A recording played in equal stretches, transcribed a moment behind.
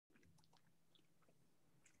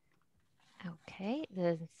Okay,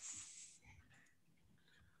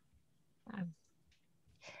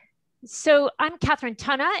 so I'm Cathryn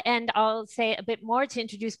Tonne, and I'll say a bit more to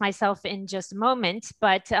introduce myself in just a moment.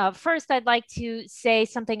 But first, I'd like to say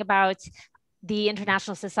something about the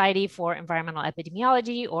International Society for Environmental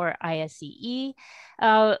Epidemiology, or ISEE.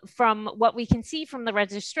 From what we can see from the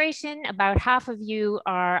registration, about half of you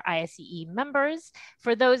are ISEE members.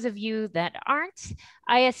 For those of you that aren't,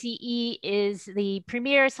 ISEE is the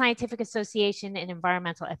premier scientific association in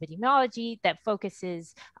environmental epidemiology that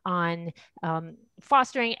focuses on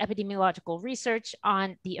fostering epidemiological research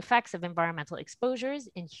on the effects of environmental exposures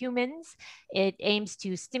in humans. It aims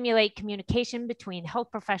to stimulate communication between health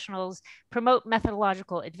professionals, promote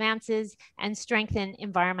methodological advances, and strengthen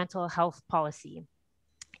environmental health policy.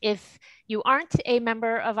 If you aren't a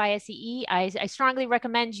member of ISEE, I strongly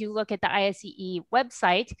recommend you look at the ISEE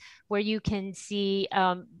website, where you can see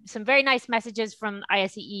some very nice messages from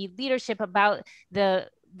ISEE leadership about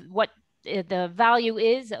what the value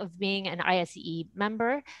is of being an ISEE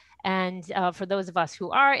member. And for those of us who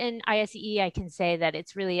are in ISEE, I can say that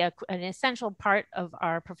it's really an essential part of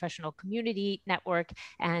our professional community network,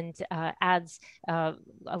 and adds a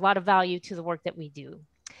lot of value to the work that we do.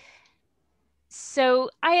 So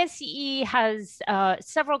ISEE has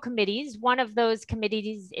several committees. One of those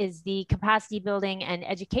committees is the Capacity Building and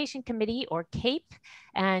Education Committee, or CAPE.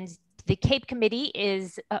 And the CAPE committee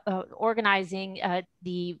is organizing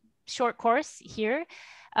the short course here.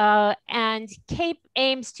 And CAPE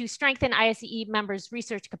aims to strengthen ISEE members'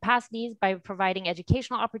 research capacities by providing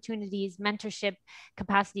educational opportunities, mentorship,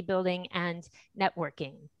 capacity building, and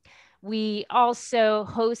networking. We also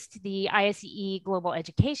host the ISEE Global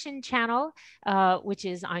Education channel, which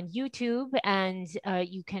is on YouTube, and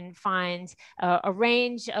you can find a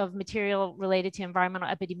range of material related to environmental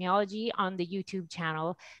epidemiology on the YouTube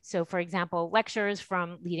channel. So for example, lectures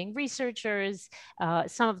from leading researchers,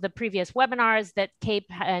 some of the previous webinars that CAPE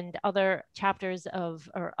and other chapters of,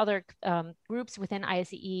 or other groups within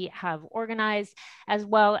ISEE have organized, as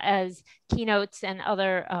well as keynotes and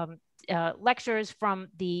other lectures from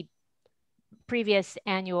the previous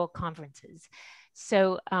annual conferences.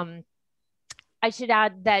 So I should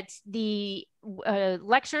add that the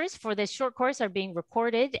lectures for this short course are being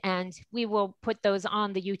recorded, and we will put those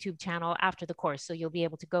on the YouTube channel after the course. So you'll be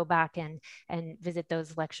able to go back and visit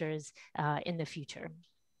those lectures in the future.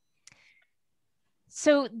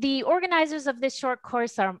 So the organizers of this short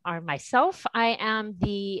course are myself. I am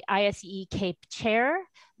the ISEE CAPE chair,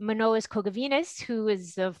 Manolis Kogevinas, who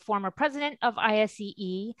is the former president of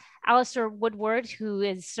ISEE, Alistair Woodward, who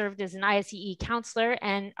has served as an ISEE counselor,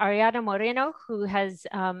 and Ariana Moreno, who has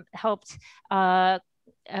helped been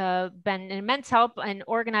an immense help in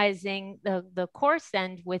organizing the course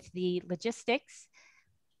and with the logistics.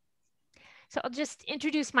 So I'll just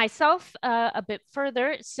introduce myself a bit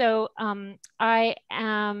further. So I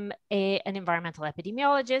am an environmental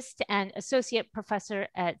epidemiologist and associate professor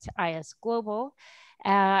at ISGlobal.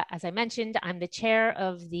 As I mentioned, I'm the chair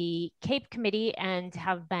of the CAPE committee and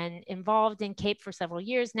have been involved in CAPE for several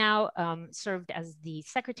years now, served as the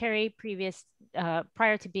secretary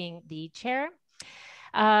prior to being the chair.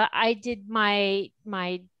 I did my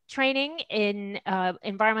training in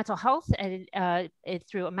environmental health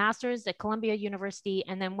through a master's at Columbia University,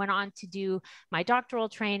 and then went on to do my doctoral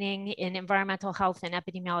training in environmental health and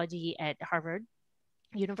epidemiology at Harvard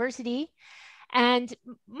University. And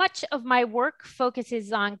much of my work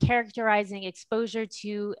focuses on characterizing exposure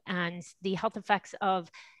to and the health effects of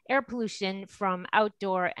air pollution from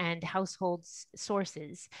outdoor and household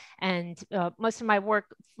sources. And most of my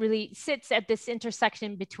work really sits at this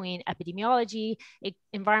intersection between epidemiology,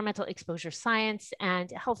 environmental exposure science, and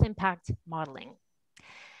health impact modeling.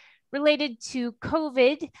 Related to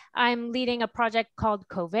COVID, I'm leading a project called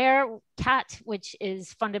CAT, which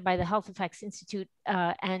is funded by the Health Effects Institute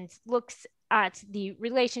and looks at the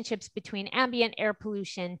relationships between ambient air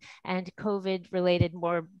pollution and COVID-related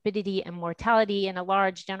morbidity and mortality in a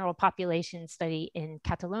large general population study in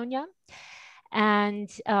Catalonia. And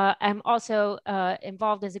I'm also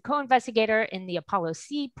involved as a co-investigator in the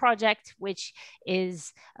Apollo-C project, which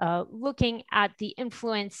is looking at the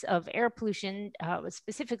influence of air pollution,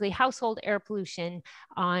 specifically household air pollution,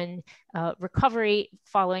 on recovery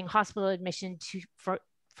following hospital admission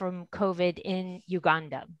from COVID in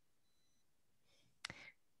Uganda.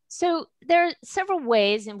 So there are several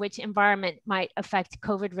ways in which environment might affect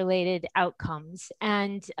COVID-related outcomes.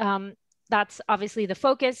 And that's obviously the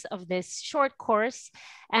focus of this short course.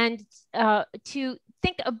 And to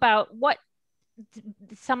think about what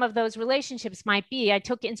some of those relationships might be, I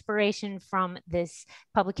took inspiration from this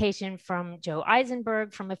publication from Joe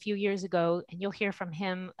Eisenberg from a few years ago, and you'll hear from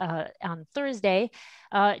him on Thursday,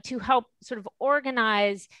 to help sort of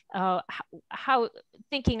organize how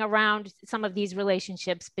thinking around some of these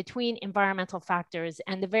relationships between environmental factors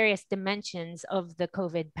and the various dimensions of the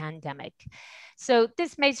COVID pandemic. So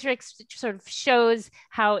this matrix sort of shows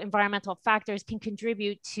how environmental factors can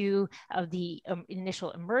contribute to the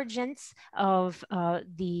initial emergence of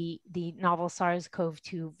the novel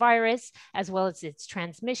SARS-CoV-2 virus, as well as its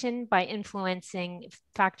transmission by influencing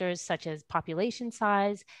factors such as population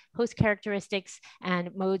size, host characteristics,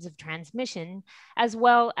 and modes of transmission, as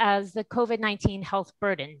well as the COVID-19 health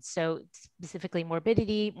burden, so specifically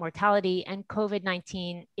morbidity, mortality, and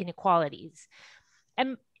COVID-19 inequalities.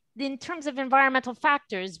 And in terms of environmental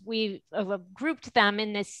factors, we grouped them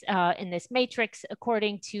in this matrix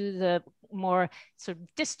according to the more sort of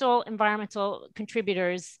distal environmental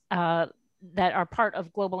contributors that are part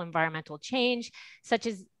of global environmental change, such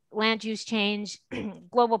as land use change,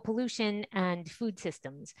 global pollution, and food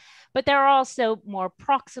systems. But there are also more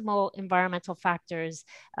proximal environmental factors,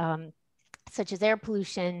 such as air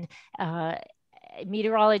pollution,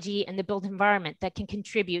 meteorology, and the built environment that can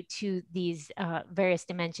contribute to these various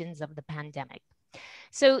dimensions of the pandemic.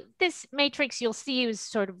 So this matrix you'll see is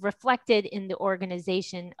sort of reflected in the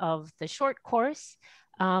organization of the short course.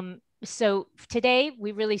 So today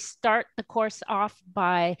we really start the course off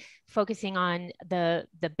by focusing on the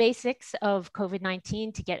basics of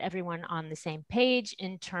COVID-19 to get everyone on the same page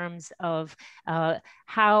in terms of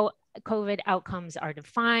how COVID outcomes are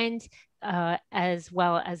defined, as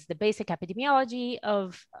well as the basic epidemiology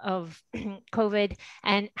of COVID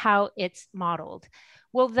and how it's modeled.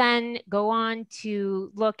 We'll then go on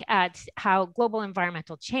to look at how global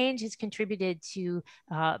environmental change has contributed to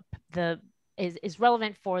is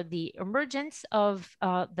relevant for the emergence of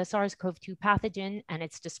the SARS-CoV-2 pathogen and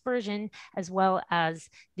its dispersion, as well as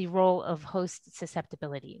the role of host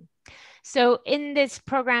susceptibility. So in this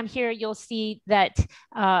program here, you'll see that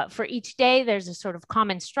for each day, there's a sort of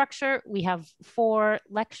common structure. We have 4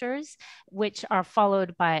 lectures, which are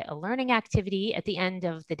followed by a learning activity at the end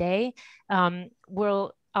of the day.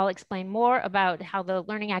 I'll explain more about how the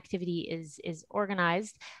learning activity is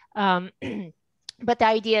organized. But the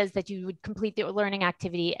idea is that you would complete the learning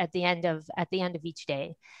activity at the end of each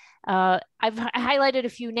day. I've highlighted a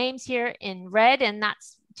few names here in red, and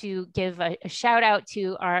that's to give a shout out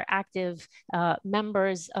to our active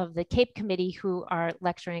members of the CAPE committee who are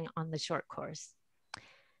lecturing on the short course.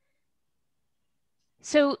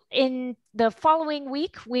 So in the following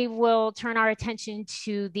week, we will turn our attention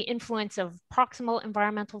to the influence of proximal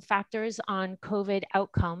environmental factors on COVID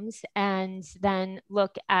outcomes, and then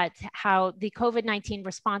look at how the COVID-19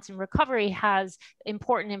 response and recovery has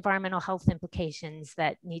important environmental health implications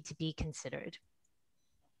that need to be considered.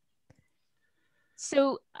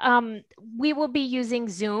 So we will be using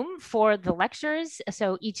Zoom for the lectures.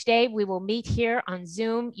 So each day we will meet here on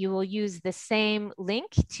Zoom. You will use the same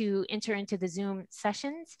link to enter into the Zoom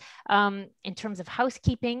sessions. In terms of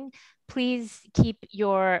housekeeping, please keep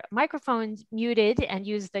your microphones muted and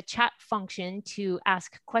use the chat function to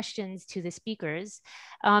ask questions to the speakers.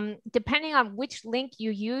 Depending on which link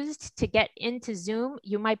you used to get into Zoom,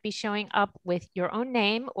 you might be showing up with your own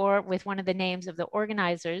name or with one of the names of the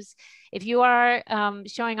organizers. If you are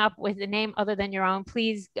showing up with a name other than your own,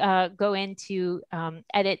 please go in to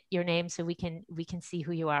edit your name so we can see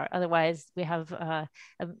who you are. Otherwise, we have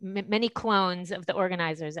many clones of the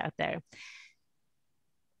organizers out there.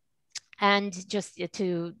 And just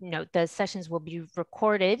to note, the sessions will be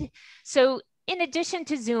recorded. So in addition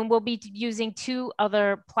to Zoom, we'll be using 2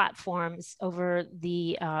 other platforms over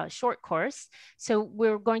the short course. So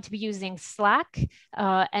we're going to be using Slack,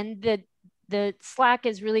 and the Slack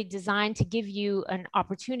is really designed to give you an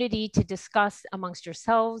opportunity to discuss amongst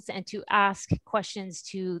yourselves and to ask questions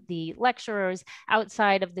to the lecturers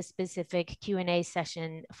outside of the specific Q&A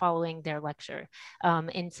session following their lecture.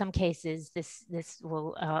 In some cases, this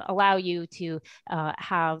will allow you to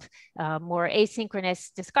have more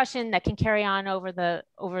asynchronous discussion that can carry on over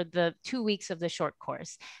the 2 weeks of the short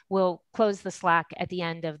course. We'll close the Slack at the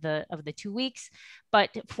end of the 2 weeks. But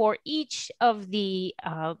for each of the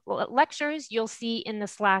lectures, you'll see in the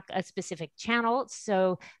Slack a specific channel.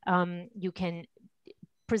 So you can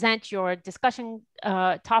present your discussion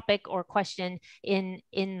topic or question in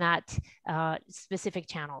that specific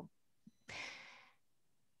channel.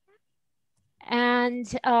 And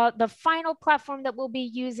the final platform that we'll be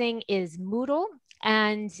using is Moodle.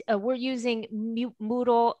 And we're using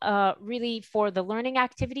Moodle really for the learning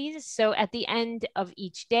activities. So at the end of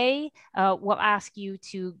each day, we'll ask you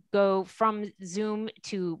to go from Zoom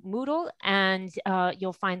to Moodle, and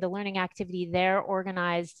you'll find the learning activity there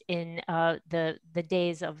organized in the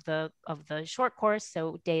days of the short course,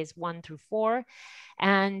 so days 1 through 4.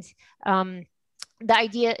 And the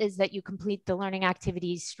idea is that you complete the learning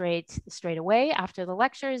activities straight away after the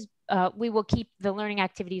lectures. We will keep the learning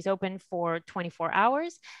activities open for 24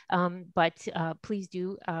 hours, but please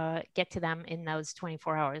do get to them in those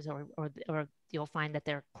 24 hours, or you'll find that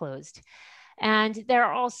they're closed. And there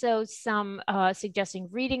are also some suggesting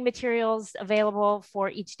reading materials available for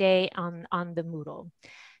each day on the Moodle.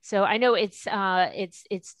 So I know it's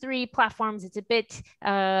 3 platforms. It's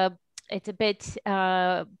a bit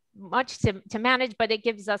much to manage, but it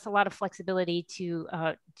gives us a lot of flexibility to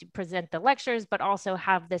present the lectures, but also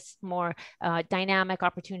have this more dynamic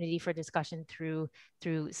opportunity for discussion through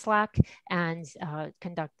Slack and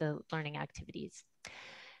conduct the learning activities.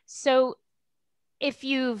 So if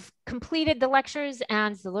you've completed the lectures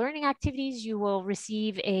and the learning activities, you will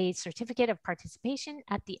receive a certificate of participation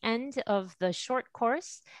at the end of the short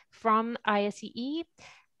course from ISEE.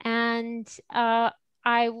 And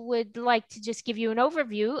I would like to just give you an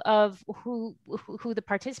overview of who the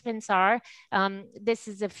participants are. This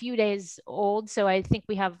is a few days old, so I think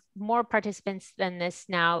we have more participants than this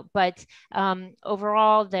now, but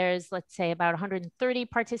overall there's, let's say, about 130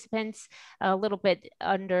 participants. A little bit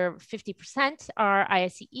under 50% are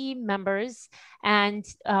ISEE members, and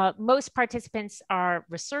most participants are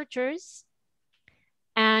researchers.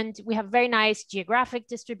 And we have very nice geographic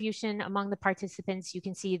distribution among the participants. You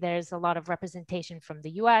can see there's a lot of representation from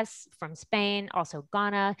the US, from Spain, also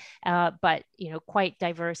Ghana, but quite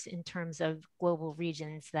diverse in terms of global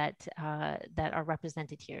regions that are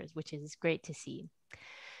represented here, which is great to see.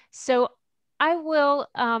 So I will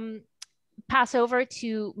pass over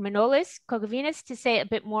to Manolis Kogevinas to say a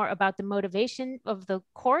bit more about the motivation of the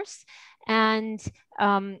course. And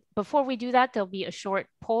before we do that, there'll be a short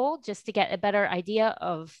poll just to get a better idea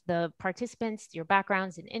of the participants, your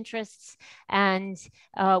backgrounds and interests. And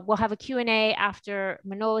we'll have a Q&A after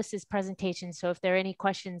Manolis's presentation. So if there are any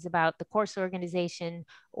questions about the course organization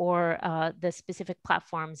or the specific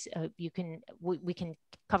platforms, we can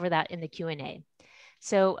cover that in the Q&A.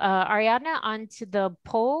 So Ariadna, onto the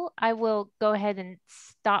poll. I will go ahead and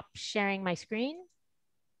stop sharing my screen.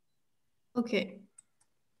 Okay.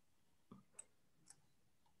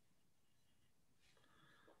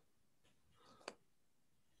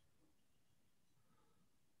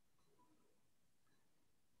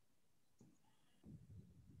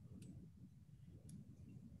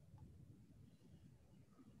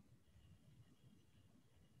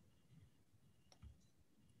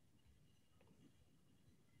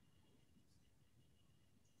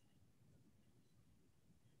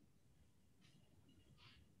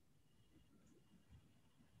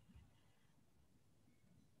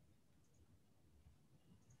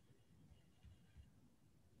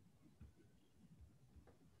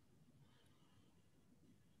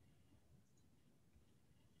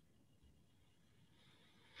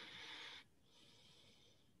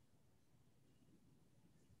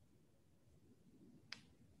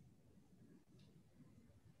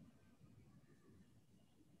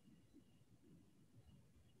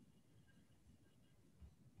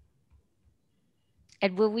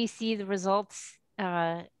 And will we see the results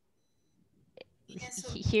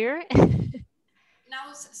here? Now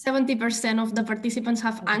 70% of the participants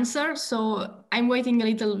have answered, so I'm waiting a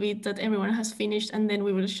little bit that everyone has finished, and then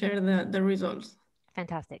we will share the results.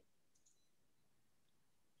 Fantastic.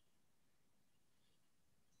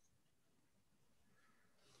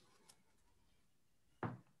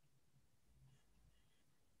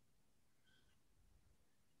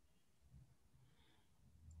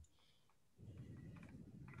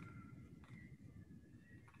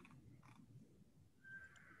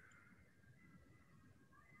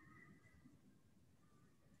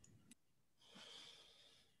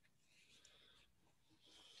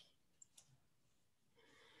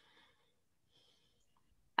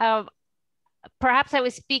 Perhaps I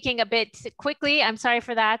was speaking a bit quickly. I'm sorry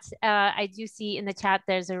for that. I do see in the chat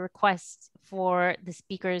there's a request for the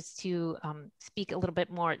speakers to speak a little bit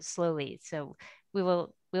more slowly. So we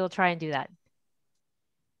will try and do that.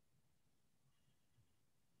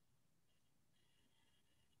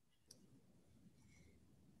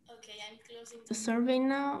 Okay, I'm closing the survey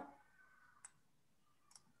now.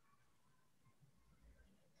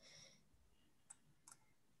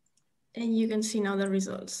 And you can see now the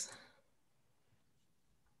results.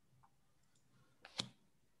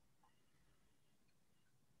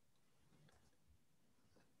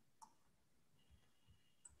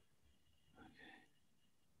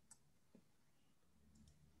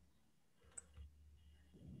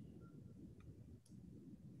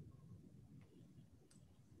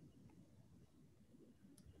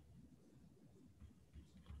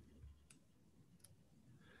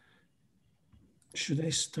 Should I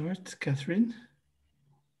start, Cathryn?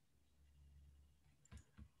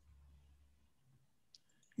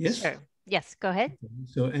 Yes? Sure. Yes, go ahead.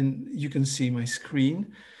 So, and you can see my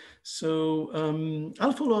screen. So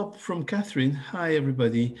I'll follow up from Cathryn. Hi,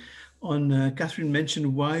 everybody. Cathryn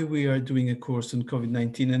mentioned why we are doing a course on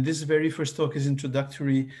COVID-19. And this very first talk is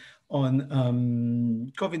introductory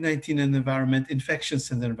on COVID-19 and environment,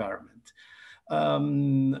 infections and environment.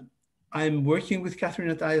 I'm working with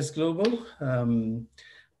Cathryn at ISGlobal.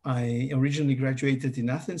 I originally graduated in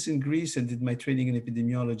Athens in Greece and did my training in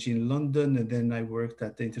epidemiology in London. And then I worked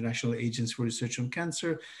at the International Agency for Research on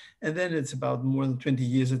Cancer. And then it's about more than 20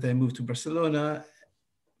 years that I moved to Barcelona,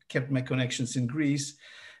 kept my connections in Greece,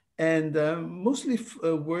 and mostly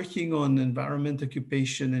working on environment,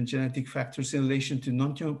 occupation, and genetic factors in relation to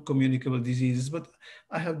non-communicable diseases. But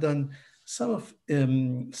I have done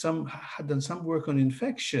had done some work on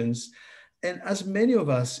infections. And as many of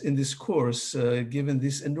us in this course, given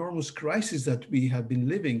this enormous crisis that we have been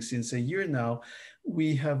living since a year now,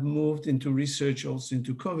 we have moved into research also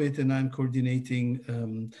into COVID, and I'm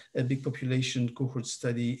coordinating a big population cohort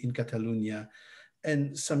study in Catalonia.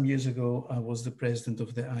 And some years ago, I was the president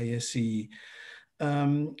of the ISEE.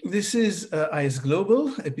 This is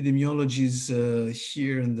ISGlobal. Epidemiology is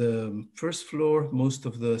here in the first floor. Most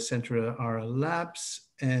of the center are labs,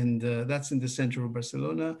 and that's in the center of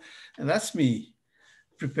Barcelona. And that's me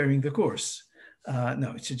preparing the course.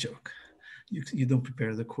 No, it's a joke. You don't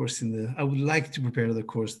prepare the course in the, I would like to prepare the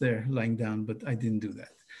course there lying down, but I didn't do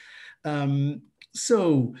that.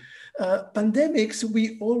 Pandemics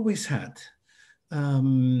we always had.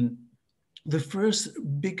 The first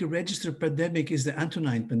big registered pandemic is the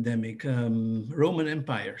Antonine pandemic, Roman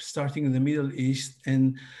Empire, starting in the Middle East.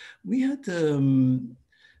 And we had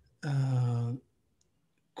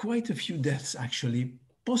quite a few deaths, actually.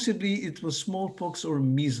 Possibly it was smallpox or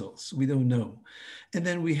measles, we don't know. And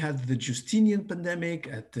then we had the Justinian pandemic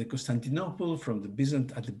at Constantinople from the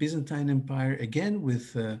Byzantine Empire, again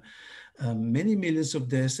with many millions of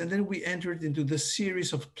deaths. And then we entered into the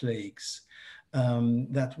series of plagues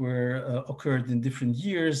that were occurred in different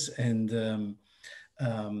years, and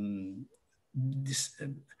this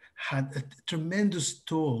had a tremendous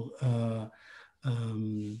toll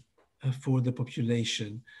for the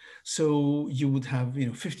population. So you would have,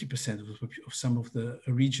 50% of some of the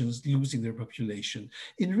regions losing their population.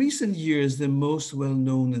 In recent years, the most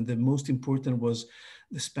well-known and the most important was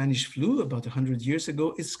the Spanish flu about 100 years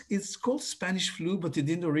ago. It's called Spanish flu, but it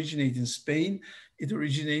didn't originate in Spain. It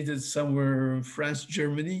originated somewhere in France,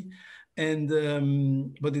 Germany, and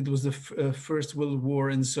but it was the First World War,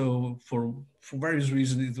 and so for various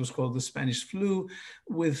reasons it was called the Spanish flu.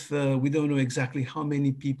 With we don't know exactly how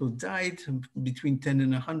many people died, between 10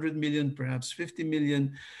 and 100 million, perhaps 50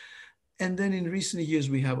 million. And then in recent years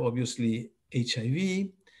we have obviously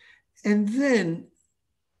HIV, and then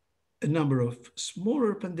a number of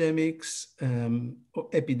smaller pandemics, or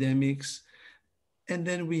epidemics, and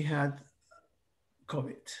then we had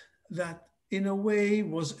COVID, that in a way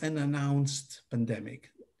was an announced pandemic.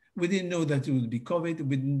 We didn't know that it would be COVID.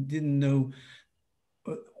 We didn't know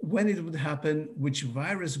when it would happen, which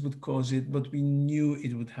virus would cause it, but we knew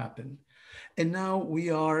it would happen. And now we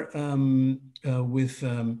are with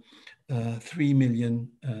 3 million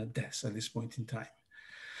deaths at this point in time.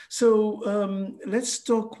 So let's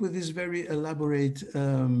talk with these very elaborate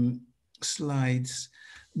slides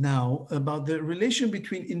now about the relation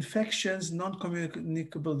between infections,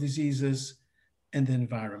 non-communicable diseases, and the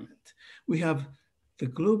environment. We have the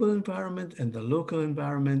global environment and the local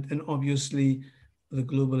environment, and obviously the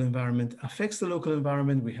global environment affects the local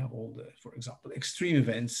environment. We have all the, for example, extreme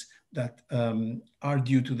events that are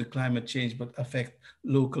due to the climate change but affect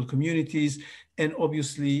local communities. And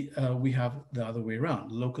obviously we have the other way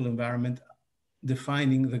around, local environment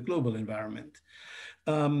defining the global environment.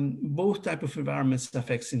 Both types of environments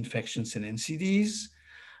affects infections and NCDs.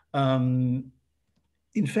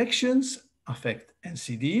 Infections affect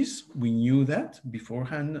NCDs. We knew that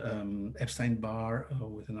beforehand, Epstein-Barr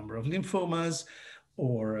with a number of lymphomas,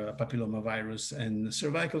 or papillomavirus and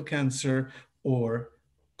cervical cancer, or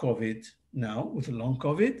COVID now with a long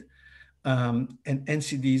COVID. And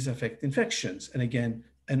NCDs affect infections. And again,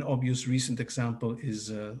 an obvious recent example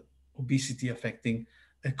is obesity affecting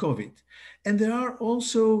COVID. And there are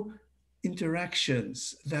also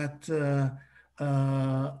interactions that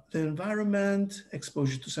the environment,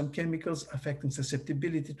 exposure to some chemicals affecting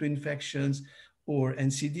susceptibility to infections or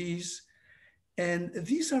NCDs. And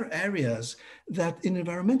these are areas that in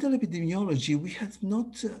environmental epidemiology, we had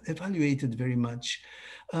not evaluated very much.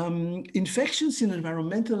 Infections in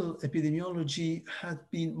environmental epidemiology had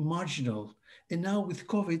been marginal. And now with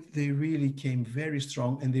COVID, they really came very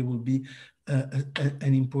strong, and they will be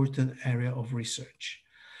an important area of research.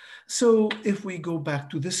 So if we go back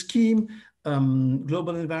to the scheme,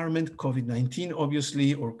 global environment, COVID-19, obviously,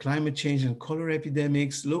 or climate change and cholera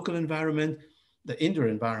epidemics, local environment, the indoor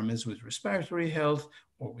environments with respiratory health,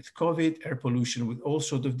 or with COVID, air pollution with all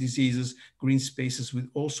sorts of diseases, green spaces with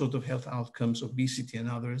all sorts of health outcomes, obesity and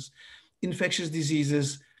others, infectious diseases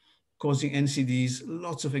causing NCDs,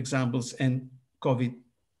 lots of examples, and COVID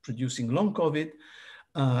producing long COVID,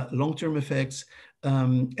 long-term effects,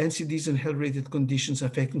 NCDs and health-related conditions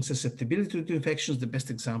affecting susceptibility to infections. The best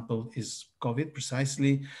example is COVID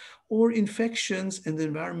precisely, or infections and the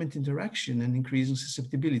environment interaction and increasing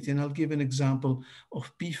susceptibility. And I'll give an example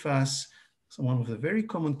of PFAS, one of the very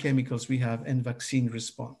common chemicals we have, and vaccine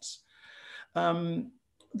response.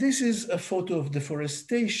 This is a photo of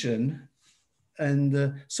deforestation. And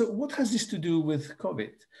so what has this to do with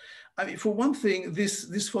COVID? I mean, for one thing,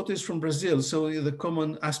 this photo is from Brazil, so the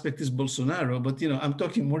common aspect is Bolsonaro, but I'm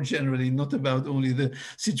talking more generally, not about only the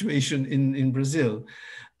situation in Brazil.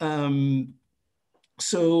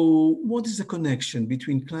 So what is the connection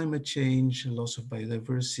between climate change, loss of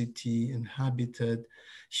biodiversity and habitat,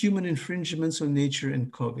 human infringements on nature,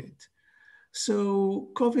 and COVID? So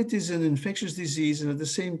COVID is an infectious disease, and at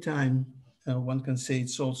the same time, one can say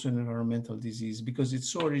it's also an environmental disease because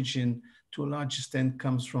its origin to a large extent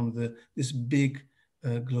comes from this big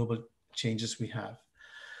global changes we have.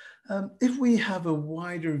 If we have a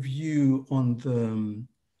wider view on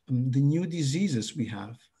the new diseases we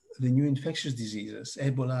have, the new infectious diseases,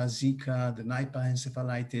 Ebola, Zika, the Nipah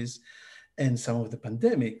encephalitis, and some of the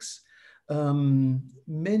pandemics,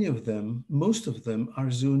 many of them, most of them are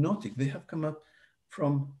zoonotic. They have come up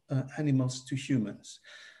from animals to humans.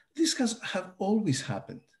 This have always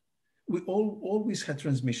happened. We always had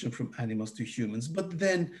transmission from animals to humans, but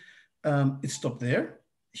then it stopped there.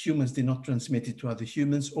 Humans did not transmit it to other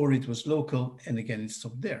humans, or it was local, and again, it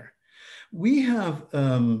stopped there. We have,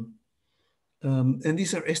 and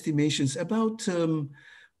these are estimations, about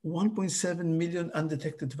 1.7 million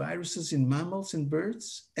undetected viruses in mammals and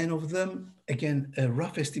birds, and of them, again, a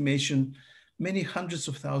rough estimation, many hundreds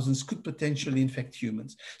of thousands could potentially infect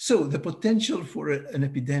humans. So the potential for an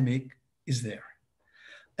epidemic is there.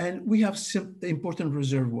 And we have some important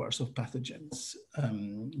reservoirs of pathogens,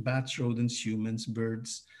 bats, rodents, humans,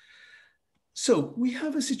 birds. So we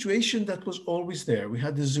have a situation that was always there. We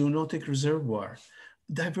had the zoonotic reservoir,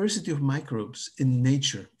 diversity of microbes in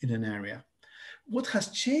nature in an area. What has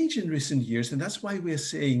changed in recent years, and that's why we are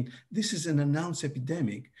saying this is an announced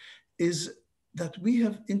epidemic, is that we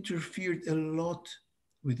have interfered a lot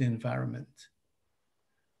with the environment.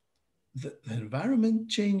 The environment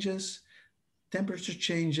changes, temperature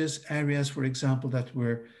changes, areas, for example, that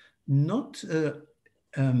were not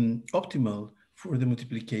optimal for the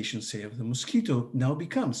multiplication, say, of the mosquito now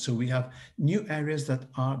becomes. So we have new areas that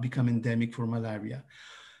are become endemic for malaria.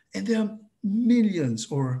 And there are millions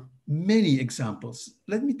or many examples.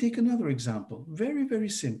 Let me take another example, very, very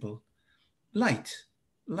simple. Light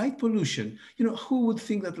pollution. Who would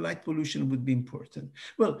think that light pollution would be important?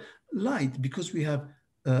 Well, light, because we have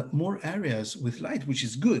more areas with light, which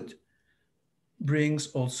is good, brings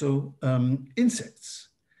also insects.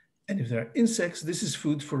 And if there are insects, this is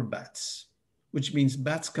food for bats, which means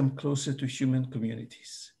bats come closer to human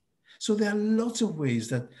communities. So there are lots of ways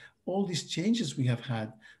that all these changes we have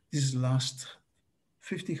had these last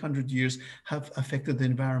 50, 100 years have affected the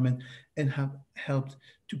environment and have helped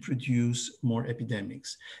to produce more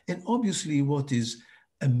epidemics. And obviously what is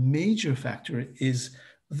a major factor is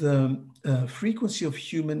the frequency of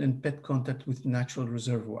human and pet contact with natural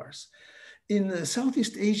reservoirs. In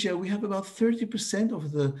Southeast Asia, we have about 30%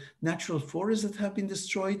 of the natural forests that have been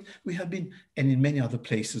destroyed. We have been, and in many other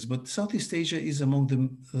places, but Southeast Asia is among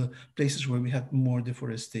the places where we have more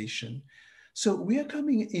deforestation. So we are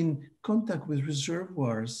coming in contact with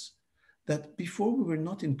reservoirs that before we were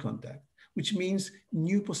not in contact, which means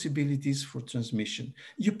new possibilities for transmission.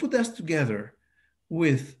 You put us together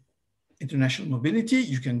with international mobility.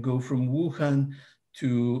 You can go from Wuhan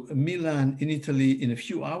to Milan in Italy in a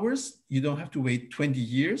few hours. You don't have to wait 20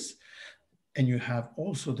 years. And you have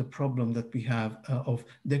also the problem that we have of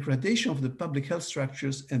degradation of the public health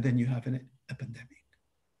structures, and then you have a pandemic.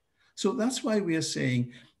 So that's why we are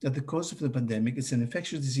saying that the cause of the pandemic is an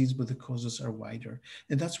infectious disease, but the causes are wider.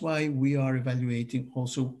 And that's why we are evaluating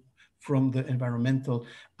also from the environmental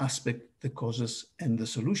aspect, the causes and the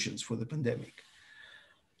solutions for the pandemic.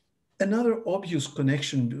 Another obvious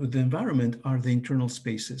connection with the environment are the internal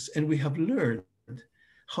spaces, and we have learned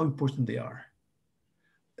how important they are.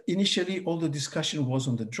 Initially, all the discussion was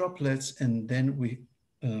on the droplets, and then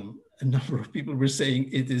a number of people were saying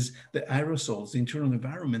it is the aerosols, the internal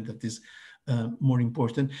environment, that is more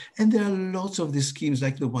important. And there are lots of these schemes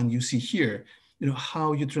like the one you see here,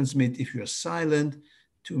 how you transmit if you're silent,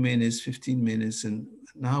 2 minutes, 15 minutes, and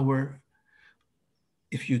an hour.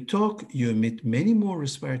 If you talk, you emit many more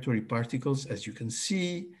respiratory particles, as you can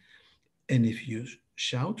see. And if you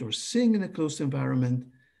shout or sing in a closed environment,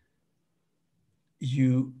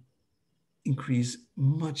 you increase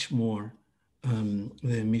much more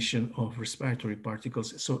the emission of respiratory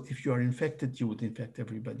particles. So if you are infected, you would infect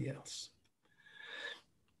everybody else.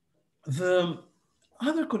 The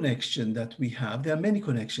other connection that we have, there are many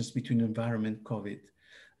connections between environment, COVID,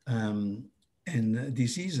 and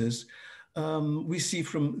diseases. We see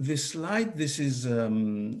from this slide, this is,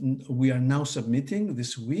 we are now submitting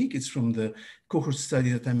this week. It's from the cohort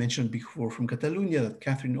study that I mentioned before from Catalonia that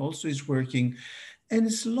Cathryn also is working, and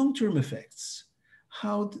it's long-term effects.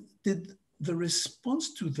 How did the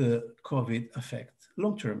response to the COVID affect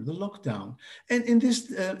long-term, the lockdown? And in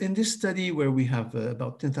this study where we have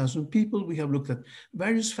about 10,000 people, we have looked at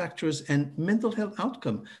various factors and mental health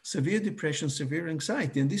outcome, severe depression, severe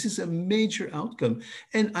anxiety, and this is a major outcome.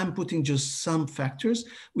 And I'm putting just some factors.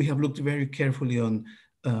 We have looked very carefully on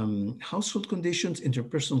household conditions,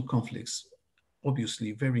 interpersonal conflicts,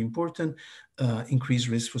 obviously very important, increased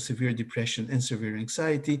risk for severe depression and severe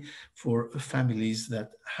anxiety for families that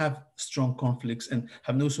have strong conflicts and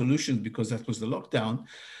have no solutions because that was the lockdown.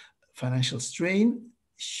 Financial strain,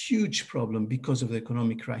 huge problem because of the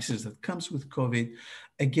economic crisis that comes with COVID,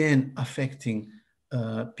 again, affecting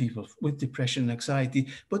people with depression and anxiety.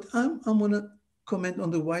 But I'm gonna comment on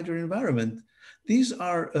the wider environment. These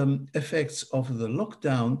are effects of the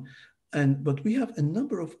lockdown, but we have a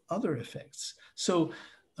number of other effects. So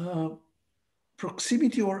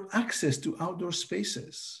proximity or access to outdoor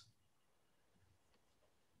spaces,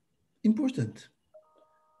 important.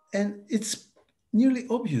 And it's nearly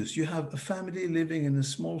obvious. You have a family living in a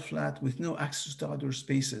small flat with no access to outdoor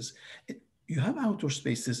spaces. You have outdoor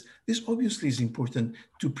spaces. This obviously is important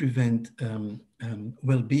to prevent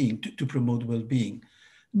well-being, to promote well-being.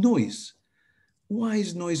 Noise. Why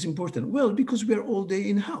is noise important? Well, because we are all day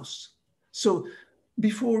in-house. So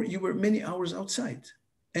before you were many hours outside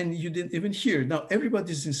and you didn't even hear. Now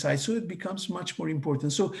everybody's inside, so it becomes much more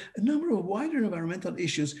important. So a number of wider environmental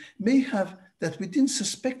issues may have, that we didn't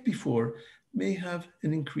suspect before, may have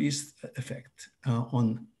an increased effect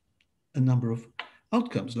on a number of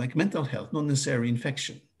outcomes like mental health, not necessarily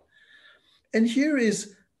infection. And here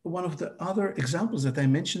is one of the other examples that I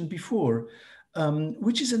mentioned before,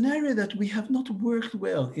 which is an area that we have not worked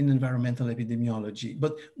well in environmental epidemiology,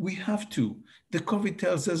 but we have to. The COVID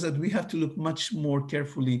tells us that we have to look much more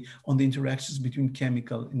carefully on the interactions between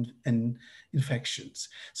chemical and infections.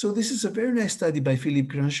 So this is a very nice study by Philippe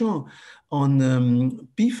Grandjean on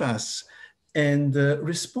PFAS and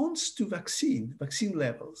response to vaccine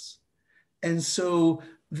levels. And so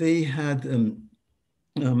they had an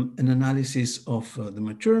analysis of the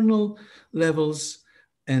maternal levels,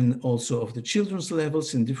 and also of the children's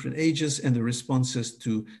levels in different ages and the responses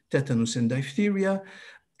to tetanus and diphtheria.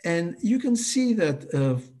 And you can see that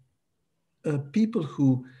people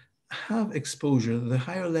who have exposure, the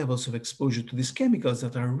higher levels of exposure to these chemicals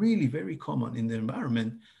that are really very common in the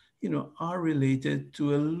environment, are related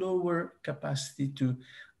to a lower capacity to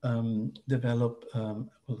develop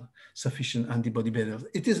sufficient antibody levels.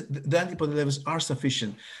 The antibody levels are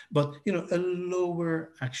sufficient, but a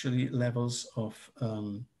lower actually levels of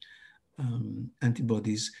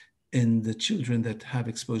antibodies in the children that have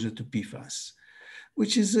exposure to PFAS,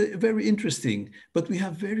 which is very interesting, but we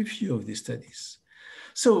have very few of these studies.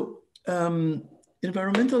 So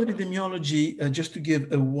environmental epidemiology, just to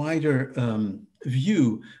give a wider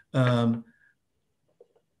view,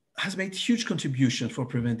 has made huge contributions for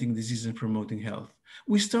preventing disease and promoting health.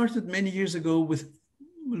 We started many years ago with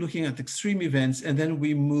looking at extreme events, and then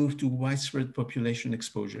we moved to widespread population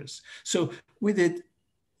exposures. So we did,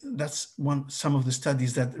 that's some of the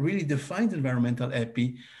studies that really defined environmental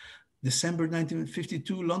epi. December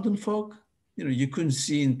 1952, London fog, you couldn't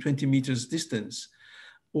see in 20 meters distance.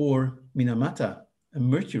 Or Minamata,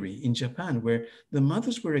 mercury in Japan, where the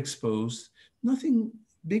mothers were exposed, nothing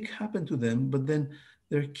big happened to them, but then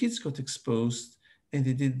their kids got exposed and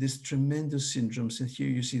they did these tremendous syndromes. And here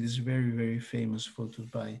you see this very, very famous photo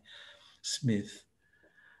by Smith.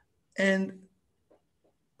 And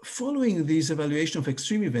following these evaluation of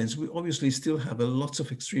extreme events, we obviously still have lots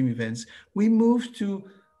of extreme events. We moved to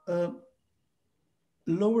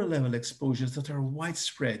lower level exposures that are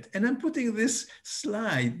widespread. And I'm putting this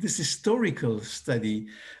slide, this historical study.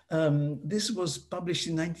 This was published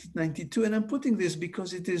in 1992, and I'm putting this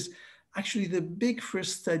because it is actually the big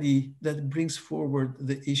first study that brings forward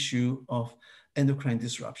the issue of endocrine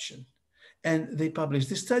disruption. And they published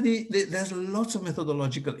this study. There's lots of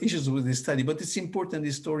methodological issues with this study, but it's important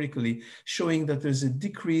historically, showing that there's a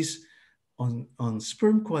decrease on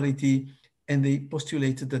sperm quality, and they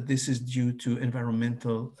postulated that this is due to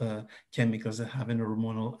environmental chemicals that have an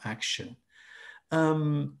hormonal action.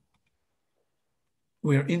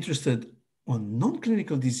 We're interested on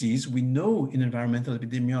non-clinical disease. We know in environmental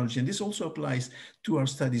epidemiology, and this also applies to our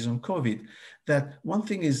studies on COVID, that one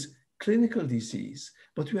thing is clinical disease,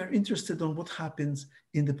 but we are interested on what happens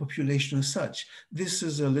in the population as such. This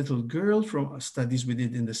is a little girl from studies we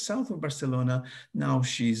did in the south of Barcelona. Now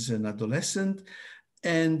she's an adolescent,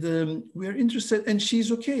 and we are interested, and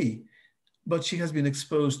she's okay, but she has been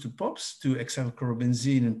exposed to POPs, to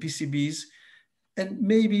hexachlorobenzene and PCBs, and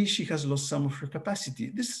maybe she has lost some of her capacity.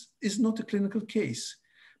 This is not a clinical case,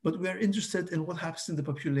 but we are interested in what happens in the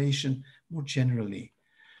population more generally.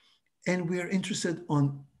 And we are interested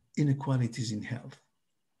on inequalities in health.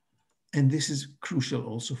 And this is crucial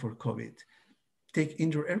also for COVID. Take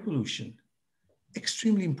indoor air pollution,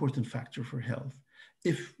 extremely important factor for health.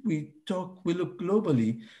 If we look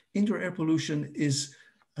globally, indoor air pollution is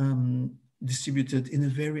distributed in a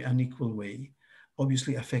very unequal way,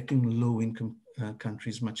 obviously affecting low-income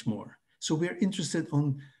countries much more. So we're interested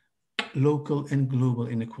on local and global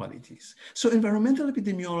inequalities. So environmental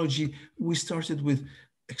epidemiology, we started with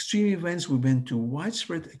extreme events, we went to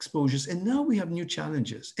widespread exposures, and now we have new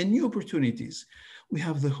challenges and new opportunities. We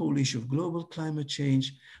have the whole issue of global climate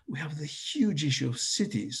change. We have the huge issue of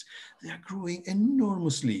cities. They are growing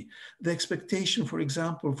enormously. The expectation, for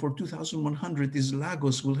example, for 2100 is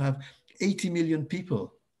Lagos will have 80 million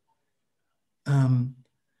people.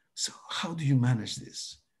 So how do you manage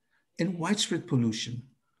this? And widespread pollution,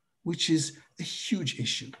 which is a huge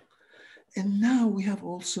issue. And now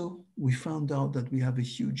we found out that we have a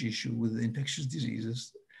huge issue with the infectious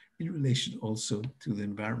diseases in relation also to the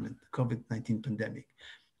environment, COVID-19 pandemic.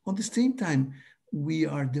 On the same time, we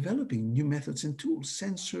are developing new methods and tools,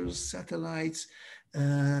 sensors, satellites,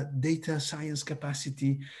 data science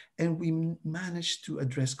capacity, and we managed to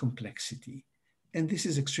address complexity. And this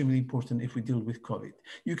is extremely important if we deal with COVID.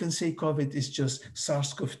 You can say COVID is just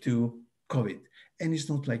SARS-CoV-2 COVID, and it's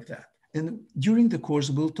not like that. And during the course,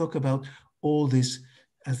 we'll talk about all this,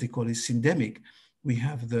 as they call it, syndemic. We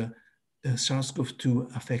have the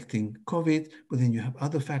SARS-CoV-2 affecting COVID, but then you have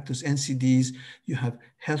other factors, NCDs, you have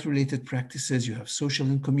health-related practices, you have social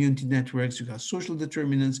and community networks, you have social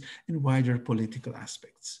determinants, and wider political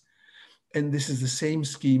aspects. And this is the same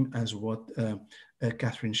scheme as what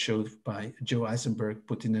Cathryn showed by Joe Eisenberg,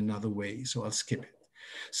 put in another way, so I'll skip it.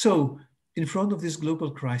 So in front of this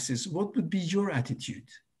global crisis, what would be your attitude?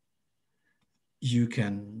 You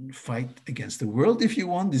can fight against the world if you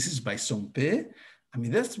want. This is by Sompe. I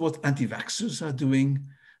mean, that's what anti-vaxxers are doing.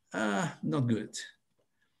 Not good.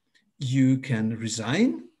 You can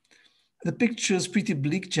resign. The picture is pretty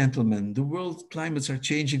bleak, gentlemen. The world climates are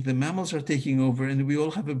changing, the mammals are taking over, and we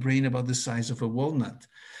all have a brain about the size of a walnut.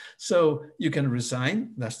 So you can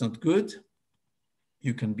resign, that's not good.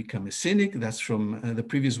 You can become a cynic. That's from the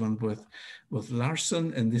previous one with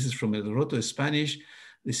Larson, and this is from El Roto Spanish.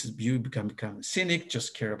 This is you become a cynic,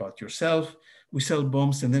 just care about yourself. We sell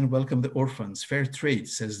bombs and then welcome the orphans. Fair trade,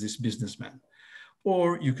 says this businessman.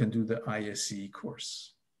 Or you can do the ISEE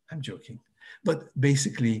course. I'm joking. But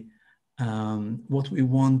basically, what we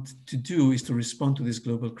want to do is to respond to this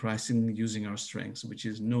global crisis using our strengths, which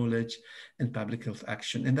is knowledge and public health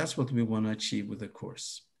action. And that's what we want to achieve with the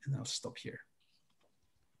course. And I'll stop here.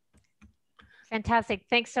 Fantastic.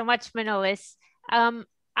 Thanks so much, Manolis.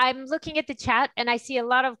 I'm looking at the chat and I see a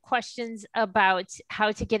lot of questions about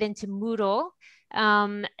how to get into Moodle.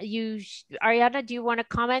 Ariana, do you want to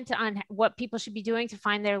comment on what people should be doing to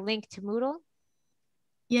find their link to Moodle?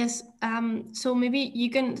 Yes, so maybe you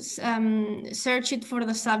can search it for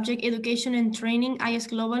the subject Education and Training,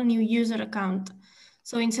 ISGlobal new user account.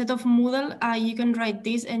 So instead of Moodle, you can write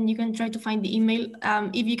this and you can try to find the email.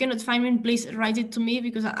 If you cannot find it, please write it to me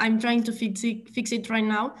because I'm trying to fix it right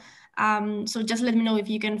now. So just let me know if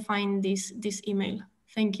you can find this email.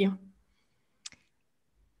 Thank you.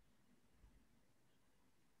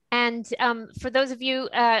 And for those of you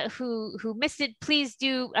who missed it, please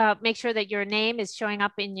do make sure that your name is showing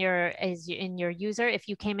up in your user. If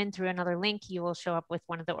you came in through another link, you will show up with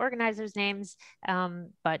one of the organizers' names.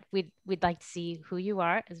 But we'd like to see who you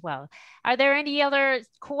are as well. Are there any other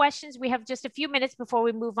questions? We have just a few minutes before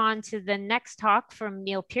we move on to the next talk from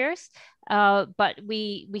Neil Pearce. But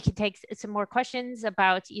we can take some more questions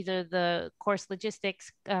about either the course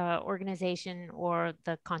logistics, organization, or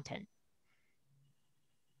the content.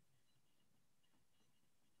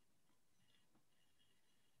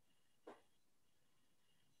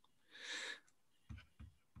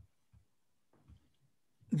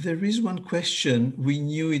 There is one question. We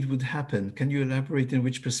knew it would happen. Can you elaborate in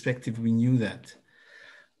which perspective we knew that?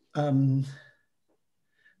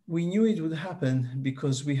 We knew it would happen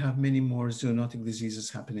because we have many more zoonotic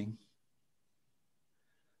diseases happening.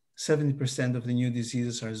 70% of the new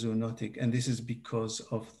diseases are zoonotic, and this is because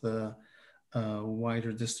of the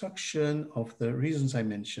wider destruction of the reasons I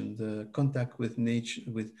mentioned, the contact with nature,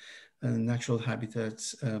 with natural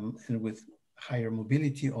habitats, and with higher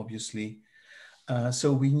mobility, obviously.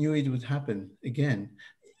 So we knew it would happen. Again,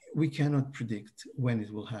 we cannot predict when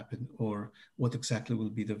it will happen or what exactly will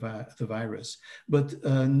be the virus. But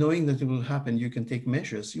knowing that it will happen, you can take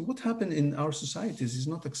measures. What happened in our societies is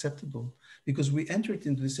not acceptable because we entered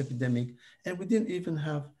into this epidemic and we didn't even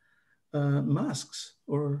have masks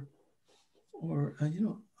or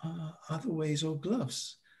other ways, or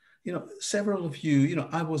gloves. Several of you,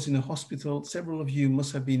 I was in a hospital. Several of you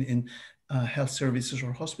must have been in health services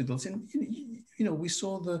or hospitals, and we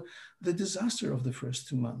saw the disaster of the first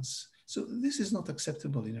 2 months. So this is not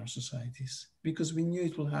acceptable in our societies because we knew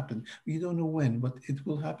it will happen. We don't know when, but it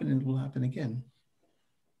will happen and it will happen again.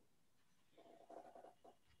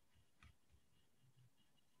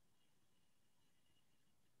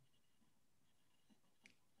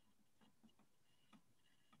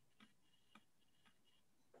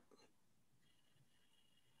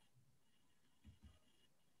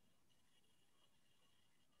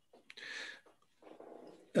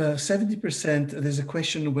 70%, there's a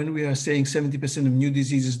question when we are saying 70% of new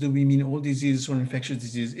diseases, do we mean all diseases or infectious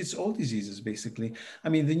diseases? It's all diseases, basically. I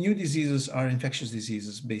mean, the new diseases are infectious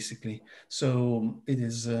diseases, basically. So it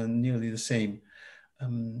is nearly the same.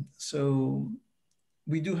 So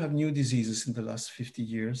we do have new diseases in the last 50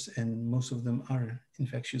 years, and most of them are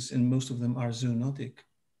infectious and most of them are zoonotic.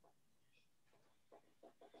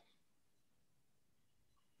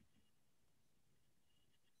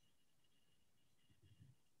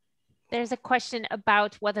 There's a question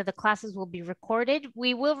about whether the classes will be recorded.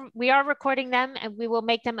 We are recording them, and we will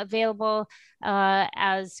make them available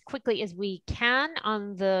as quickly as we can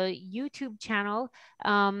on the YouTube channel.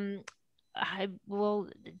 We'll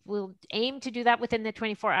aim to do that within the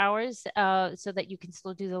 24 hours so that you can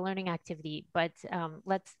still do the learning activity. But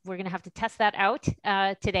we're going to have to test that out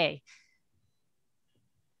today.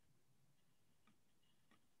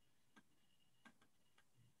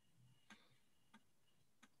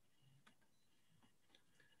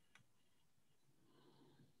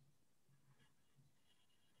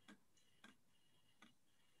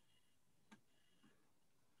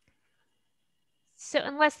 So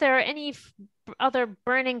unless there are any other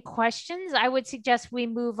burning questions, I would suggest we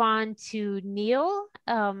move on to Neil.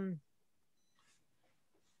 Hi.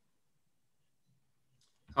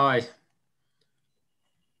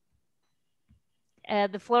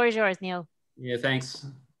 The floor is yours, Neil. Yeah, thanks.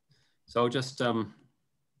 So I'll just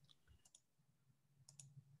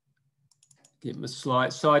get my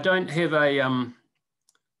slide. So I don't have a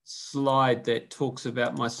slide that talks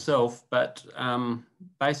about myself, but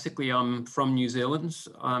basically I'm from New Zealand.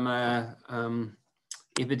 I'm a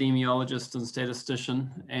epidemiologist and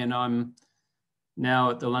statistician, and I'm now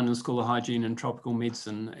at the London School of Hygiene and Tropical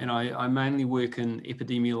Medicine, and I mainly work in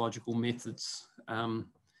epidemiological methods,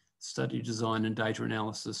 study design and data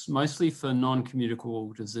analysis, mostly for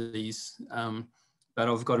non-communicable disease, but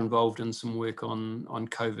I've got involved in some work on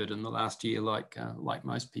COVID in the last year, like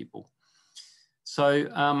most people. So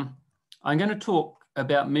I'm going to talk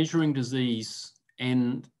about measuring disease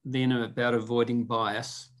and then about avoiding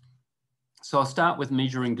bias. So I'll start with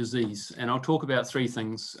measuring disease, and I'll talk about three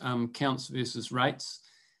things: counts versus rates,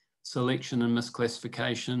 selection and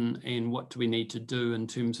misclassification, and what do we need to do in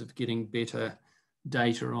terms of getting better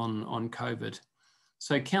data on COVID.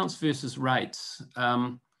 So counts versus rates.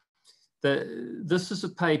 This is a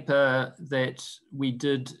paper that we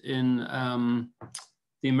did in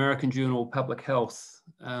the American Journal of Public Health.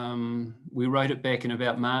 We wrote it back in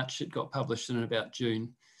about March. It got published in about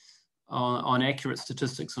June. On accurate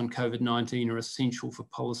statistics on COVID-19 are essential for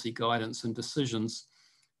policy guidance and decisions.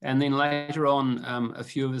 And then later on, a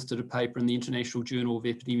few of us did a paper in the International Journal of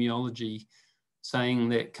Epidemiology saying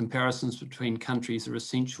that comparisons between countries are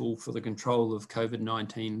essential for the control of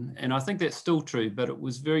COVID-19. And I think that's still true, but it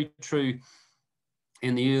was very true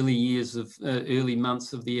in the early years of, early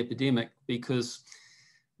months of the epidemic, because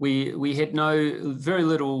we had very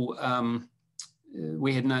little,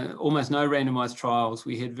 we had almost no randomized trials.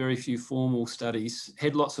 We had very few formal studies,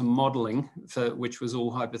 had lots of modeling, which was all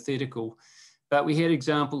hypothetical. But we had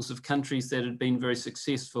examples of countries that had been very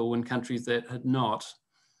successful and countries that had not.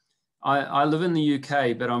 I live in the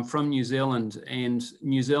UK, but I'm from New Zealand, and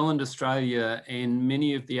New Zealand, Australia, and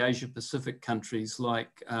many of the Asia Pacific countries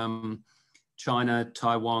like China,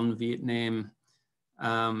 Taiwan, Vietnam,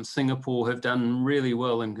 Singapore have done really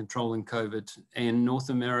well in controlling COVID, and North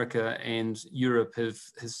America and Europe have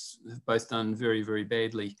both done very, very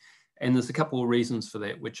badly. And there's a couple of reasons for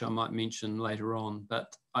that, which I might mention later on.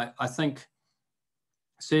 But I think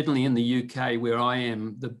certainly in the UK, where I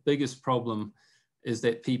am, the biggest problem is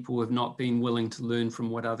that people have not been willing to learn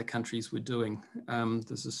from what other countries were doing.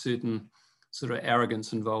 There's a certain sort of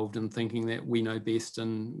arrogance involved in thinking that we know best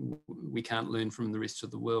and we can't learn from the rest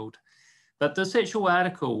of the world. But this actual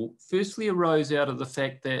article firstly arose out of the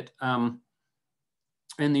fact that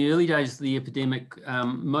in the early days of the epidemic,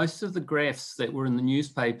 most of the graphs that were in the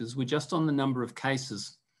newspapers were just on the number of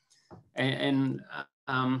cases. And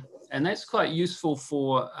that's quite useful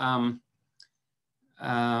for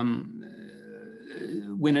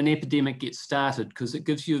when an epidemic gets started, because it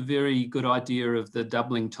gives you a very good idea of the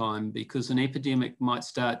doubling time, because an epidemic might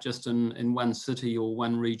start just in one city or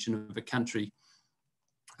one region of a country.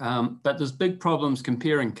 But there's big problems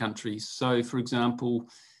comparing countries. So for example,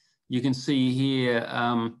 you can see here,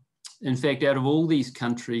 in fact, out of all these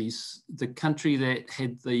countries, the country that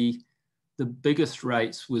had the biggest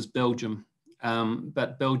rates was Belgium.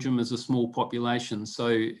 But Belgium is a small population. So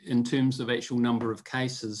in terms of actual number of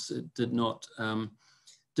cases, it did not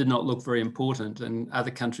look very important. And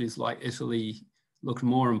other countries like Italy looked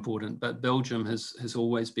more important, but Belgium has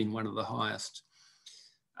always been one of the highest.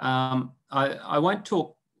 I won't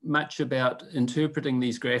talk much about interpreting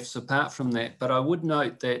these graphs apart from that, but I would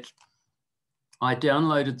note that I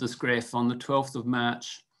downloaded this graph on the 12th of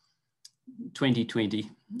March, 2020.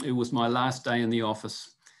 It was my last day in the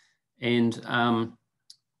office. And I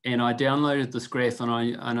downloaded this graph and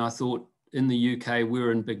I thought, in the UK,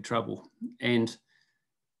 we're in big trouble. And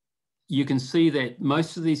you can see that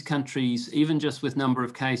most of these countries, even just with number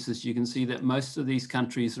of cases, you can see that most of these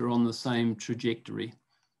countries are on the same trajectory.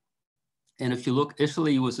 And if you look,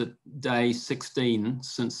 Italy was at day 16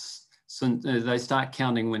 since they start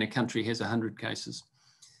counting when a country has 100 cases.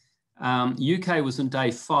 UK was in day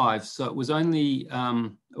 5, so it was only,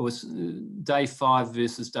 it was day 5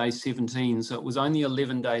 versus day 17, so it was only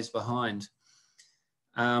 11 days behind.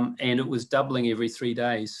 And it was doubling every 3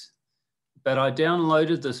 days. But I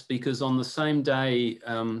downloaded this because on the same day,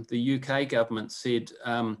 the UK government said,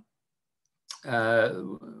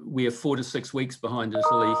 we are 4 to 6 weeks behind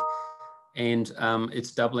Italy, and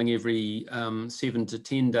it's doubling every 7 to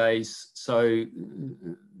 10 days, so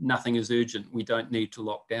nothing is urgent. We don't need to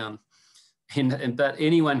lock down. But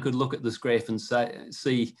anyone could look at this graph and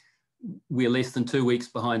see we're less than 2 weeks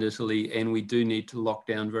behind Italy, and we do need to lock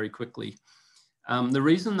down very quickly. The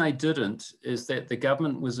reason they didn't is that the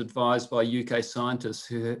government was advised by UK scientists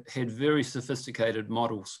who had very sophisticated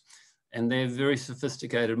models, and their very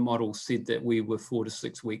sophisticated models said that we were 4 to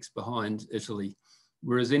 6 weeks behind Italy.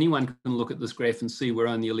 Whereas anyone can look at this graph and see we're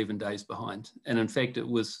only 11 days behind. And in fact, it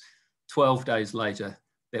was 12 days later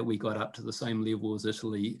that we got up to the same level as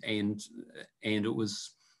Italy, and it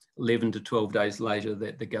was 11 to 12 days later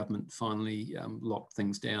that the government finally locked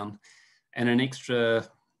things down. And an extra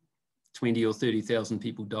 20 or 30,000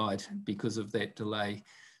 people died because of that delay.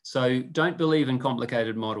 So don't believe in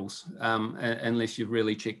complicated models unless you've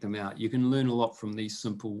really checked them out. You can learn a lot from these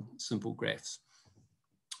simple graphs.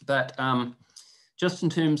 But just in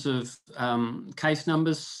terms of case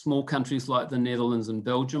numbers, small countries like the Netherlands and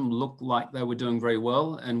Belgium looked like they were doing very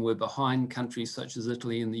well and were behind countries such as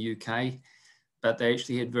Italy and the UK, but they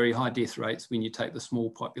actually had very high death rates when you take the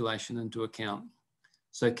small population into account.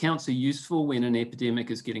 So counts are useful when an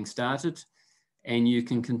epidemic is getting started, and you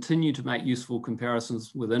can continue to make useful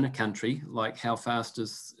comparisons within a country, like how fast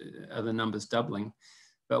are the numbers doubling.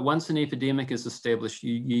 But once an epidemic is established,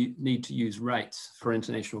 you need to use rates for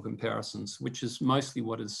international comparisons, which is mostly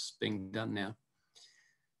what is being done now.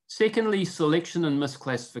 Secondly, selection and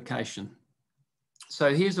misclassification.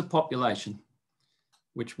 So here's a population,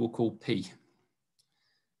 which we'll call P.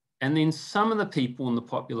 And then some of the people in the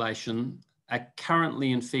population are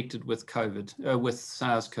currently infected with COVID, with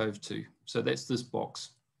SARS-CoV-2. So that's this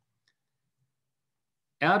box.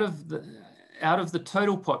 out of the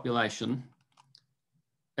total population,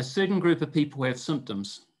 a certain group of people have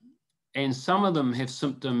symptoms, and some of them have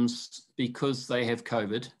symptoms because they have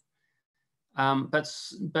COVID.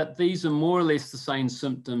 But these are more or less the same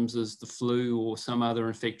symptoms as the flu or some other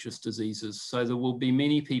infectious diseases. So there will be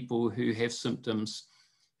many people who have symptoms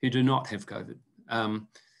who do not have COVID.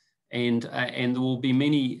 And there will be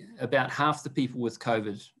many, about half the people with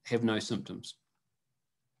COVID have no symptoms.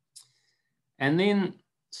 And then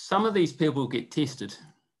some of these people get tested.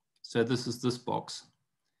 So this is this box.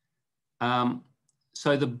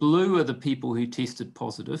 So the blue are the people who tested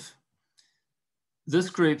positive. This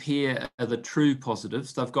group here are the true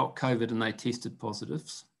positives. They've got COVID and they tested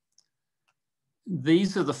positives.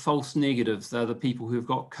 These are the false negatives. They're the people who've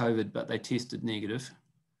got COVID, but they tested negative.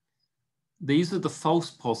 These are the false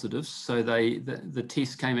positives. So the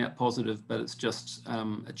test came out positive, but it's just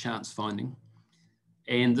a chance finding.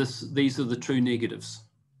 And these are the true negatives.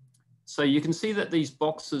 So you can see that these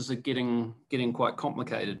boxes are getting quite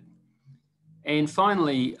complicated. And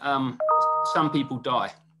finally, some people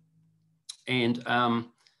die. And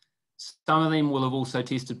some of them will have also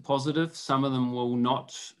tested positive. Some of them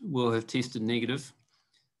will have tested negative.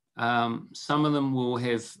 Some of them will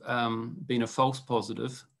have been a false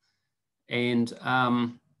positive. And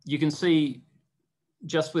you can see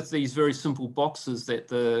just with these very simple boxes that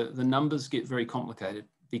the numbers get very complicated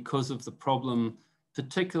because of the problem,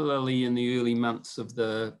 particularly in the early months of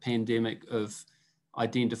the pandemic, of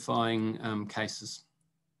identifying cases.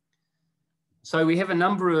 So we have a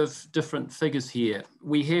number of different figures here.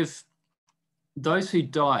 We have those who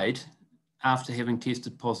died after having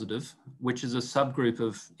tested positive, which is a subgroup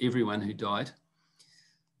of everyone who died.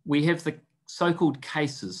 We have the so-called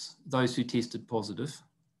cases, those who tested positive.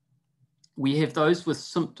 We have those with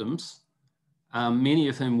symptoms, many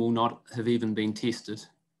of whom will not have even been tested.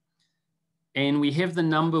 And we have the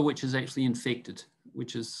number which is actually infected,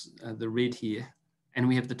 which is the red here. And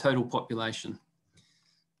we have the total population.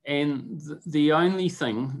 And the only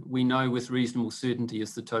thing we know with reasonable certainty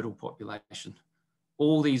is the total population.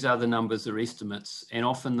 All these other numbers are estimates, and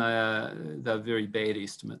often they're very bad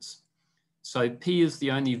estimates. So P is the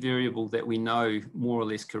only variable that we know more or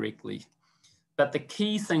less correctly. But the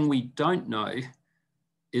key thing we don't know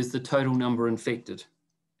is the total number infected.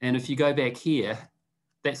 And if you go back here,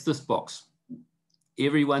 that's this box.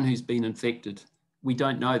 Everyone who's been infected. We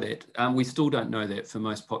don't know that. We still don't know that for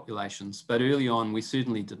most populations, but early on we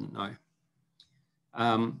certainly didn't know.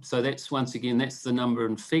 So that's, once again, that's the number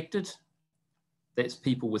infected. That's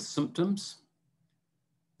people with symptoms.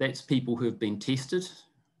 That's people who have been tested,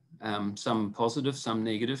 some positive, some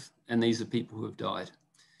negative, and these are people who have died.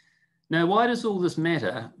 Now, why does all this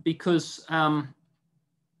matter? Because, well,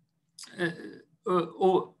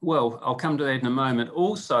 I'll come to that in a moment.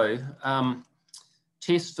 Also,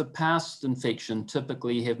 tests for past infection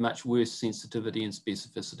typically have much worse sensitivity and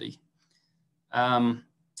specificity. And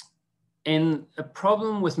a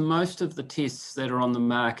problem with most of the tests that are on the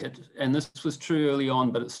market, and this was true early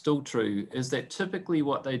on, but it's still true, is that typically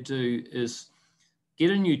what they do is get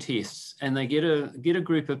a new test and they get a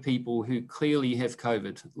group of people who clearly have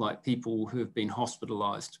COVID, like people who have been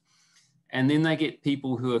hospitalized. And then they get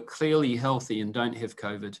people who are clearly healthy and don't have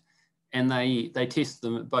COVID, and they test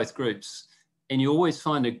them at both groups. And you always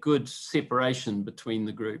find a good separation between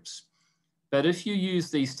the groups. But if you use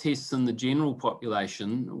these tests in the general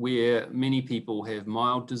population, where many people have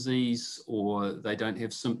mild disease or they don't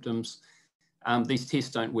have symptoms, these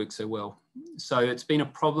tests don't work so well. So it's been a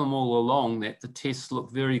problem all along that the tests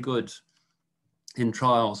look very good in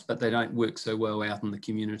trials, but they don't work so well out in the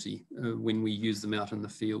community when we use them out in the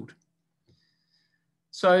field.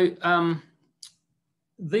 So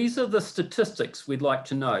these are the statistics we'd like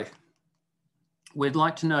to know. We'd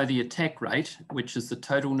like to know the attack rate, which is the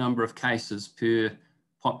total number of cases per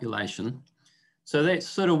population. So that's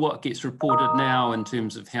sort of what gets reported now in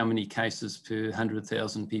terms of how many cases per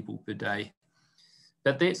 100,000 people per day.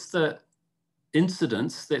 But that's the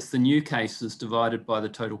incidence, that's the new cases divided by the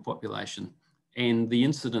total population. And the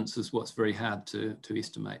incidence is what's very hard to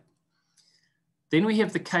estimate. Then we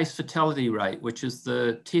have the case fatality rate, which is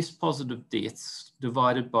the test positive deaths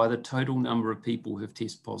divided by the total number of people who have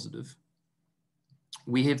test positive.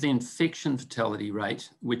 We have the infection fatality rate,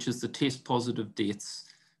 which is the test positive deaths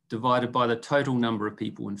divided by the total number of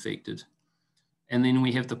people infected. And then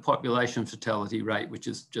we have the population fatality rate, which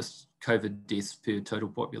is just COVID deaths per total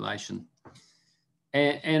population.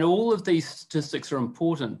 And all of these statistics are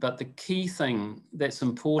important, but the key thing that's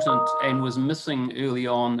important and was missing early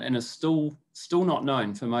on and is still not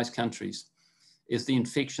known for most countries is the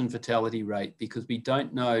infection fatality rate, because we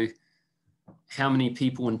don't know how many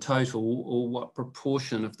people in total or what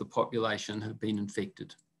proportion of the population have been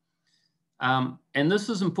infected. And this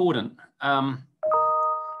is important.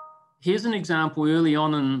 Here's an example early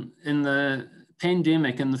on in the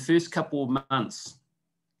pandemic. In the first couple of months,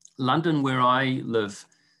 London, where I live,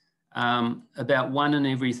 about 1 in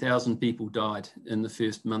every 1,000 people died in the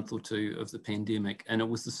first month or two of the pandemic, and it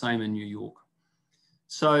was the same in New York.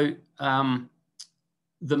 So the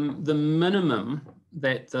minimum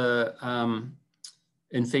that the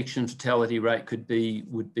infection fatality rate could be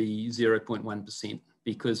would be 0.1%,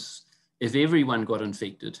 because if everyone got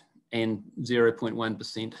infected and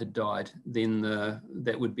 0.1% had died, then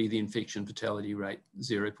that would be the infection fatality rate,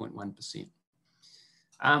 0.1%.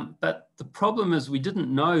 But the problem is we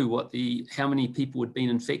didn't know how many people had been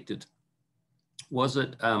infected. Was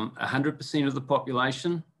it 100% of the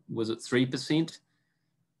population? Was it 3%?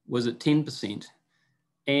 Was it 10%?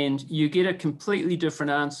 And you get a completely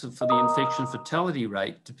different answer for the infection fatality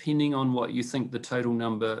rate depending on what you think the total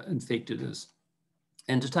number infected is.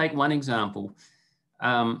 And to take one example,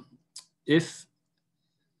 if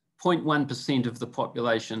 0.1% of the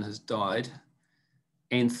population has died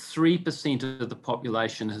and 3% of the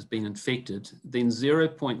population has been infected, then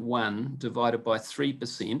 0.1 divided by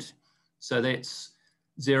 3%, so that's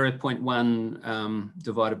 0.1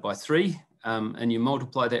 divided by 3, and you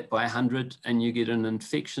multiply that by 100 and you get an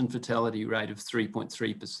infection fatality rate of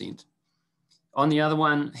 3.3%. On the other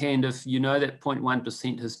one hand, if you know that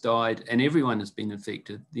 0.1% has died and everyone has been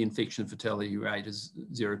infected, the infection fatality rate is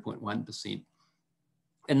 0.1%.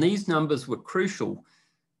 And these numbers were crucial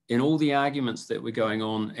in all the arguments that were going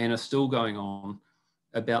on and are still going on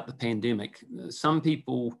about the pandemic. Some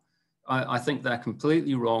people, I think they're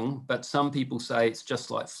completely wrong, but some people say it's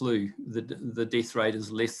just like flu. The death rate is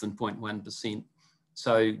less than 0.1%,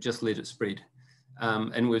 so just let it spread.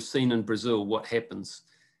 And we've seen in Brazil what happens.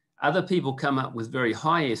 Other people come up with very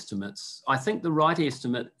high estimates. I think the right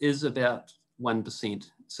estimate is about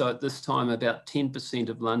 1%. So at this time, about 10%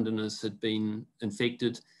 of Londoners had been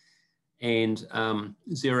infected, and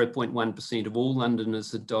 0.1% of all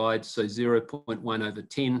Londoners had died. So 0.1 over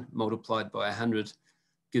 10 multiplied by 100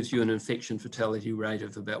 gives you an infection fatality rate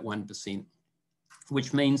of about 1%,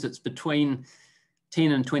 which means it's between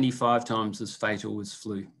 10 and 25 times as fatal as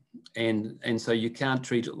flu. And so you can't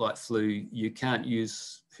treat it like flu. You can't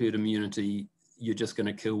use herd immunity. You're just going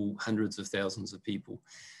to kill hundreds of thousands of people.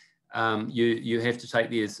 You have to take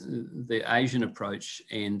the Asian approach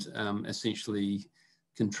and essentially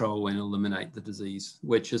control and eliminate the disease,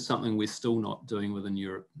 which is something we're still not doing within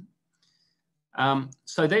Europe.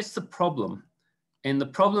 So that's the problem. And the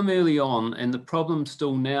problem early on, and the problem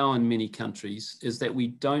still now in many countries, is that we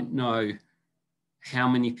don't know how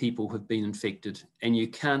many people have been infected. And you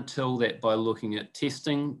can't tell that by looking at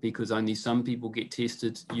testing, because only some people get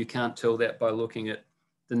tested. You can't tell that by looking at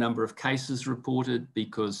the number of cases reported,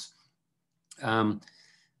 because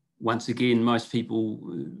once again, most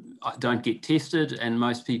people don't get tested, and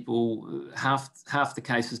most people, half the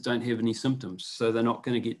cases don't have any symptoms, so they're not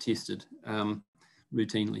going to get tested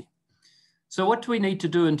routinely. So what do we need to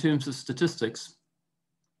do in terms of statistics?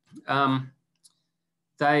 The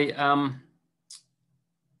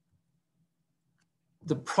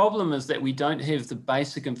problem is that we don't have the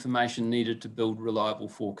basic information needed to build reliable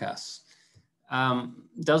forecasts.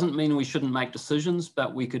 Doesn't mean we shouldn't make decisions,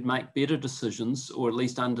 but we could make better decisions, or at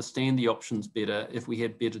least understand the options better if we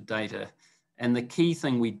had better data. And the key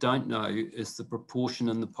thing we don't know is the proportion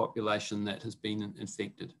in the population that has been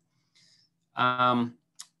infected.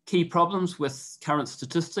 Key problems with current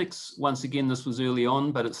statistics. Once again, this was early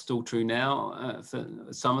on, but it's still true now.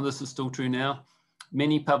 Some of this is still true now.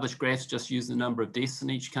 Many published graphs just use the number of deaths in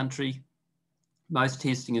each country. Most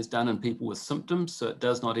testing is done in people with symptoms, so it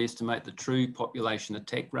does not estimate the true population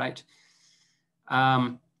attack rate.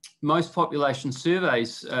 Most population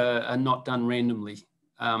surveys are not done randomly,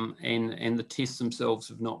 and the tests themselves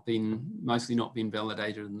have mostly not been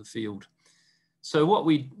validated in the field. So what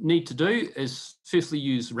we need to do is firstly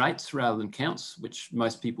use rates rather than counts, which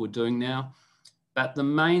most people are doing now. But the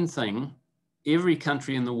main thing, every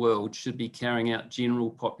country in the world should be carrying out general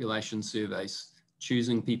population surveys,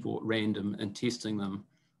 choosing people at random and testing them,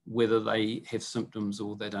 whether they have symptoms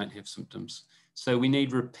or they don't have symptoms. So we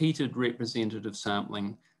need repeated representative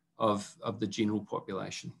sampling of the general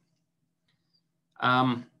population.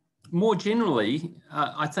 More generally,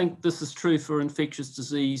 I think this is true for infectious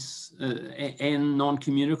disease and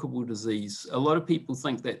non-communicable disease. A lot of people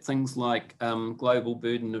think that things like global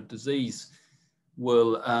burden of disease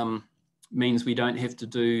will means we don't have to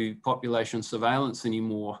do population surveillance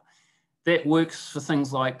anymore. That works for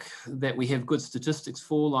things like that we have good statistics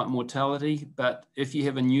for, like mortality. But if you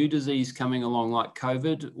have a new disease coming along like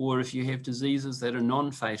COVID, or if you have diseases that are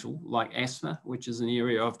non-fatal like asthma, which is an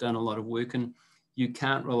area I've done a lot of work in, you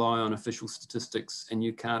can't rely on official statistics and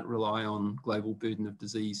you can't rely on global burden of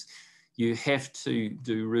disease. You have to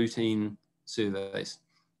do routine surveys.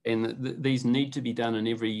 And these need to be done in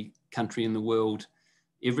every country in the world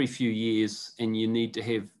every few years, and you need to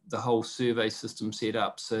have the whole survey system set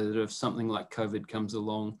up so that if something like COVID comes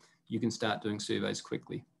along, you can start doing surveys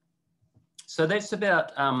quickly. So that's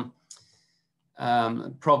about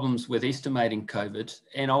problems with estimating COVID.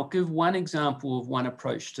 And I'll give one example of one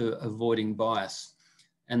approach to avoiding bias.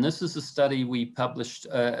 And this is a study we published,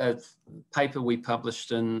 a paper we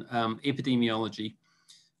published in epidemiology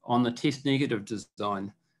on the test negative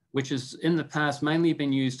design, which has in the past mainly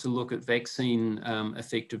been used to look at vaccine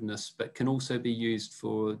effectiveness, but can also be used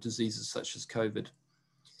for diseases such as COVID.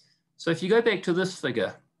 So if you go back to this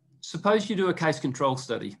figure, suppose you do a case control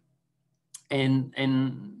study and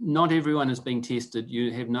not everyone is being tested,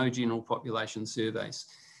 you have no general population surveys.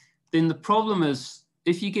 Then the problem is,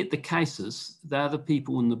 if you get the cases, they're the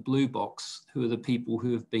people in the blue box who are the people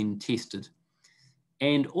who have been tested.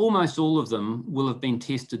 And almost all of them will have been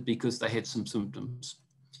tested because they had some symptoms.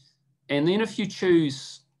 And then if you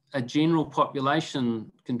choose a general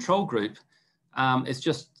population control group, it's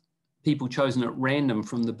just people chosen at random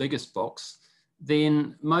from the biggest box,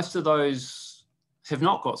 then most of those have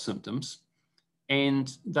not got symptoms.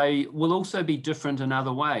 And they will also be different in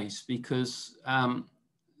other ways because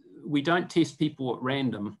we don't test people at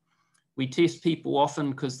random. We test people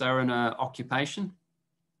often because they're in an occupation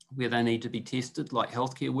where they need to be tested, like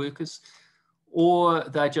healthcare workers, or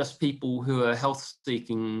they're just people who are health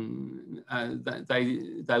seeking.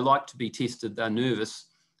 They like to be tested, they're nervous,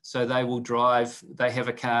 so they will drive, they have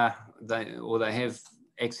a car, or they have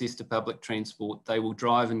access to public transport, they will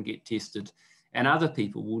drive and get tested, and other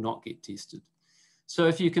people will not get tested. So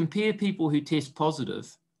if you compare people who test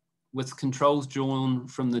positive with controls drawn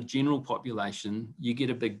from the general population, you get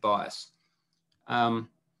a big bias.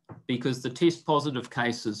 Because the test positive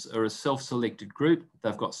cases are a self-selected group,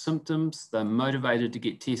 they've got symptoms, they're motivated to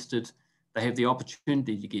get tested, they have the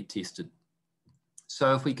opportunity to get tested.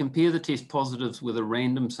 So if we compare the test positives with a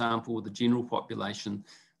random sample with the general population,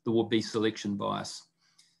 there will be selection bias.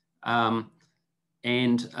 So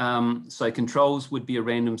controls would be a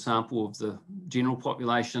random sample of the general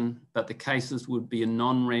population, but the cases would be a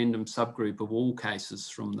non-random subgroup of all cases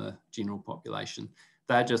from the general population.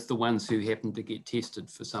 They're just the ones who happen to get tested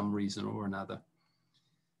for some reason or another.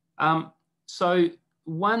 So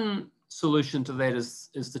one solution to that is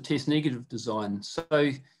the test negative design.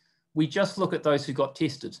 So we just look at those who got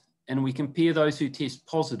tested and we compare those who test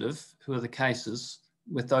positive, who are the cases,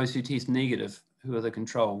 with those who test negative, who are the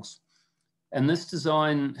controls. And this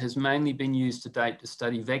design has mainly been used to date to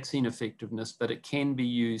study vaccine effectiveness, but it can be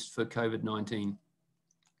used for COVID-19.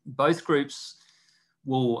 Both groups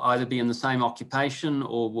will either be in the same occupation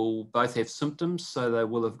or will both have symptoms, so they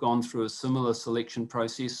will have gone through a similar selection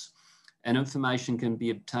process, and information can be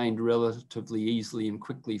obtained relatively easily and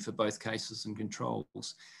quickly for both cases and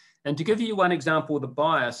controls. And to give you one example of the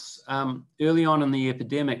bias, early on in the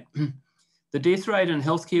epidemic, the death rate in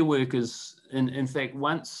healthcare workers, in fact,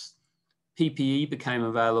 once PPE became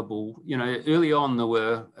available, you know, early on there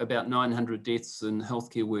were about 900 deaths in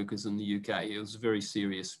healthcare workers in the UK. It was very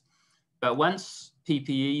serious. But once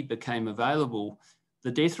PPE became available,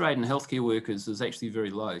 the death rate in healthcare workers is actually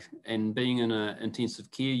very low. And being in an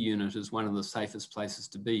intensive care unit is one of the safest places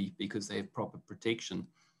to be because they have proper protection.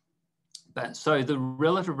 But so the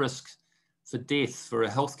relative risk for death for a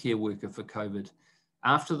healthcare worker for COVID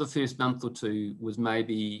after the first month or two was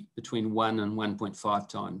maybe between 1 and 1.5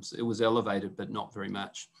 times. It was elevated, but not very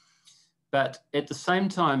much. But at the same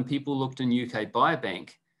time, people looked in UK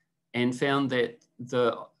Biobank and found that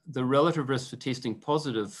the relative risk for testing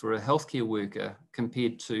positive for a healthcare worker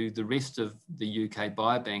compared to the rest of the UK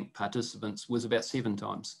Biobank participants was about 7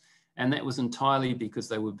 times. And that was entirely because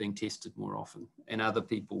they were being tested more often, and other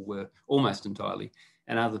people were, almost entirely,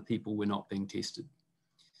 and other people were not being tested.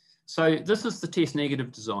 So this is the test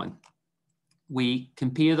negative design. We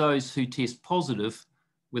compare those who test positive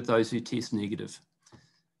with those who test negative.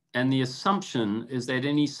 And the assumption is that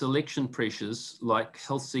any selection pressures like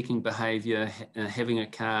health-seeking behaviour and having a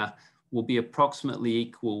car will be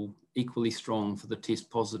approximately equally strong for the test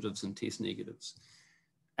positives and test negatives.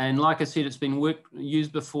 And like I said, it's been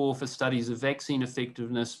used before for studies of vaccine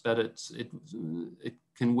effectiveness, but it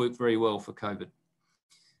can work very well for COVID.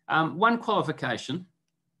 One qualification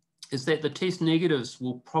is that the test negatives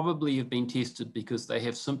will probably have been tested because they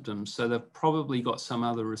have symptoms. So they've probably got some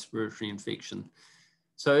other respiratory infection.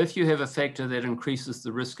 So if you have a factor that increases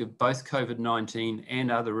the risk of both COVID-19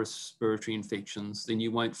 and other respiratory infections, then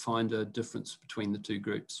you won't find a difference between the two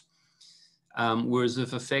groups. Whereas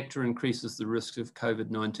if a factor increases the risk of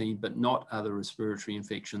COVID-19 but not other respiratory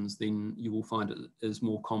infections, then you will find it is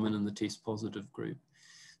more common in the test positive group.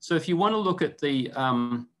 So if you want to look at the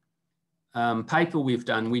paper we've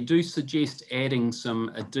done, we do suggest adding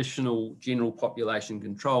some additional general population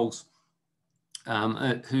controls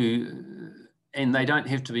and they don't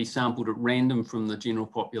have to be sampled at random from the general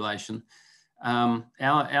population.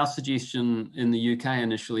 Our suggestion in the UK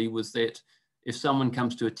initially was that if someone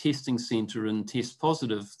comes to a testing centre and tests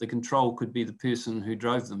positive, the control could be the person who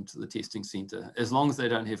drove them to the testing centre. As long as they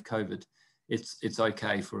don't have COVID, it's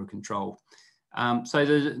okay for a control. So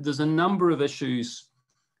there's a number of issues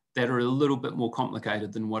that are a little bit more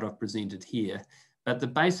complicated than what I've presented here. But the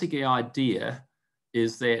basic idea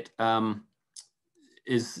is that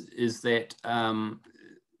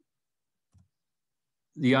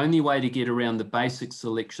the only way to get around the basic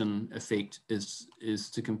selection effect is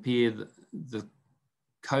to compare the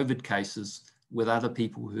COVID cases with other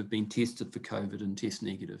people who have been tested for COVID and test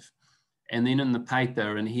negative. And then in the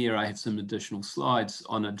paper, and here I have some additional slides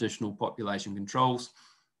on additional population controls.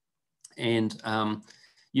 And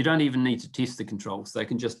you don't even need to test the controls. They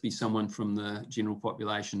can just be someone from the general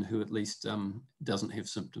population who at least doesn't have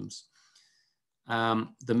symptoms.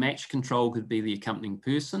 The match control could be the accompanying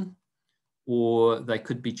person, or they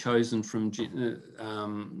could be chosen from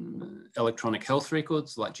electronic health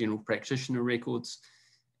records like general practitioner records.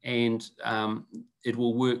 And it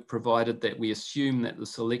will work provided that we assume that the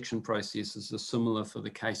selection processes are similar for the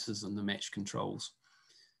cases and the match controls.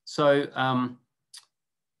 So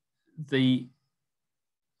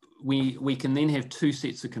we can then have two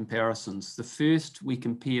sets of comparisons. The first, we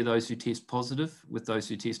compare those who test positive with those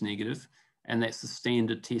who test negative, and that's the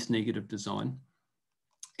standard test negative design.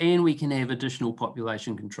 And we can have additional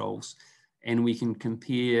population controls, and we can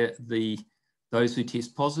compare those who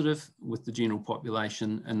test positive with the general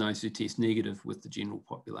population and those who test negative with the general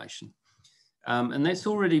population. And that's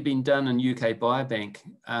already been done in UK Biobank.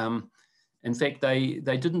 In fact, they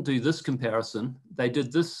didn't do this comparison. They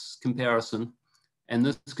did this comparison and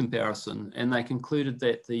this comparison, and they concluded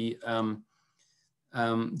that the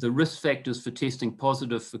risk factors for testing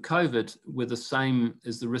positive for COVID were the same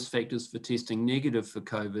as the risk factors for testing negative for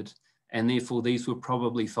COVID, and therefore these were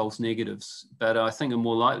probably false negatives. But I think a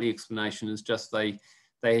more likely explanation is just they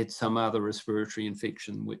had some other respiratory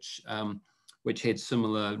infection which had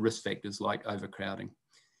similar risk factors like overcrowding.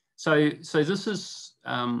 So this is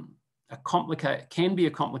can be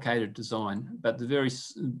a complicated design, but the very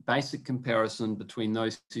basic comparison between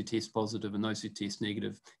those who test positive and those who test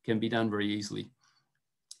negative can be done very easily.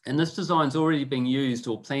 And this design's already being used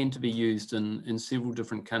or planned to be used in several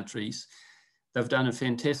different countries. They've done a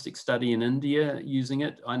fantastic study in India using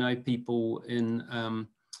it. I know people in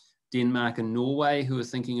Denmark and Norway who are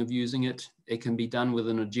thinking of using it. It can be done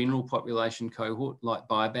within a general population cohort like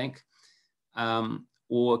Biobank,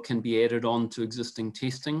 or can be added on to existing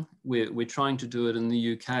testing. We're trying to do it in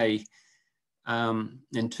the UK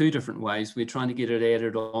in two different ways. We're trying to get it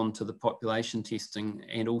added on to the population testing,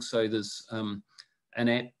 and also there's an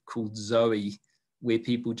app called Zoe where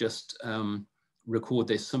people just record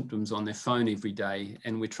their symptoms on their phone every day,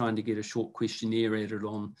 and we're trying to get a short questionnaire added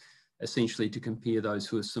on, essentially to compare those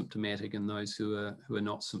who are symptomatic and those who are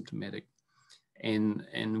not symptomatic. And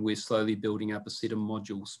we're slowly building up a set of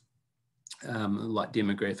modules like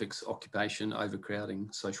demographics, occupation, overcrowding,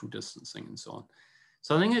 social distancing, and so on.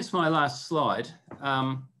 So I think that's my last slide.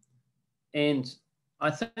 And I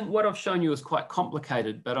think what I've shown you is quite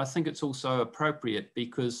complicated, but I think it's also appropriate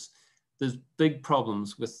because there's big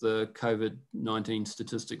problems with the COVID-19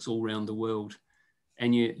 statistics all around the world.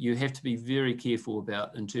 And you have to be very careful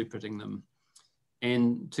about interpreting them.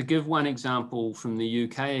 And to give one example from the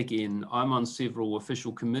UK again, I'm on several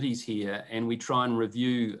official committees here, and we try and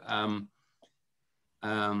review,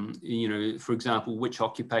 you know, for example, which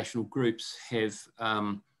occupational groups have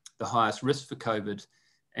the highest risk for COVID.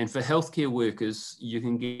 And for healthcare workers, you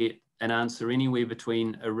can get an answer anywhere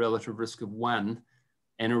between a relative risk of 1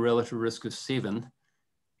 and a relative risk of 7,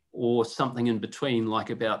 or something in between, like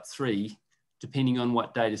about 3, depending on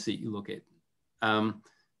what data set you look at.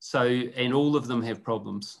 And all of them have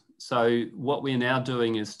problems. So what we're now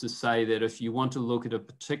doing is to say that if you want to look at a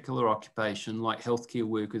particular occupation like healthcare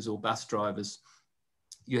workers or bus drivers,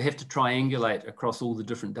 you have to triangulate across all the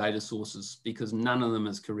different data sources because none of them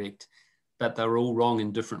is correct. but they're all wrong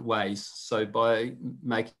in different ways. So by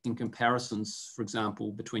making comparisons, for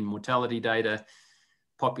example, between mortality data,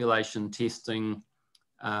 population testing,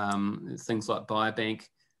 things like biobank,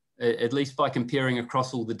 at least by comparing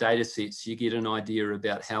across all the data sets, you get an idea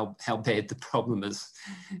about how bad the problem is,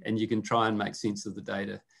 and you can try and make sense of the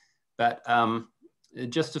data. But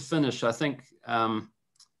just to finish, I think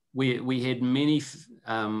we had many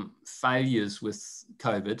failures with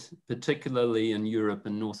COVID, particularly in Europe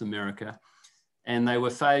and North America, and they were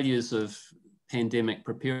failures of pandemic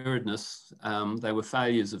preparedness. They were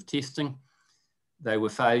failures of testing. They were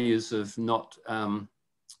failures of not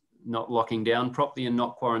locking down properly and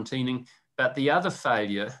not quarantining. But the other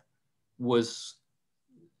failure was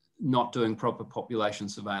not doing proper population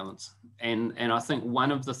surveillance. And I think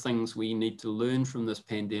one of the things we need to learn from this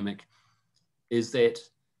pandemic is that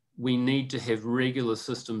we need to have regular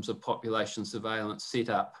systems of population surveillance set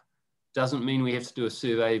up. Doesn't mean we have to do a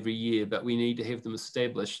survey every year, but we need to have them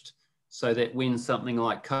established so that when something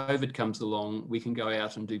like COVID comes along, we can go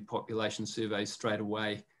out and do population surveys straight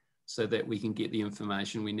away so that we can get the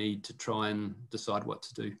information we need to try and decide what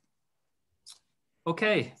to do.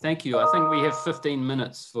 Okay, thank you. I think we have 15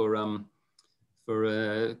 minutes for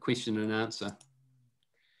a question and answer.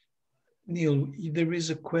 Neil, there is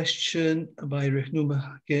a question by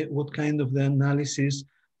Rehnuma. What kind of the analysis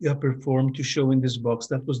you have performed to show in this box?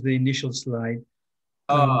 That was the initial slide.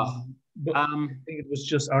 But I think it was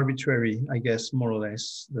just arbitrary, I guess, more or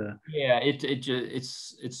less. Yeah,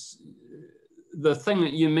 it's the thing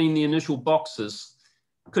that you mean, the initial boxes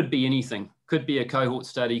could be anything. Could be a cohort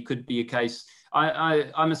study, could be a case.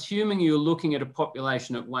 I'm assuming you're looking at a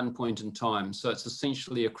population at one point in time. So it's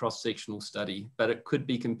essentially a cross-sectional study, but it could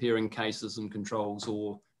be comparing cases and controls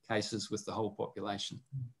or cases with the whole population.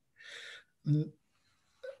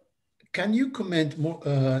 Can you comment more,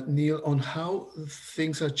 Neil, on how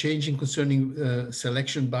things are changing concerning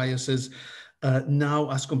selection biases now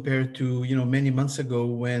as compared to many months ago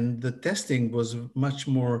when the testing was much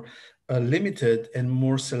more limited and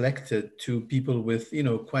more selected to people with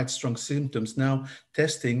quite strong symptoms? Now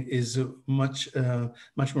testing is much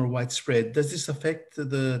more widespread. Does this affect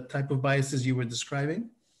the type of biases you were describing?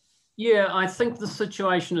 Yeah, I think the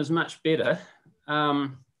situation is much better,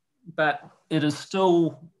 but it is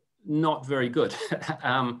still not very good.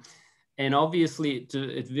 And obviously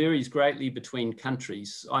it varies greatly between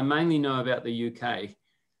countries. I mainly know about the UK,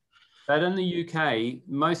 but in the UK,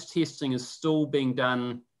 most testing is still being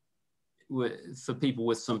done for people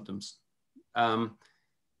with symptoms.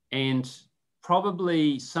 And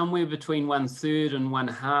probably somewhere between 1/3 and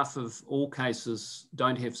 1/2 of all cases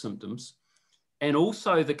don't have symptoms. And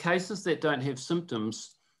also the cases that don't have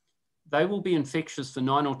symptoms, they will be infectious for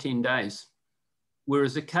 9 or 10 days.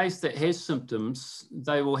 Whereas a case that has symptoms,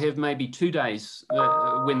 they will have maybe 2 days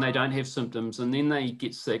when they don't have symptoms, and then they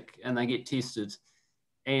get sick and they get tested.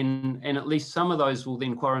 And at least some of those will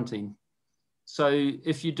then quarantine. So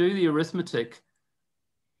if you do the arithmetic,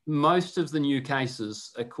 most of the new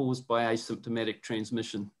cases are caused by asymptomatic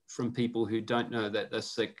transmission from people who don't know that they're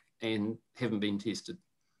sick and haven't been tested.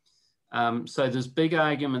 So there's big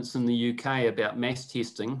arguments in the UK about mass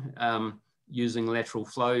testing using lateral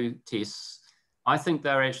flow tests. I think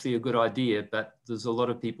they're actually a good idea, but there's a lot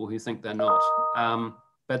of people who think they're not.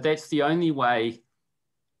 But that's the only way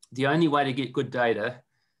to get good data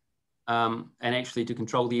and actually to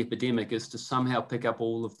control the epidemic is to somehow pick up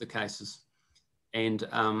all of the cases and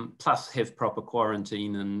plus have proper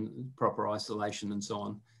quarantine and proper isolation and so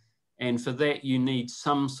on. And for that, you need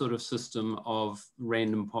some sort of system of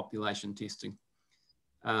random population testing,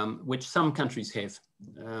 which some countries have.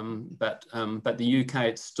 But the UK,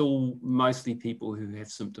 it's still mostly people who have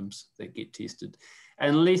symptoms that get tested,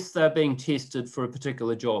 unless they're being tested for a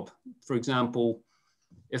particular job. For example,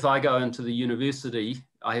 if I go into the university,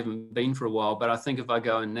 I haven't been for a while, but I think if I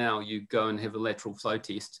go in now, you go and have a lateral flow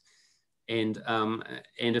test. And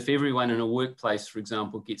if everyone in a workplace, for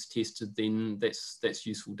example, gets tested, then that's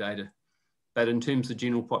useful data. But in terms of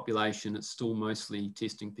general population, it's still mostly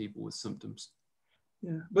testing people with symptoms.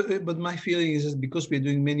 Yeah, but my feeling is because we're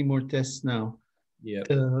doing many more tests now. Yeah.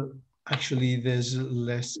 Actually, there's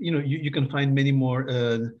less. You can find many more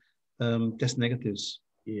test negatives.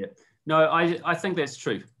 Yeah. No, I think that's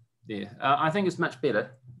true. Yeah, I think it's much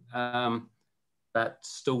better, but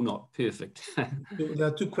still not perfect. There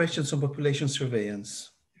are 2 questions on population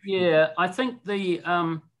surveillance. Yeah, I think the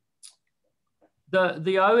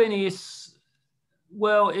ONS.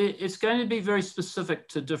 Well, it's going to be very specific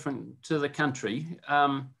to the country.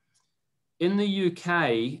 In the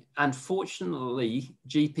UK, unfortunately,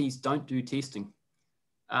 GPs don't do testing.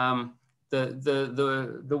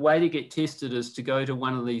 the way to get tested is to go to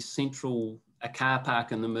one of these a car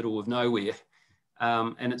park in the middle of nowhere.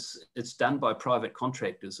 And it's done by private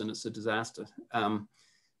contractors, and it's a disaster.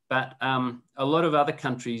 But a lot of other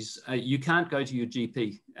countries, you can't go to your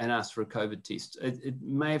GP and ask for a COVID test. It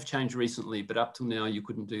may have changed recently, but up till now, you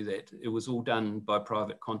couldn't do that. It was all done by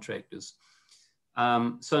private contractors.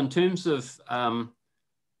 So in terms of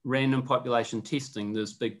random population testing,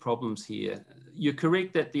 there's big problems here. You're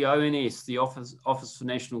correct that the ONS, the Office for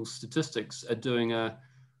National Statistics, are doing a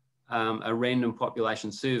random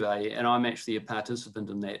population survey, and I'm actually a participant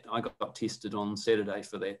in that. I got tested on Saturday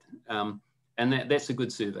for that. And that's a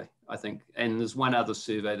good survey, I think. And there's one other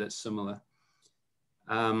survey that's similar.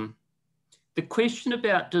 The question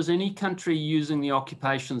about, does any country using the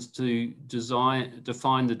occupations to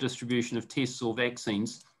define the distribution of tests or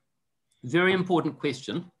vaccines? Very important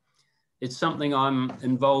question. It's something I'm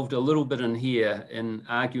involved a little bit in here in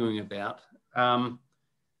arguing about.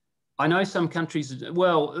 I know some countries,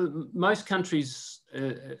 well, most countries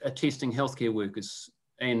are testing healthcare workers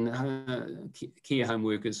and care home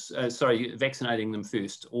workers, vaccinating them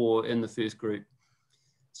first or in the first group.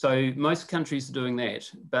 So most countries are doing that,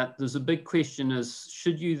 but there's a big question is,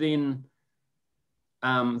 should you then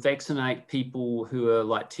vaccinate people who are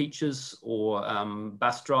like teachers or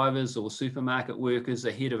bus drivers or supermarket workers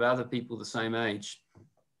ahead of other people the same age?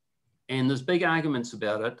 And there's big arguments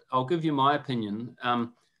about it. I'll give you my opinion.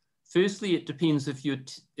 Firstly, it depends if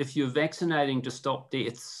you're vaccinating to stop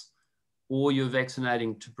deaths or you're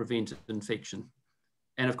vaccinating to prevent infection.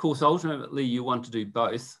 And of course, ultimately you want to do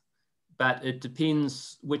both, but it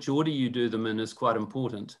depends which order you do them in is quite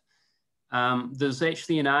important. There's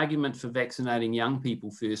actually an argument for vaccinating young people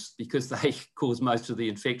first because they cause most of the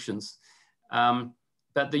infections.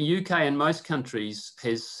 But the UK and most countries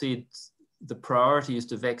has said the priority is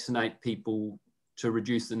to vaccinate people to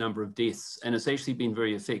reduce the number of deaths. And it's actually been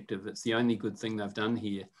very effective. It's the only good thing they've done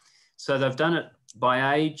here. So they've done it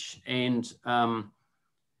by age and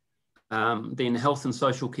then health and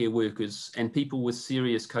social care workers and people with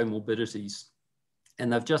serious comorbidities.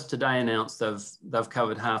 And they've just today announced they've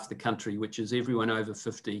covered half the country, which is everyone over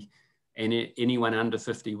 50 and anyone under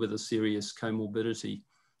 50 with a serious comorbidity.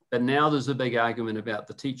 But now there's a big argument about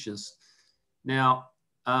the teachers. Now,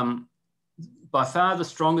 by far the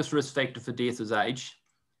strongest risk factor for death is age.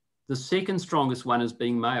 The second strongest one is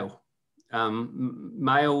being male.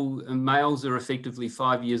 Males are effectively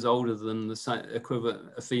 5 years older than the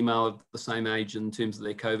equivalent, a female of the same age in terms of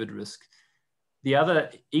their COVID risk. The other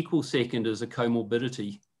equal second is a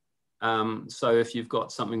comorbidity. So if you've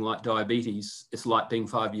got something like diabetes, it's like being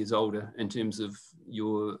 5 years older in terms of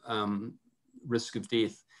your risk of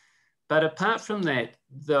death. But apart from that,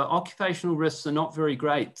 the occupational risks are not very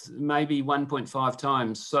great, maybe 1.5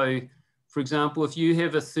 times. So for example, if you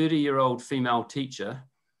have a 30-year-old female teacher,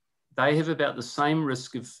 they have about the same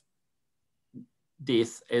risk of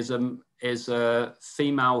death as a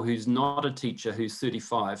female who's not a teacher, who's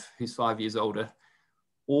 35, who's 5 years older,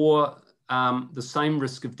 or the same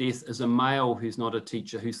risk of death as a male who's not a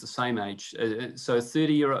teacher, who's the same age. So a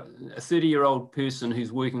 30-year-old person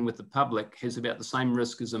who's working with the public has about the same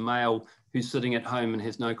risk as a male who's sitting at home and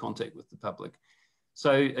has no contact with the public.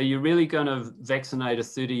 So are you really going to vaccinate a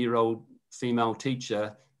 30-year-old female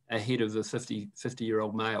teacher ahead of a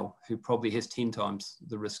 50-year-old male who probably has 10 times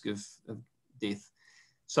the risk of death?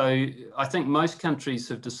 So I think most countries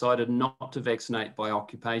have decided not to vaccinate by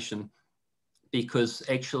occupation because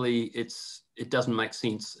actually it doesn't make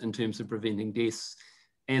sense in terms of preventing deaths.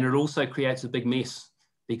 And it also creates a big mess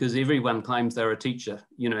because everyone claims they're a teacher,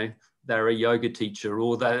 you know, they're a yoga teacher,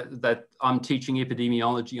 or that I'm teaching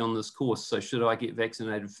epidemiology on this course, so should I get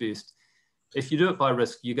vaccinated first? If you do it by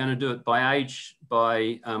risk, you're going to do it by age,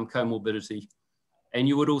 by comorbidity, and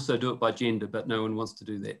you would also do it by gender, but no one wants to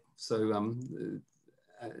do that. So,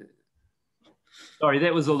 sorry,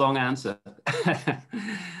 that was a long answer.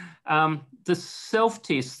 The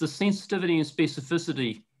self-test, the sensitivity and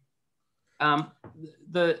specificity,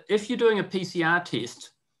 if you're doing a PCR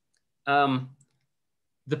test,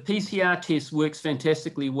 the PCR test works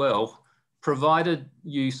fantastically well, provided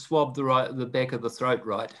you swab the back of the throat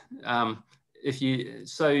right.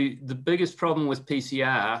 So the biggest problem with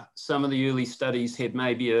PCR, some of the early studies had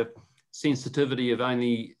maybe a sensitivity of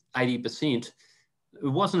only 80%. It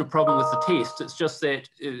wasn't a problem with the test. It's just that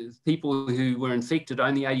people who were infected,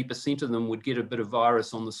 only 80% of them would get a bit of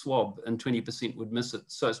virus on the swab and 20% would miss it.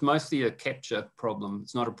 So it's mostly a capture problem.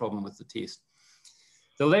 It's not a problem with the test.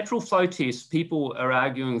 The lateral flow test, people are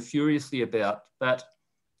arguing furiously about,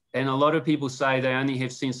 and a lot of people say they only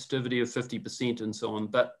have sensitivity of 50% and so on.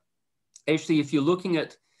 But actually, if you're looking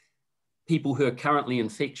at people who are currently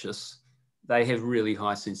infectious, they have really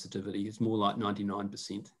high sensitivity. It's more like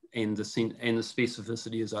 99%, and the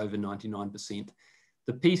specificity is over 99%.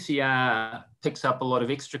 The PCR picks up a lot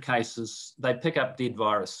of extra cases. They pick up dead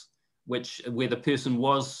virus, where the person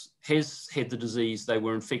has had the disease, they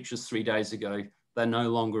were infectious 3 days ago, they're no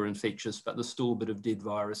longer infectious, but there's still a bit of dead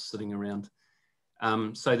virus sitting around.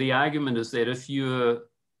 So the argument is that if you're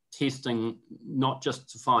testing not just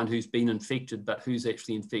to find who's been infected, but who's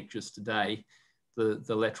actually infectious today,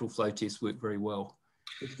 the lateral flow tests work very well.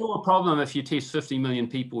 It's still a problem if you test 50 million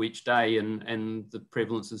people each day and the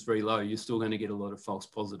prevalence is very low. You're still going to get a lot of false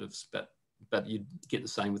positives, but you get the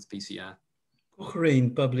same with PCR.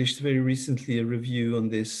 Cathryn published very recently a review on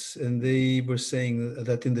this, and they were saying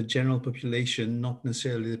that in the general population, not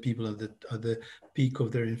necessarily the people at the peak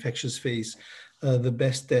of their infectious phase, the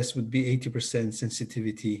best test would be 80%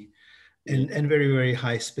 sensitivity. And very, very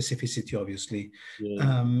high specificity, obviously.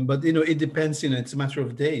 Yeah. But, it depends, it's a matter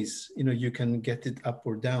of days. You can get it up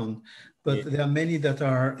or down. But there are many that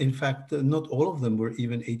are, in fact, not all of them were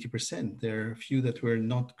even 80%. There are a few that were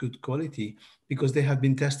not good quality because they have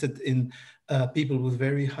been tested in people with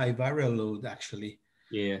very high viral load, actually.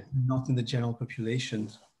 Yeah. Not in the general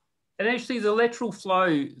population. And actually the lateral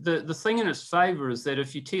flow, the thing in its favor is that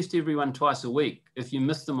if you test everyone twice a week, if you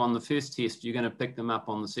miss them on the first test, you're going to pick them up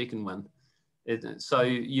on the second one. So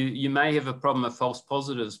you may have a problem of false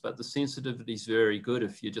positives, but the sensitivity is very good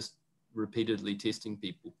if you're just repeatedly testing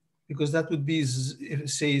people. Because that would be,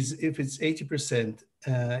 if it's 80%,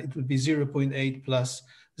 it would be 0.8 plus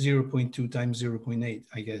 0.2 times 0.8,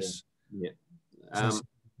 I guess. Yeah.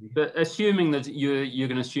 But assuming that you're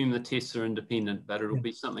going to assume the tests are independent, but it'll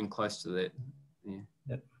be something close to that. Yeah.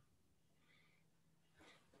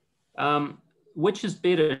 Yep. Which is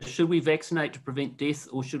better? Should we vaccinate to prevent death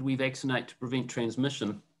or should we vaccinate to prevent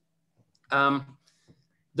transmission?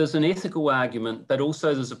 There's an ethical argument, but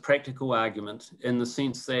also there's a practical argument in the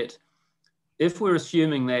sense that if we're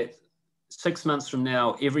assuming that 6 months from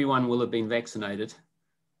now, everyone will have been vaccinated,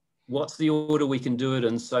 what's the order we can do it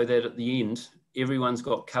in so that at the end, everyone's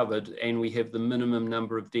got covered and we have the minimum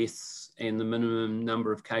number of deaths and the minimum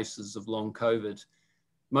number of cases of long COVID?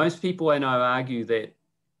 Most people I know argue that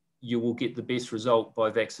you will get the best result by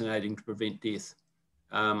vaccinating to prevent death.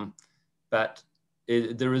 But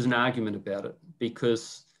there is an argument about it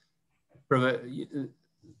because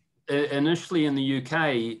initially in the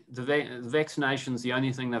UK, the vaccination's the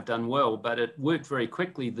only thing they've done well, but it worked very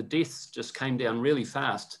quickly. The deaths just came down really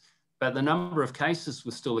fast, but the number of cases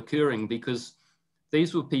was still occurring because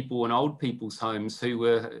these were people in old people's homes who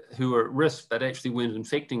were at risk but actually weren't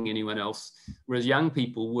infecting anyone else, whereas young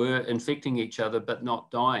people were infecting each other but not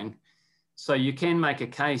dying. So you can make a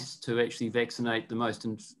case to actually vaccinate the most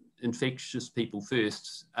infectious people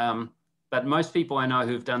first. But most people I know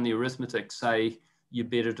who have done the arithmetic say you're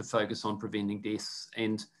better to focus on preventing deaths.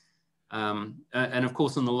 And of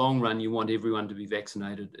course, in the long run, you want everyone to be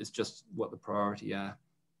vaccinated. It's just what the priority are.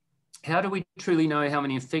 How do we truly know how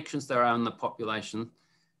many infections there are in the population?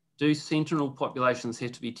 Do sentinel populations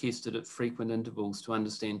have to be tested at frequent intervals to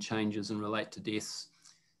understand changes and relate to deaths?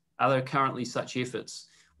 Are there currently such efforts?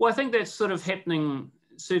 Well, I think that's sort of happening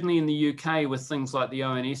certainly in the UK with things like the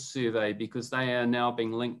ONS survey, because they are now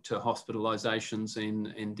being linked to hospitalizations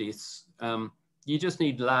and deaths. You just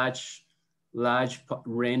need large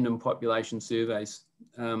random population surveys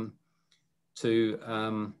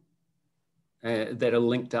that are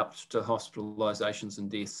linked up to hospitalizations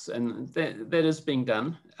and deaths, and that is being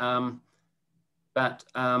done.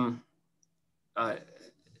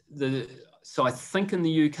 So I think in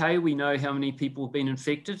the UK, we know how many people have been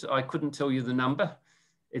infected. I couldn't tell you the number.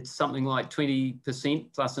 It's something like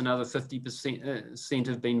 20% plus another 50%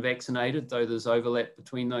 have been vaccinated, though there's overlap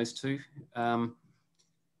between those two. Yeah,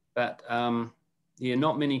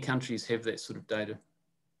 not many countries have that sort of data.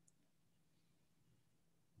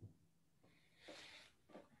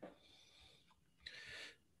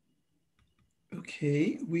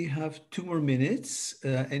 Okay, we have 2 more minutes.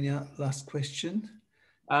 Any last question?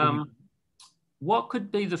 What could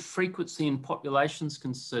be the frequency in populations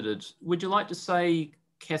considered? Would you like to say,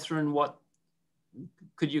 Cathryn,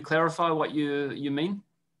 could you clarify what you mean?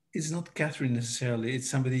 It's not Cathryn necessarily. It's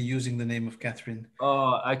somebody using the name of Cathryn.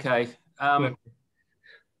 Oh, okay.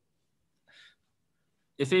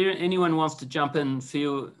 If anyone wants to jump in,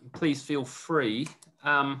 please feel free.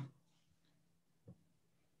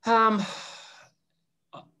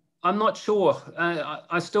 I'm not sure.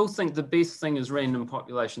 I still think the best thing is random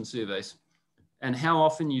population surveys, and how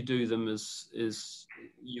often you do them is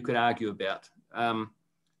you could argue about.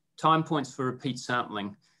 Time points for repeat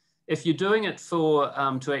sampling. If you're doing it for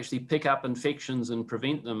to actually pick up infections and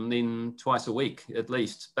prevent them, then twice a week at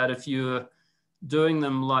least. But if you're doing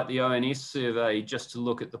them like the ONS survey just to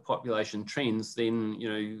look at the population trends, then, you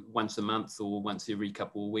know, once a month or once every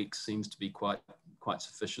couple of weeks seems to be quite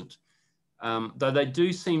sufficient. Though they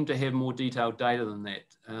do seem to have more detailed data than that,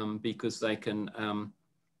 because they can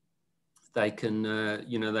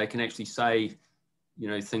you know, they can actually say, you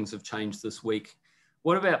know, things have changed this week.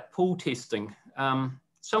 What about pool testing?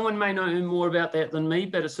 Someone may know more about that than me,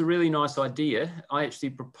 but it's a really nice idea. I actually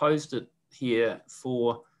proposed it here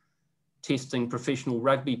for testing professional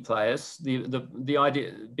rugby players. The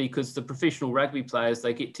idea, because the professional rugby players,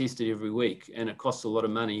 they get tested every week and it costs a lot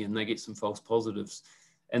of money and they get some false positives.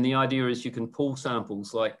 And the idea is you can pull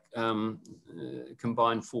samples, like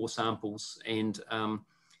combine 4 samples and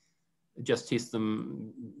just test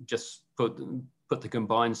them, just put the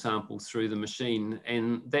combined sample through the machine,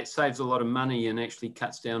 and that saves a lot of money and actually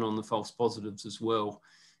cuts down on the false positives as well.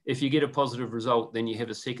 If you get a positive result, then you have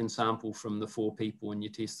a second sample from the 4 people and you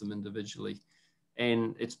test them individually.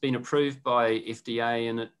 And it's been approved by FDA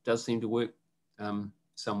and it does seem to work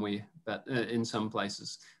somewhere, but in some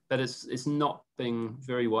places. But it's not being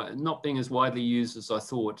as widely used as I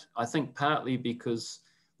thought. I think partly because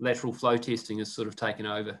lateral flow testing has sort of taken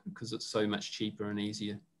over because it's so much cheaper and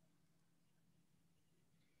easier.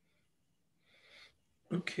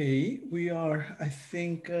 Okay, we are, I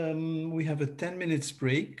think we have a 10 minutes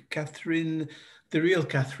break. Cathryn, the real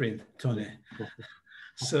Cathryn, Tonne.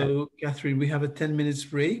 So Cathryn, we have a 10 minutes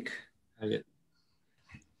break. Okay.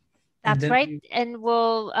 That's right. And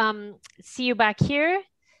we'll see you back here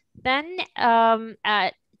then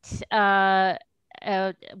at,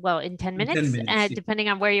 well, in 10 minutes, yeah. depending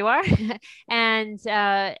on where you are. And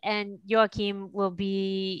Joacim will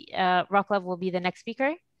be, Rocklöv will be the next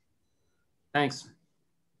speaker. Thanks.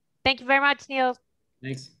 Thank you very much, Neil.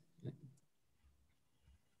 Thanks.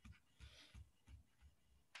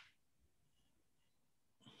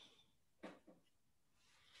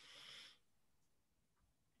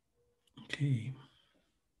 Okay.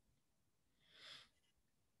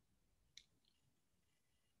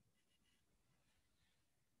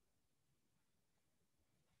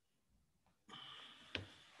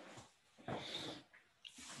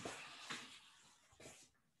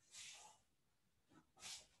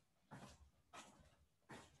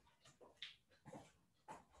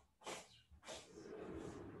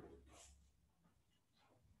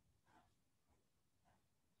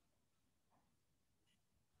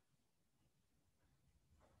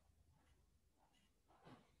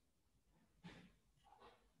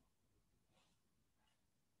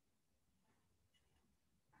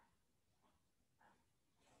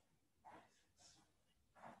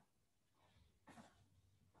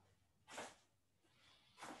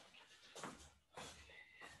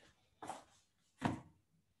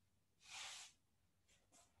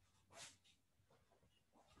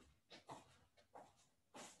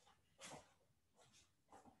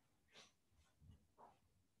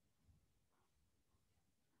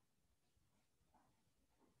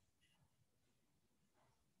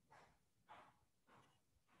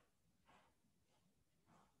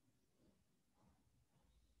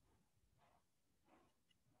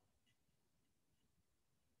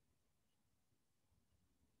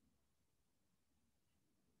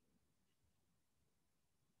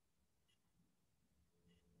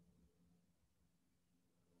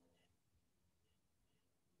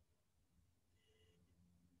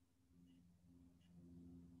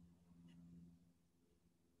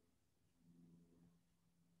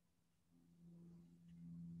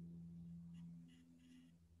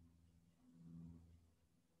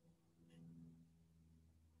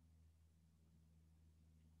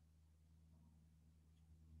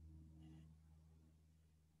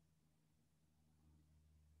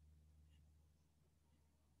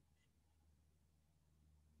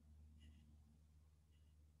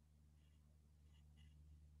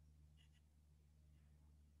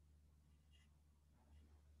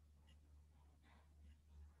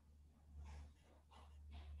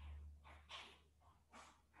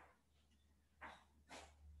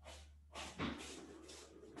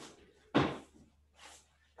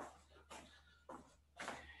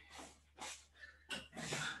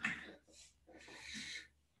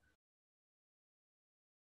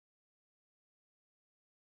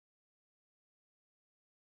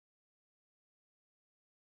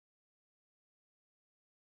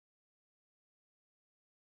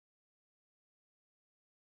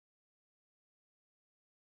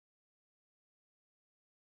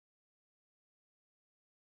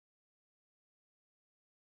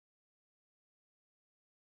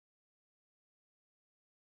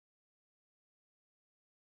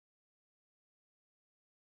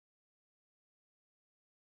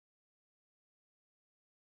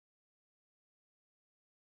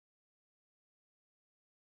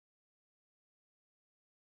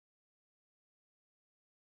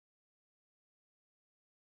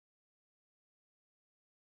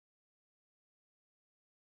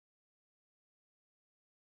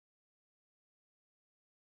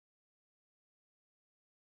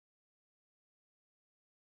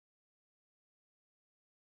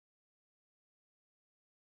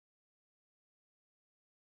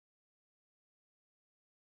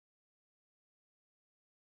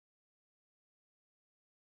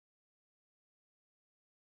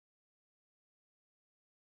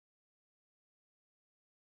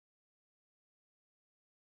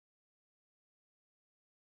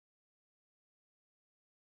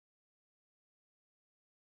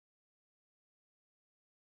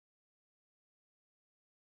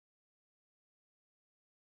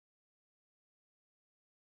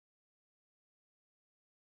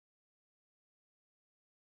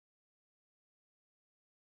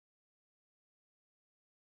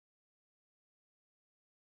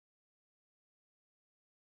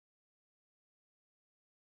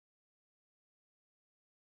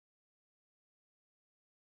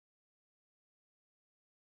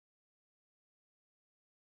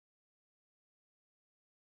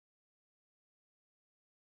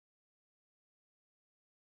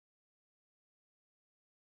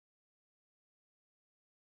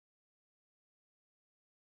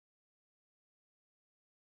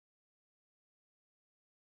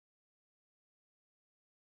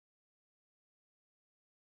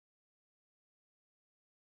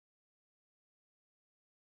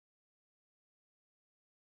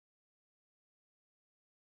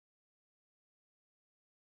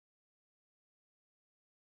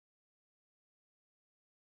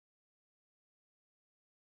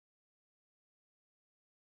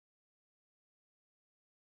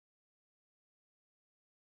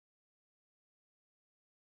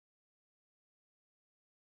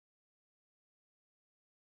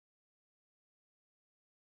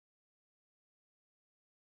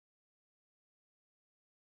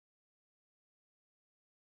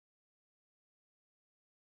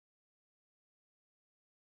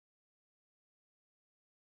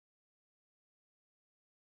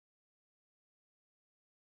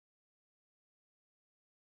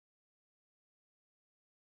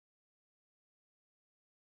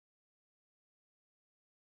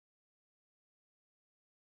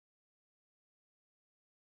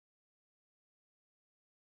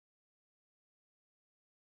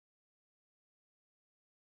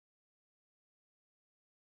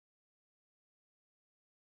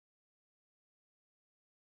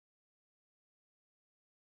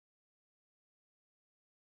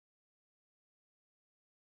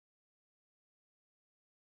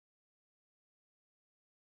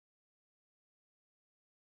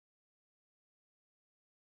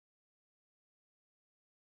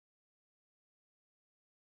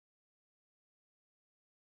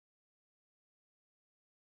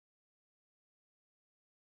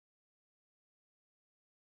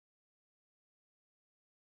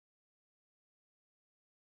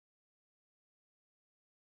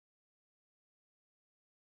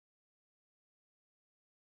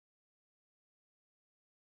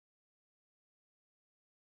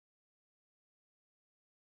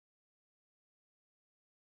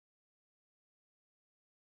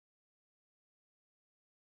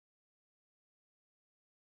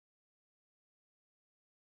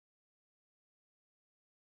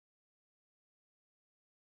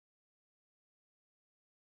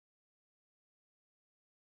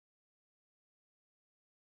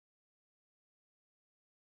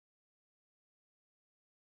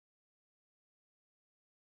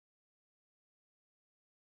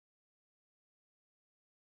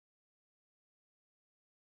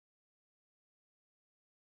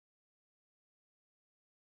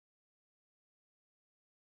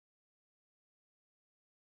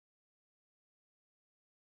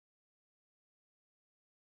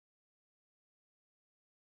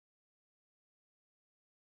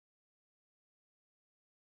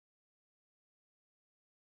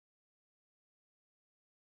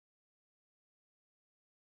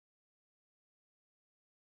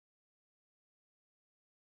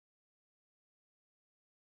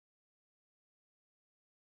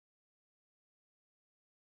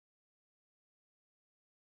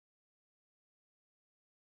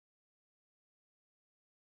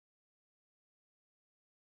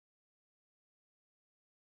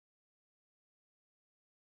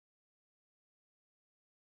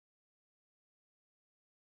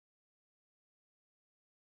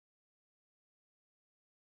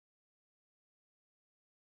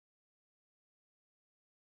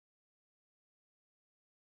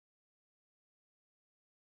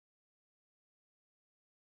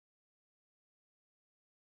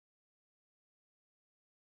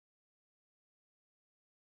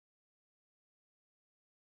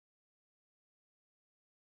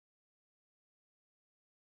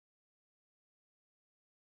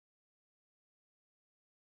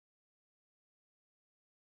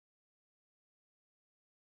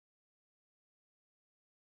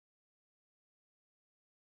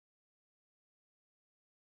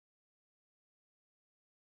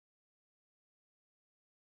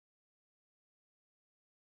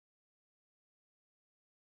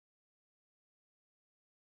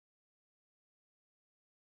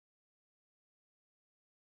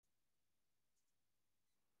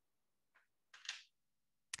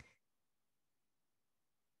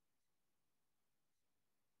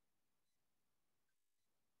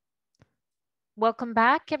 welcome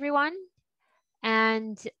back, everyone.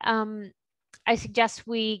 And I suggest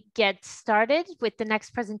we get started with the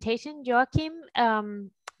next presentation. Joacim,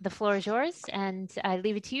 the floor is yours, and I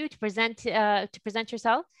leave it to you to present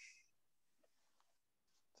yourself.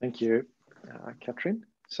 Thank you, Cathryn.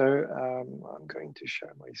 So I'm going to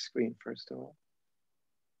share my screen first of all.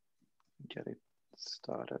 Get it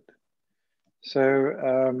started.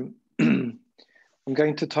 So I'm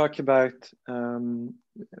going to talk about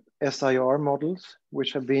SIR models,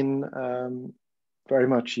 which have been very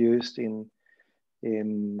much used in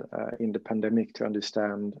the pandemic to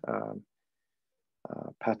understand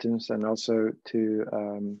patterns and also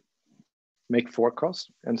to make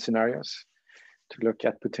forecasts and scenarios to look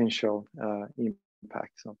at potential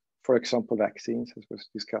impacts of, for example, vaccines, as was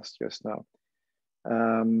discussed just now.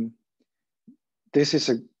 This is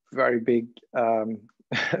a very big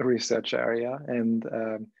research area, and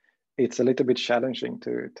it's a little bit challenging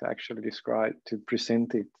to actually describe, to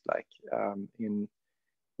present it like in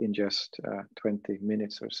just 20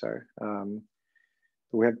 minutes or so.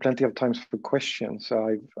 We have plenty of time for questions,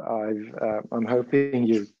 so I'm hoping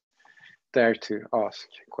you dare to ask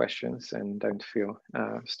questions and don't feel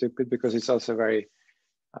stupid, because it's also a very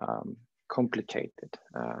complicated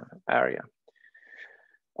area.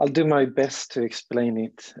 I'll do my best to explain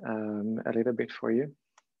it a little bit for you.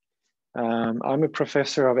 I'm a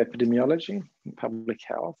professor of epidemiology and public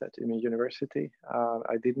health at Umeå University.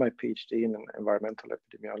 I did my PhD in environmental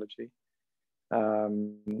epidemiology.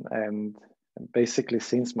 And basically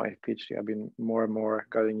since my PhD, I've been more and more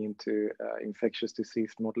going into infectious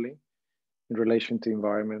disease modeling in relation to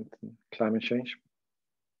environment and climate change.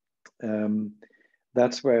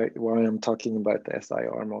 That's why I'm talking about the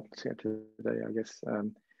SIR models here today. I guess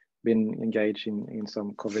been engaged in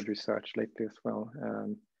some COVID research lately as well.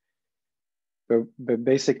 But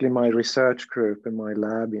basically my research group in my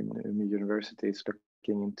lab in Umeå University is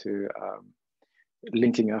looking into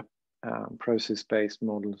linking up process-based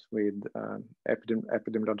models with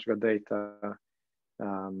epidemiological data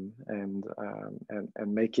and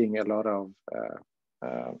making a lot of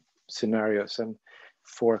scenarios and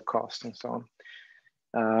forecasts and so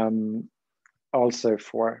on. Also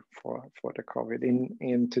for the COVID.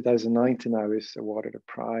 In 2019, I was awarded a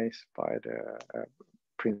prize by the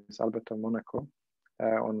Prince Albert of Monaco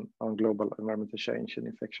on global environmental change and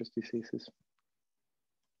infectious diseases.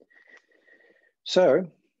 So,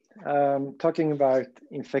 talking about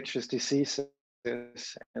infectious diseases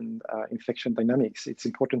and infection dynamics, it's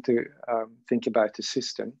important to think about the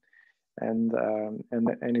system, and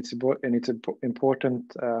it's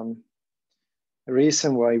important. The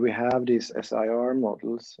reason why we have these SIR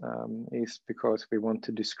models is because we want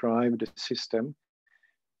to describe the system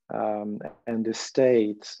and the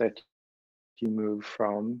states that you move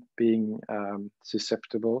from being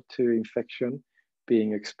susceptible to infection,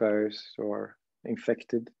 being exposed or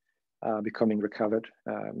infected, becoming recovered,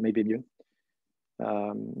 maybe immune.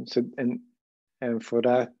 And for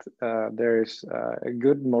that, there's a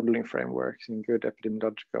good modeling frameworks and good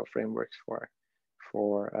epidemiological frameworks for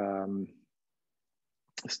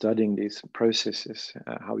studying these processes,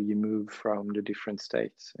 how you move from the different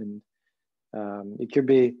states. And it could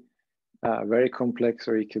be very complex,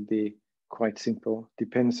 or it could be quite simple,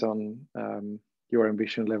 depends on your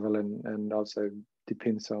ambition level and also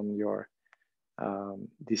depends on your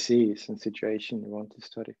disease and situation you want to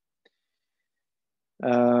study.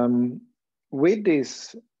 With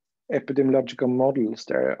these epidemiological models,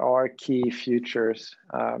 there are key features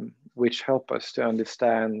which help us to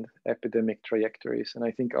understand epidemic trajectories. And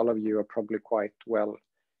I think all of you are probably quite well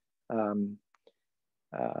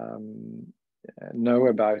know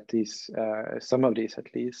about these, some of these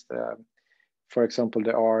at least. For example,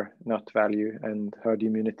 the R-naught value and herd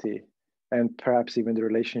immunity, and perhaps even the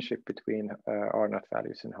relationship between R-naught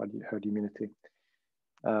values and herd immunity.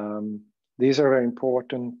 These are very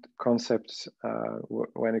important concepts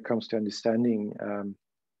when it comes to understanding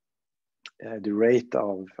the rate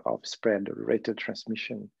of spread, or the rate of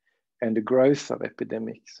transmission, and the growth of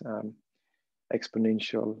epidemics,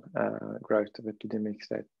 exponential growth of epidemics.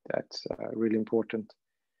 That's really important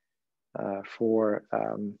for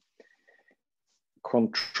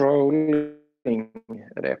controlling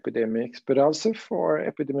the epidemics, but also for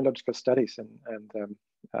epidemiological studies and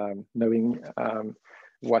knowing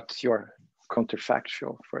what's your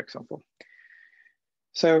counterfactual, for example.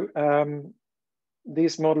 So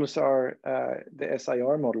these models are, the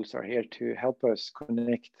SIR models are here to help us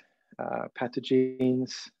connect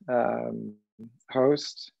pathogens,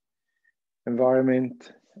 hosts,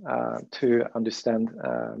 environment, to understand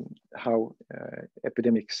how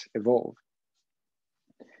epidemics evolve.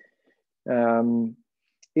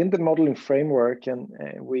 in the modeling framework, and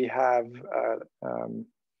we have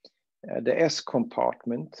the S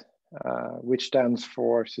compartment, which stands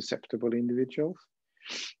for susceptible individuals.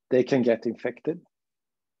 They can get infected.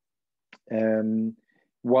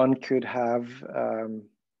 One could have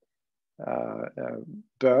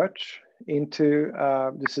birth into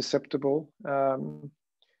the susceptible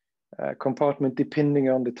compartment, depending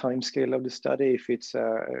on the time scale of the study. If it's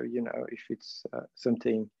if it's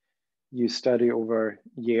something you study over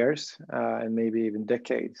years and maybe even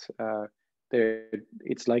decades,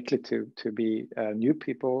 it's likely to be new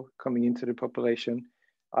people coming into the population,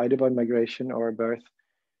 either by migration or birth,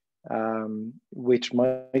 which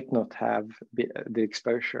might not have the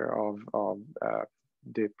exposure of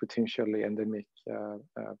the potentially endemic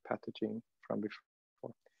pathogen from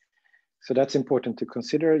before. So that's important to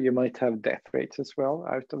consider. You might have death rates as well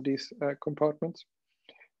out of these compartments,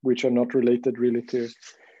 which are not related really to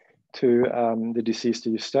the disease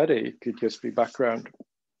that you study. It could just be background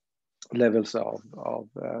levels of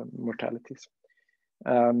mortalities.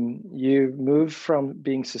 You move from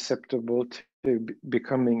being susceptible to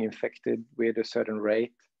becoming infected with a certain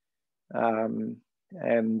rate, and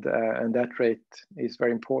that rate is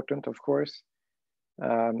very important, of course.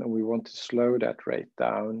 And we want to slow that rate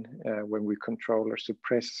down when we control or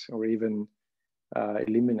suppress or even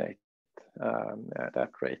eliminate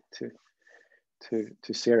that rate to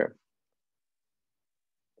zero.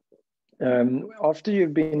 After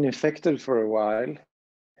you've been infected for a while,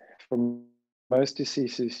 for most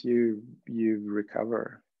diseases you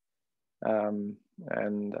recover, and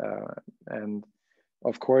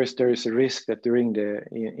of course there is a risk that during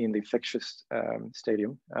in the infectious state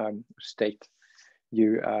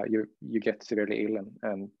you get severely ill,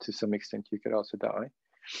 and to some extent you could also die.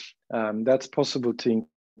 That's possible to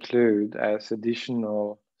include as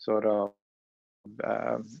additional sort of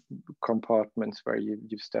compartments where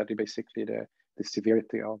you study basically the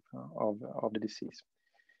severity of the disease.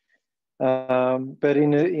 But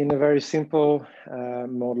in a very simple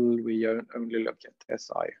model, we only look at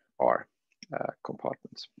SIR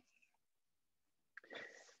compartments.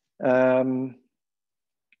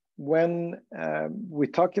 When we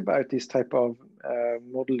talk about this type of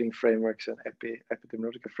modeling frameworks and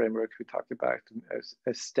epidemiological frameworks, we talk about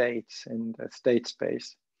as states and a state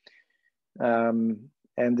space. And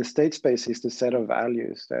the state space is the set of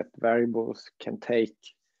values that variables can take.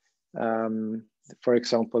 For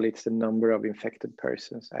example, it's the number of infected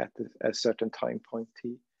persons at a certain time point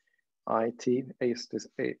t. IT is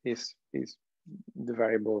the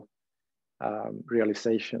variable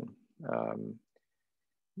realization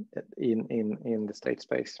in the state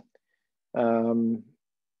space.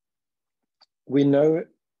 We know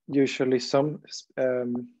usually some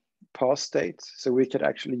past states, so we could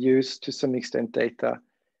actually use to some extent data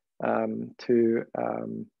to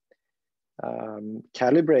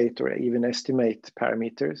calibrate or even estimate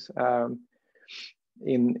parameters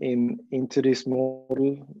into this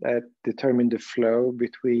model that determine the flow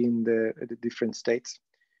between the different states.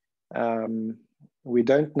 We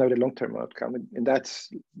don't know the long-term outcome, and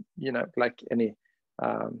that's, you know, like any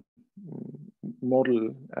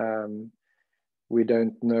model. We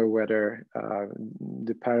don't know whether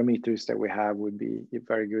the parameters that we have would be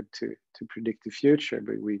very good to predict the future,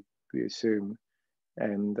 but we assume,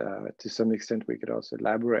 and to some extent we could also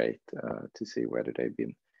elaborate to see whether they've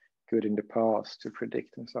been good in the past to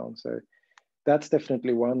predict and so on. So that's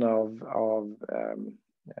definitely one of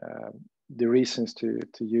the reasons to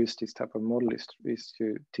use this type of model is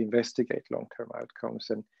to investigate long-term outcomes.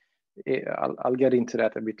 And I'll get into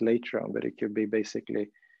that a bit later on, but it could be basically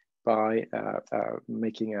by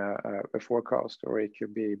making a forecast, or it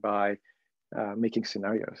could be by making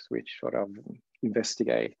scenarios which sort of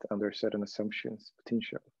investigate under certain assumptions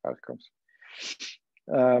potential outcomes.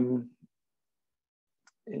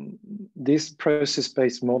 In these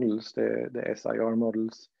process-based models, the SIR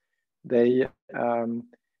models, they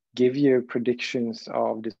give you predictions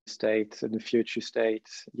of the states and the future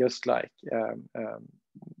states, just like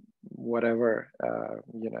whatever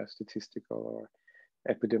you know, statistical or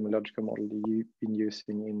epidemiological model that you've been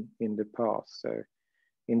using in the past. So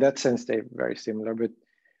in that sense, they're very similar, but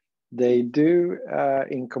they do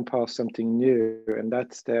encompass something new, and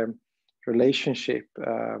that's the relationship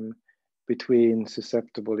between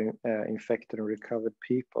susceptible, infected and recovered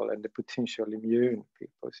people and the potential immune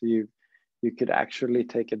people. So you could actually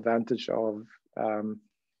take advantage of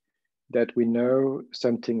that we know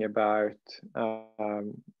something about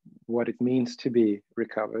what it means to be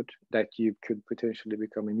recovered, that you could potentially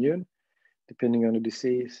become immune depending on the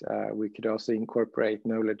disease. We could also incorporate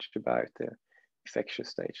knowledge about the infectious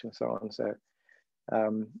stage and so on. So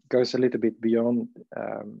goes a little bit beyond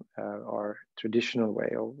our traditional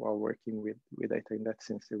way of working with data in that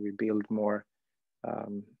sense, that we build more,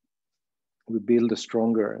 we build a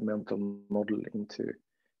stronger mental model into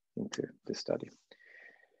the study.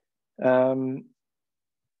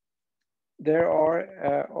 There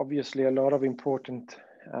are obviously a lot of important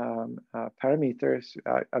parameters.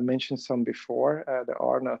 I mentioned some before, the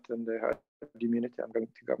RNAT and the herd immunity. I'm going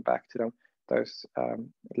to go back to those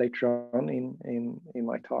later on in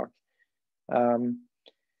my talk.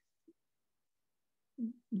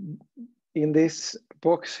 In this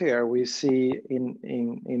box here, we see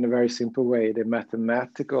in a very simple way the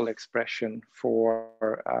mathematical expression for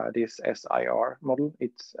this SIR model.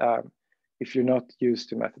 It's if you're not used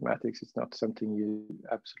to mathematics, it's not something you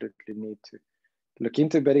absolutely need to look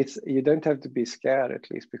into, but you don't have to be scared, at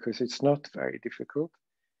least, because it's not very difficult.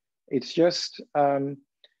 It's just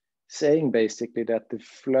saying basically that the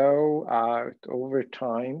flow out over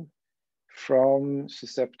time from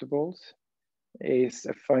susceptibles is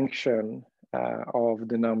a function of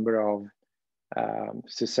the number of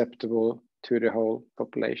susceptible to the whole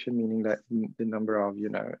population, meaning that the number of,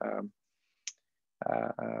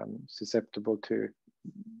 susceptible to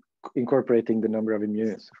incorporating the number of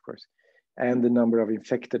immunes, of course, and the number of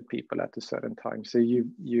infected people at a certain time. So you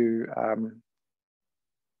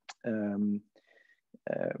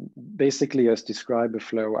basically just describe a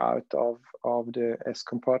flow out of the S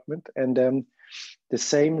compartment, and then the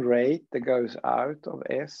same rate that goes out of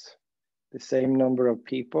S, the same number of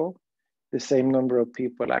people, the same number of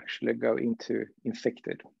people actually go into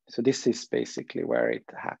infected. So this is basically where it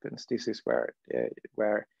happens. This is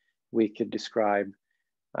where we could describe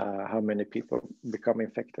how many people become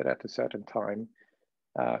infected at a certain time.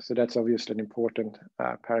 So that's obviously an important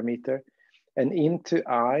parameter. And into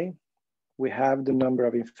I, we have the number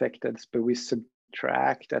of infecteds, but we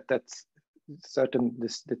subtract at that certain,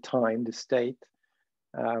 the time, the state,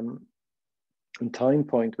 and time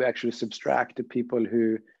point, we actually subtract the people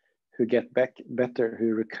who get better,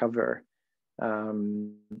 who recover.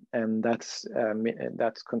 And that's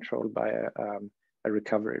controlled by a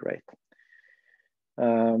recovery rate.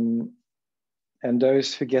 And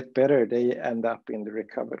those who get better, they end up in the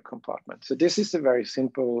recovered compartment. So this is a very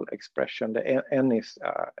simple expression. The N is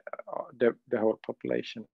the whole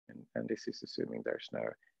population, and this is assuming there's no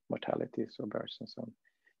mortalities or births and so on.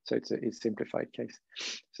 So it's a simplified case.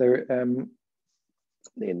 So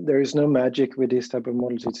there is no magic with this type of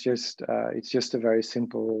models. It's just a very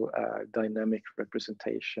simple dynamic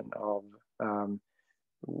representation of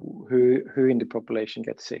who in the population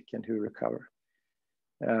gets sick and who recover.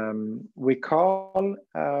 We call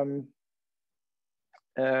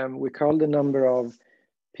the number of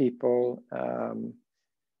people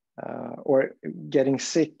or getting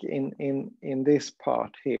sick in this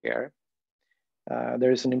part here.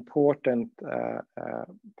 There is an important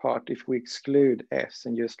part. If we exclude S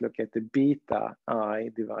and just look at the beta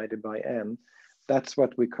I divided by N, that's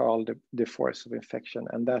what we call the force of infection,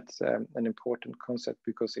 and that's an important concept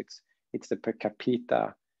because it's the per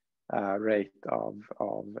capita rate of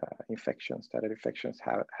infections, that infections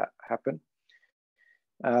happen.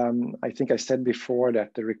 I think I said before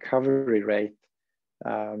that the recovery rate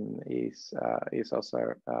is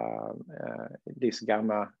also this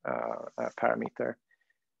gamma parameter,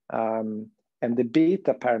 and the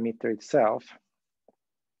beta parameter itself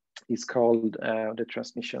is called the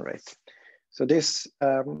transmission rate. So this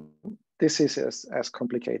is as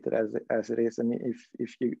complicated as it is, and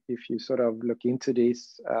if you sort of look into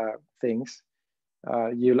these things,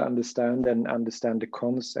 you'll understand the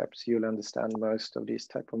concepts. You'll understand most of these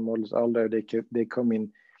type of models, although they come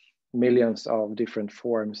in millions of different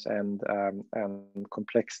forms and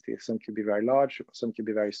complexity. Some could be very large, some could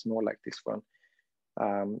be very small, like this one.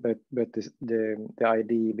 But the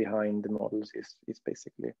idea behind the models is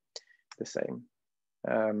basically the same.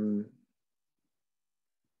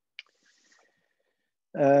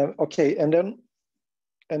 Okay, and then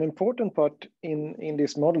an important part in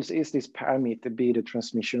these models is this parameter B, the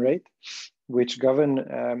transmission rate, which govern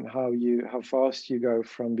how fast you go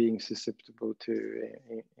from being susceptible to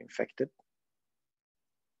infected.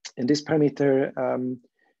 And this parameter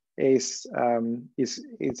is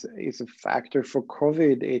a factor for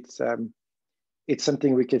COVID. It's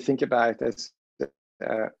something we can think about as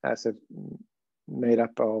a made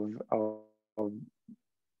up of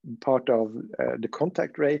part of the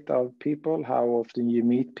contact rate of people, how often you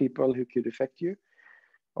meet people who could affect you,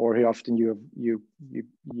 or how often you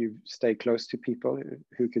stay close to people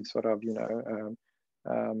who could sort of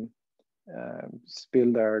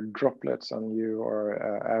spill their droplets on you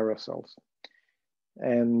or aerosols,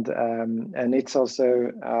 and it's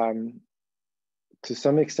also to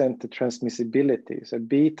some extent the transmissibility. So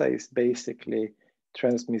beta is basically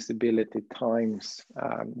transmissibility times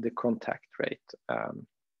the contact rate.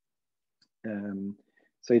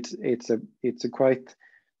 So it's a quite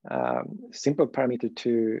simple parameter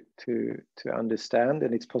to understand,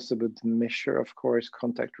 and it's possible to measure, of course,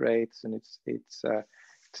 contact rates, and it's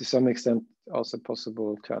to some extent also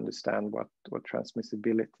possible to understand what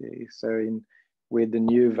transmissibility is. So with the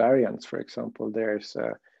new variants, for example, there's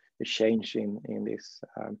a change in this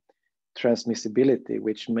transmissibility,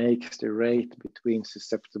 which makes the rate between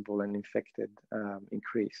susceptible and infected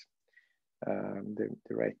increase, the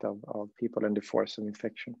rate of people and the force of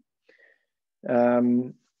infection.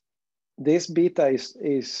 This beta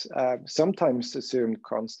is sometimes assumed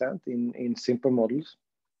constant in simple models,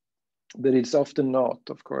 but it's often not,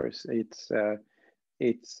 of course.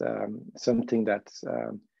 It's something that's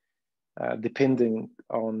depending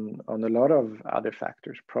on a lot of other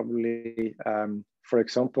factors, probably. For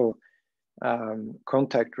example,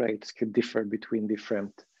 contact rates could differ between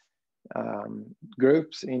different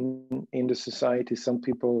groups in the society. Some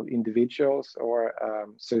people, individuals or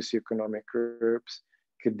socioeconomic groups,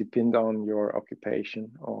 could depend on your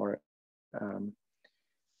occupation, or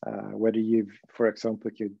whether you, for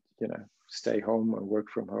example, could stay home or work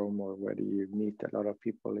from home, or whether you meet a lot of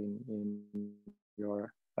people in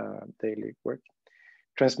your daily work.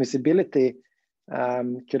 Transmissibility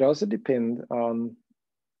could also depend on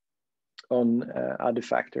other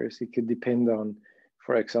factors. It could depend on,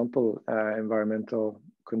 for example, environmental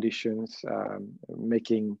conditions,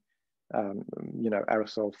 making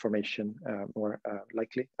aerosol formation more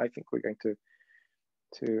likely. I think we're going to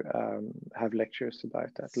have lectures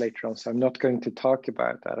about that later on. So I'm not going to talk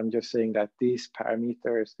about that. I'm just saying that these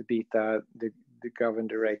parameters, the beta, the govern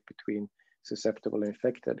the rate between susceptible and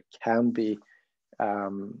infected, can be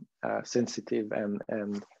sensitive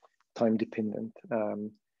and time dependent.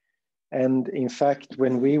 And in fact,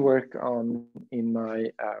 when we work in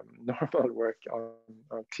my normal work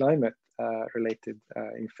on climate related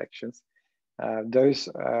infections, those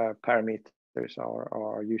parameters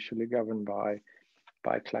are usually governed by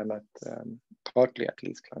climate, partly at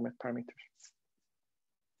least climate parameters.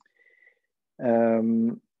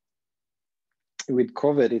 With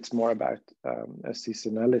COVID, it's more about a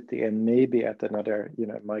seasonality, and maybe at another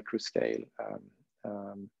micro scale,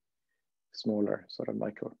 smaller sort of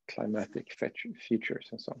microclimatic features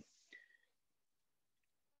and so on.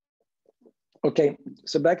 Okay,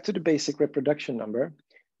 so back to the basic reproduction number.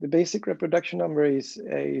 The basic reproduction number is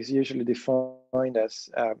usually defined as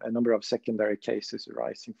a number of secondary cases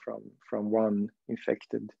arising from one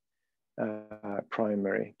infected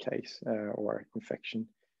primary case or infection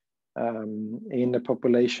in a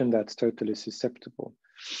population that's totally susceptible.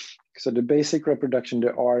 So the basic reproduction,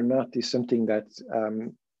 the R naught, is something that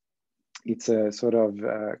it's a sort of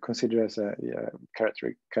considered as a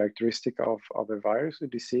characteristic of a virus or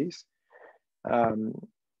disease.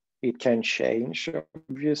 It can change,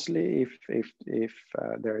 obviously, if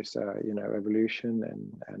there is a evolution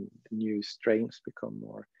and new strains become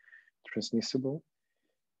more transmissible.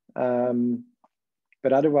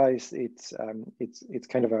 But otherwise, it's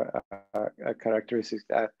kind of a characteristic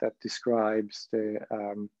that describes the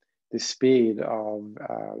speed of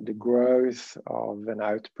the growth of an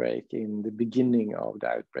outbreak in the beginning of the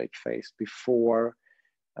outbreak phase, before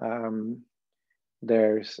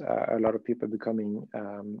there's a lot of people becoming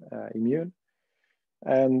immune,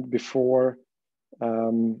 and before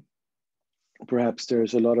perhaps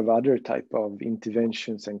there's a lot of other type of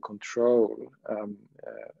interventions and control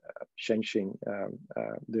changing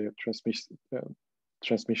the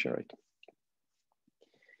transmission rate.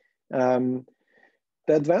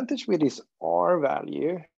 The advantage with this R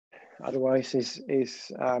value, otherwise, is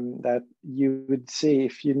that you would see,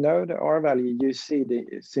 if you know the R value, you see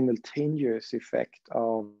the simultaneous effect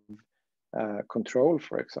of control,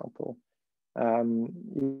 for example.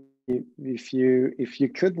 If you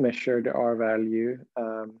could measure the R value,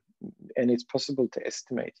 and it's possible to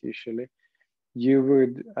estimate usually, you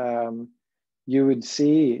would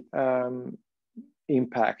see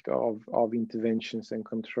impact of interventions and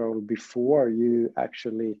control before you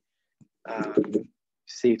actually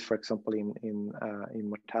see it, for example, in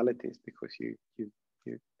mortalities, because you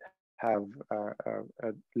have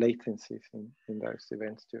latencies in those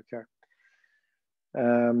events to occur.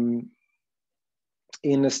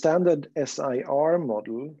 In a standard SIR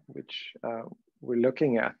model, which we're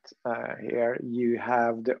looking at here, you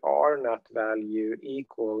have the R naught value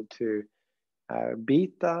equal to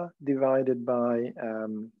beta divided by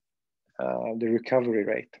the recovery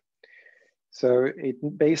rate. So it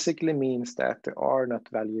basically means that the R naught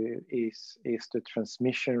value is the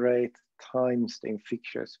transmission rate times the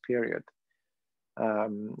infectious period.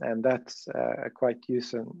 And that's a quite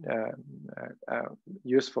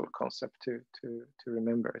useful concept to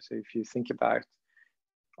remember. So if you think about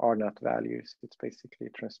R0 values, it's basically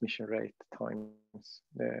transmission rate times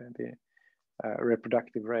the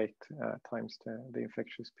reproductive rate times the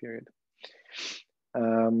infectious period.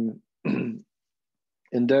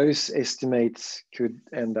 And those estimates could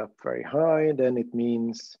end up very high. Then it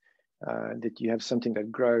means that you have something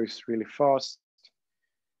that grows really fast.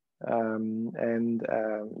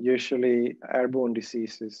 Usually airborne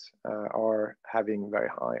diseases are having very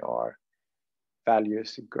high R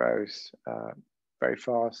values. It grows very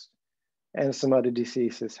fast. And some other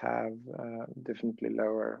diseases have definitely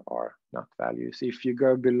lower R0 values. If you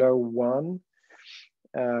go below 1,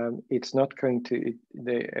 it's not going to,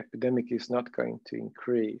 the epidemic is not going to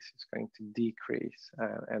increase, it's going to decrease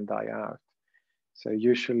and die out. So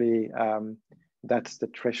usually that's the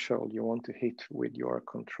threshold you want to hit with your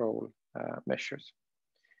control measures.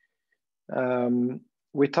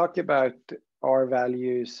 We talk about R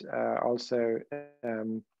values also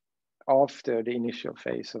after the initial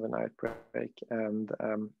phase of an outbreak, and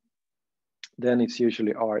then it's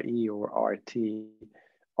usually RE or RT.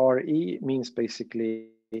 RE means basically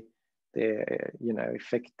the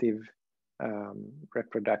effective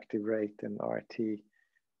reproductive rate, and RT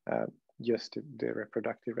just the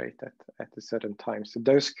reproductive rate at a certain time. So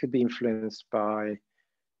those could be influenced by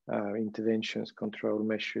interventions, control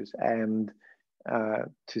measures, and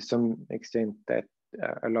to some extent that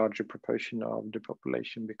a larger proportion of the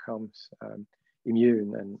population becomes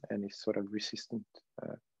immune and is sort of resistant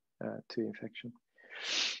to infection.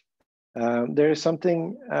 There is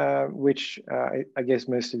something which I guess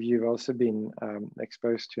most of you have also been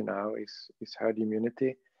exposed to now is herd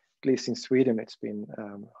immunity. At least in Sweden, it's been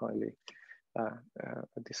highly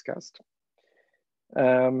discussed.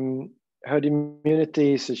 Herd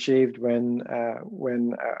immunity is achieved when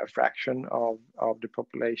a fraction of the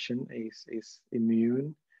population is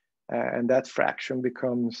immune, and that fraction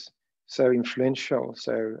becomes so influential,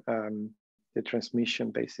 so the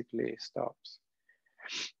transmission basically stops.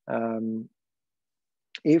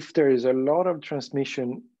 If there is a lot of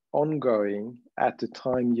transmission ongoing at the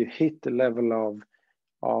time you hit the level of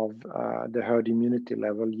the herd immunity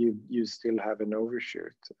level, you still have an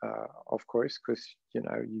overshoot, of course, because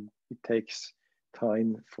it takes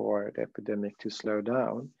time for the epidemic to slow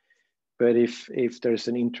down. But if there's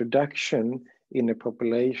an introduction in a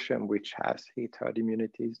population which has hit herd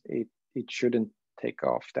immunity, it shouldn't take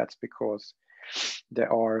off. That's because the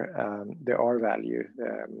R value,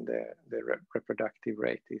 the reproductive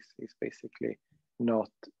rate is basically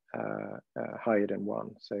not higher than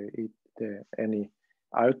 1. So any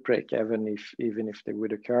outbreak, even if they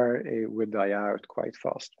would occur, it would die out quite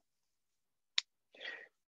fast.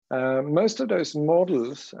 Most of those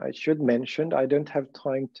models, I should mention, I don't have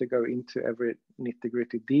time to go into every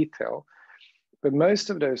nitty-gritty detail, but most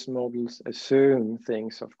of those models assume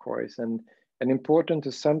things, of course, and an important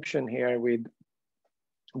assumption here with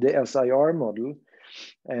the SIR model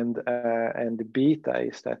and the beta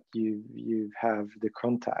is that you have the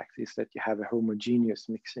contact, is that you have a homogeneous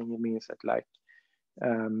mixing. It means that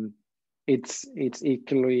it's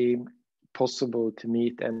equally possible to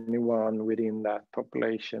meet anyone within that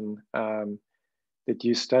population that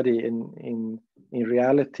you study. In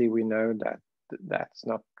reality, we know that that's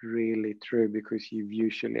not really true, because you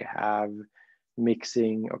usually have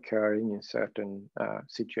mixing occurring in certain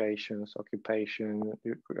situations, occupational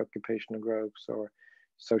groups, or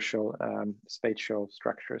social spatial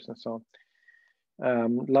structures, and so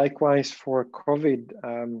on. Likewise for COVID,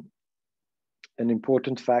 an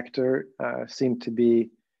important factor seemed to be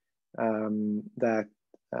that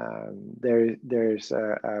there's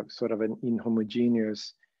a sort of an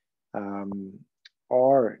inhomogeneous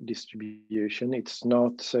R distribution. It's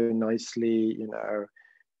not so nicely,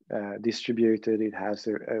 distributed. It has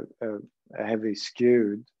a heavy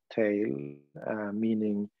skewed tail,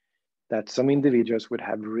 meaning that some individuals would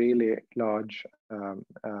have really large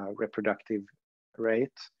reproductive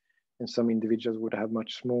rates, and some individuals would have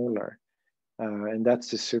much smaller. And that's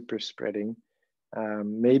the super spreading.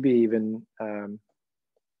 Maybe even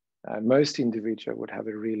most individuals would have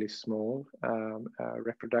a really small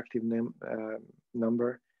reproductive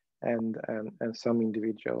number, and some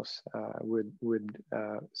individuals would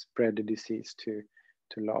spread the disease to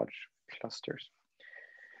large clusters.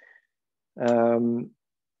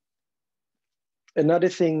 Another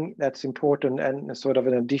thing that's important, and sort of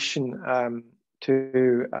an addition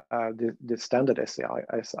to the standard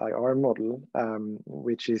SIR model,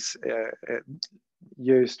 which is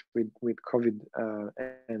used with COVID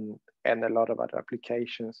and a lot of other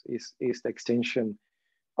applications is the extension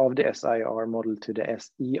of the SIR model to the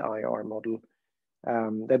SEIR model.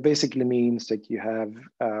 That basically means that you have,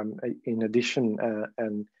 in addition,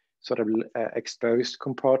 an sort of exposed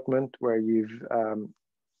compartment where you've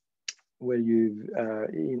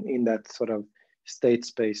in that sort of state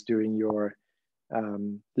space during your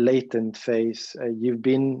latent phase, you've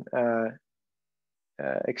been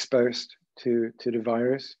exposed to the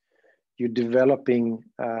virus. You're developing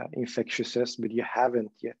infectiousness, but you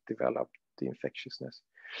haven't yet developed the infectiousness.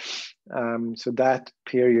 So that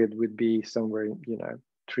period would be somewhere,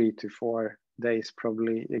 3 to 4 days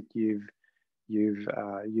probably. You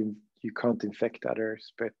can't infect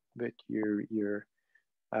others, but you're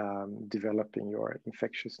developing your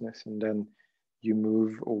infectiousness, and then you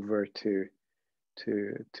move over to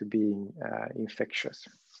being infectious.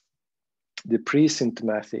 The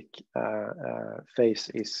pre-symptomatic phase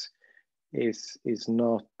is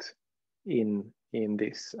not in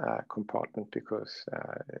this compartment, because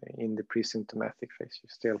in the pre-symptomatic phase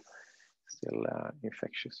you're still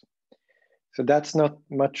infectious. So that's not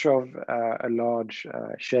much of a large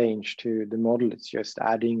change to the model. It's just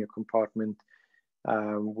adding a compartment.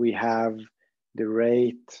 We have the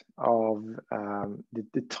rate of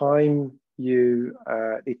the time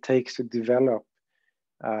it takes to develop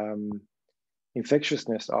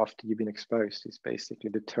infectiousness after you've been exposed is basically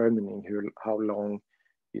determining how long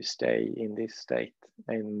you stay in this state.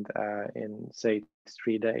 And in say it's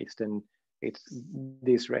 3 days, then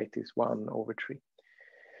this rate is 1/3.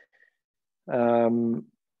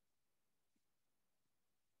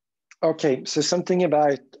 Okay, so something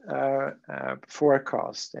about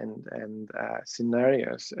forecast and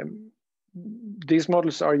scenarios. These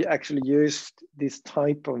models are actually used, this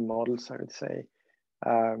type of models, I would say,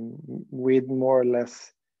 with more or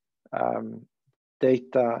less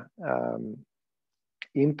data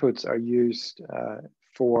inputs are used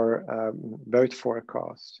for both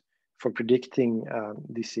forecasts, for predicting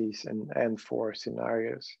disease and for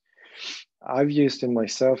scenarios. I've used them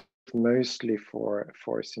myself mostly for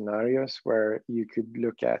scenarios where you could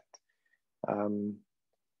look at,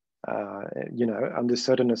 under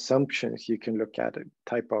certain assumptions, you can look at a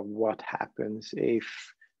type of what happens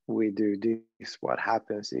if we do this, what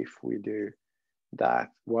happens if we do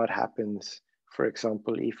that, what happens, for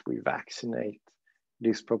example, if we vaccinate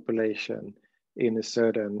this population in a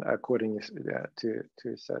certain, according to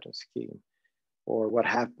a certain scheme, or what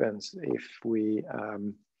happens if we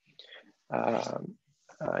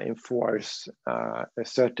enforce a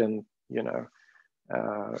certain,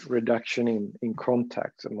 reduction in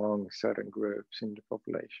contacts among certain groups in the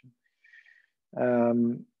population.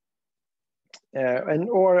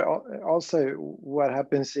 Or also what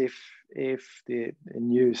happens if the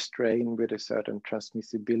new strain with a certain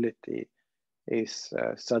transmissibility is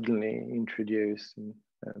suddenly introduced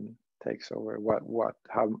and takes over,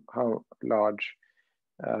 how large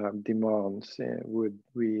demands would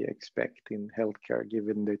we expect in healthcare,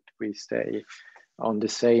 given that we stay on the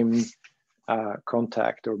same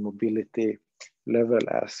contact or mobility level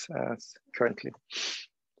as currently.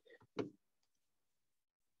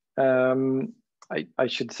 I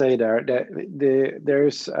should say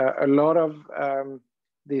there's a lot of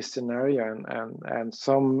this scenario and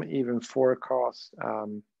some even forecast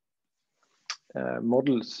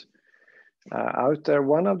models out there.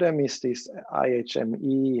 One of them is this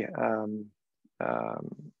IHME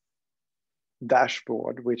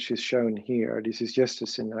dashboard, which is shown here. This is just a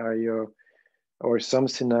scenario, or some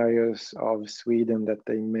scenarios of Sweden that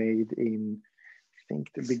they made in, I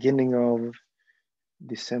think, the beginning of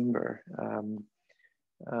December.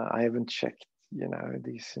 I haven't checked,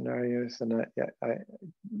 these scenarios, and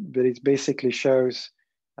but it basically shows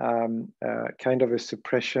kind of a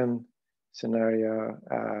suppression scenario,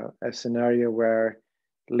 a scenario where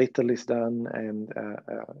little is done, and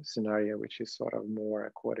a scenario which is sort of more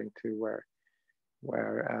according to where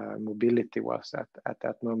mobility was at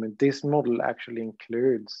that moment. This model actually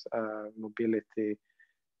includes mobility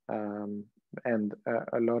and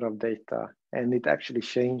a lot of data, and it actually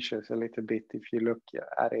changes a little bit. If you look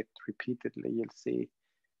at it repeatedly, you'll see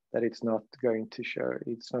that it's not going to show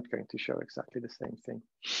exactly the same thing.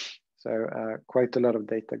 So quite a lot of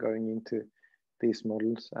data going into these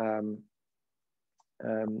models.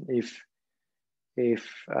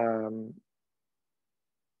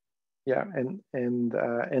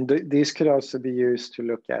 These could also be used to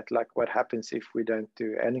look at like what happens if we don't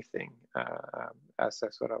do anything, as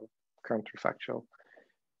a sort of counterfactual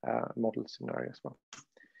model scenario as well.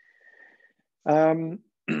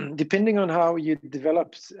 Depending on how you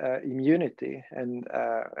develop immunity, and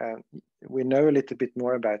we know a little bit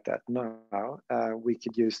more about that now. We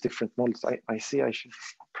could use different models. I see I should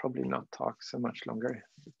probably not talk so much longer,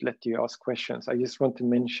 let you ask questions. I just want to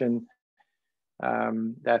mention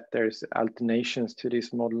that there's alternations to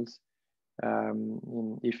these models.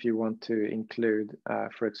 If you want to include,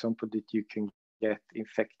 for example, that you can get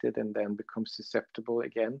infected and then become susceptible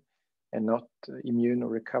again and not immune or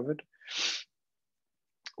recovered.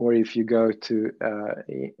 Or if you go to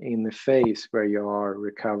in the phase where you are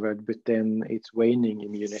recovered, but then it's waning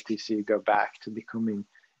immunity, so you go back to becoming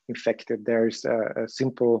infected. There's a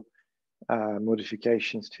simple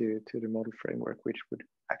modifications to the model framework, which would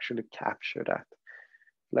actually capture that.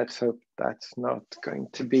 Let's hope that's not going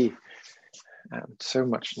to be so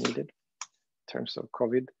much needed in terms of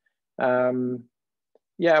COVID.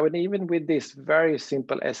 Yeah, but even with this very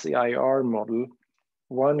simple SEIR model,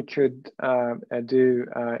 one could do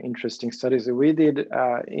interesting studies. We did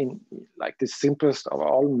in like the simplest of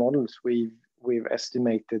all models, we've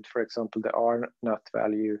estimated, for example, the R naught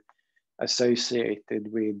value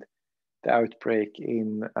associated with the outbreak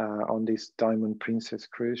in on this Diamond Princess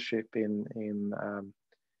cruise ship in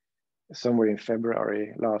somewhere in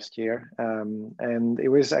February last year, and it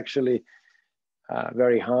was actually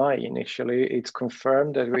very high initially. It's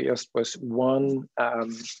confirmed that we just was one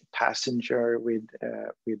passenger with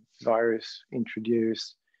virus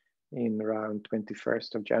introduced in around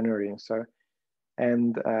 21st of January, and so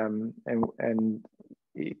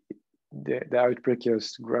the outbreak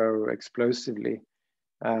just grow explosively,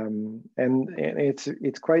 and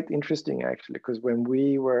it's quite interesting actually, because when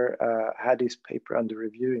we were had this paper under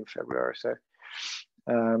review in February, so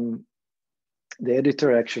the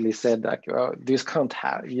editor actually said that, oh, this can't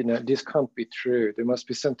this can't be true. There must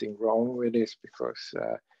be something wrong with this, because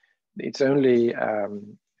it's only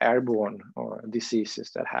airborne or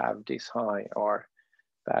diseases that have this high R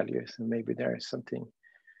values, and maybe there is something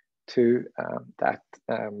to that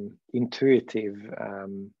intuitive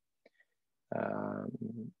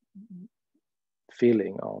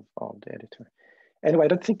feeling of the editor. Anyway, I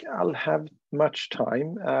don't think I'll have much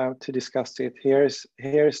time to discuss it. Here's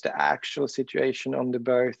the actual situation on the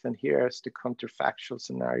boat, and here's the counterfactual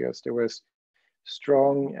scenarios. There was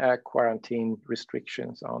strong quarantine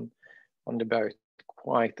restrictions on the boat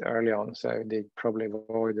quite early on, so they probably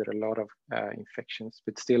avoided a lot of infections.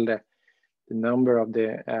 But still, the number of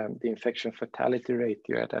the infection fatality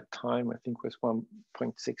ratio at that time, I think, was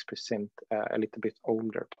 1.6%, a little bit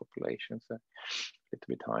older population, so a little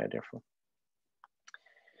bit higher therefore.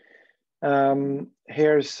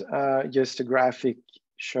 Here's just a graphic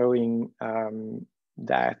showing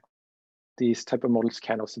that these type of models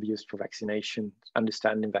can also be used for vaccination,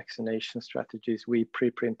 understanding vaccination strategies. We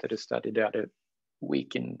pre-printed a study the other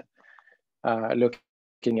weekend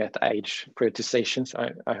looking at age prioritizations.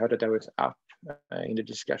 I heard that that was up in the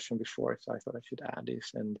discussion before, so I thought I should add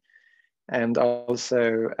this. And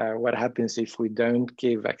also what happens if we don't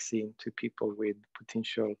give vaccine to people with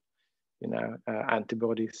potential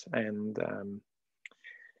antibodies, and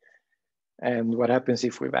what happens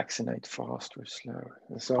if we vaccinate fast or slow.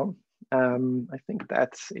 So I think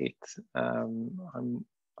that's it. I'm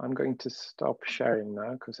going to stop sharing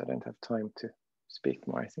now because I don't have time to speak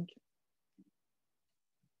more, I think.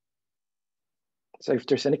 So if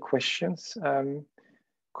there's any questions,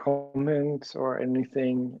 comments or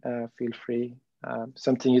anything, feel free.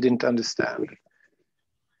 Something you didn't understand,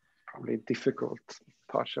 probably difficult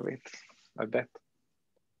parts of it, I bet.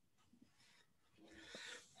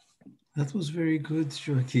 That was very good,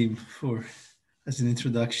 Joacim, as an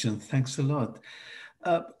introduction. Thanks a lot.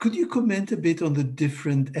 Could you comment a bit on the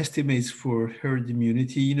different estimates for herd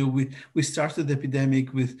immunity? We started the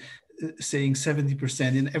epidemic with saying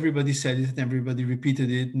 70%, and everybody said it and everybody repeated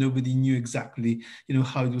it. Nobody knew exactly,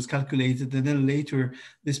 how it was calculated. And then later,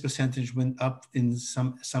 this percentage went up in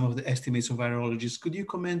some of the estimates of virologists. Could you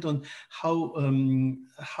comment on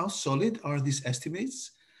how solid are these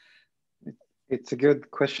estimates? It's a good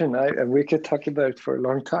question. We could talk about it for a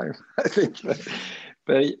long time, I think.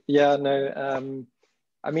 But yeah, no.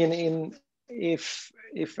 I mean, if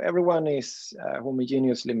everyone is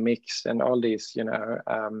homogeneously mixed and all these,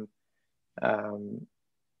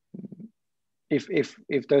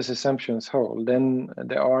 if those assumptions hold, then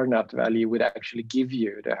the R naught value would actually give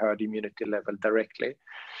you the herd immunity level directly.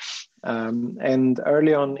 And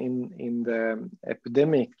early on in the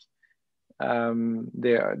epidemic,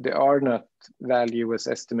 the R naught value was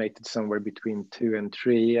estimated somewhere between 2 and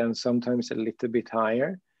 3, and sometimes a little bit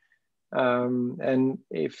higher. And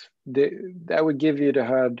if that would give you the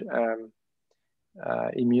herd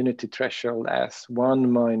immunity threshold as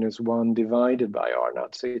 1 minus 1 divided by R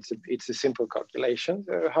naught. So it's a simple calculation.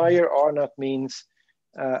 The higher R naught means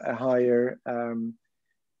a higher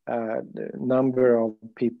number of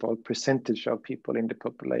people, percentage of people in the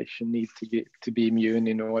population need to be immune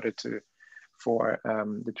in order for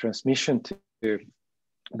the transmission to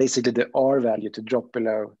basically the R value to drop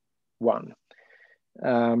below 1.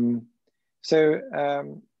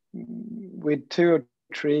 With 2 or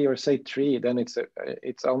 3, or say 3, then it's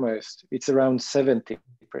around 70%.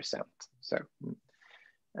 So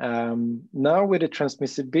now with the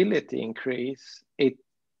transmissibility increase, it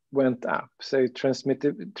went up. So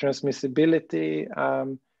transmissibility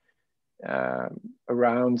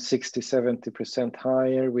around 60–70%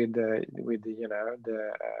 higher with the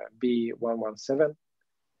B117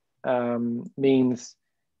 means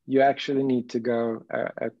you actually need to go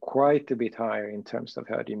quite a bit higher in terms of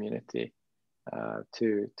herd immunity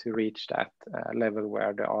to reach that level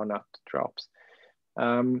where the R naught drops.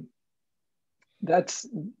 That's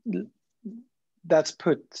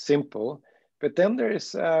put simple, but then there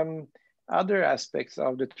is other aspects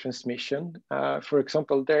of the transmission. For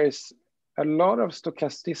example, there is a lot of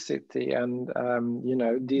stochasticity and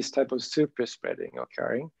these type of super spreading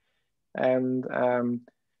occurring, and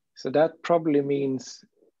so that probably means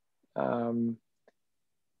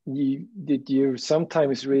you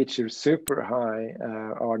sometimes reach a super high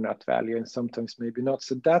R naught value and sometimes maybe not.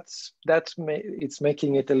 So it's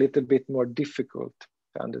making it a little bit more difficult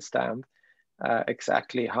to understand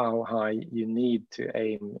exactly how high you need to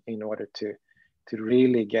aim in order to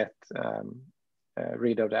really get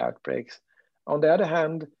rid of the outbreaks. On the other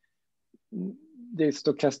hand, the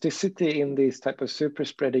stochasticity in these type of super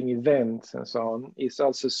spreading events and so on is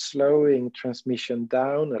also slowing transmission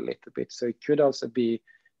down a little bit. So it could also be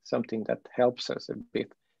something that helps us a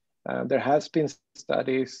bit. There has been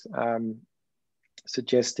studies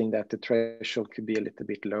suggesting that the threshold could be a little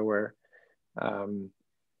bit lower.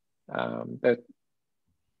 But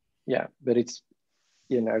it's,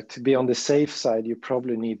 to be on the safe side, you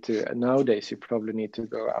probably need to, nowadays, you probably need to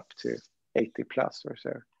go up to 80 plus or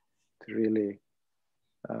so to really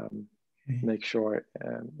make sure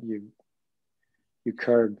you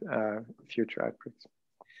curb future outbreaks.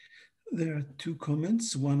 There are 2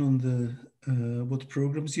 comments, one on the what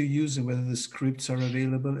programs you use and whether the scripts are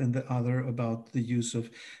available, and the other about the use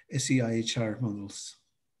of SEIHR models.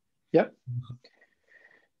 Yeah.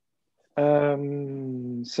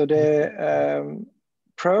 So the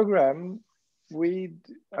program,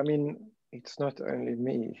 it's not only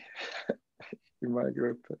me in my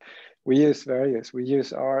group. We use various. We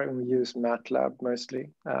use R and we use MATLAB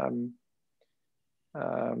mostly.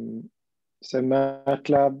 So in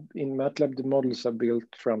MATLAB, the models are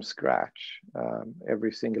built from scratch,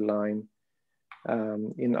 every single line.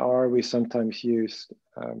 In R, we sometimes use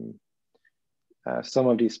some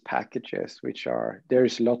of these packages,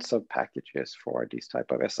 there's lots of packages for these type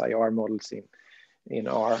of SIR models in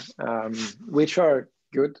R, which are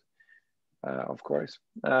good, of course.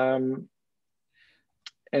 And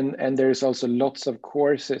there's also lots of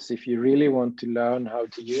courses. If you really want to learn how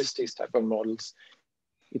to use these type of models,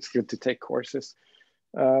 it's good to take courses.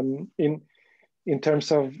 In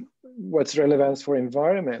terms of what's relevant for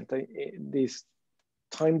environment, these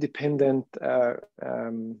time-dependent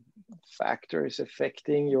factors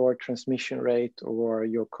affecting your transmission rate or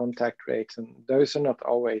your contact rates, and those are not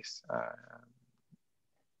always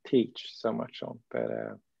teach so much on,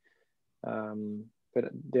 but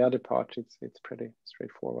the other part, it's pretty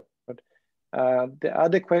straightforward. The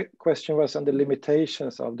other question was on the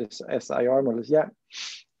limitations of this SIR models. Yeah,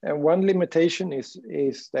 and one limitation is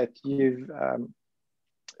that you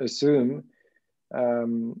assume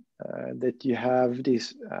that you have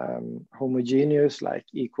this homogeneous, like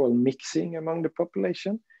equal mixing among the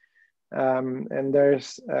population, and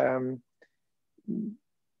there's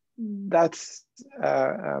that's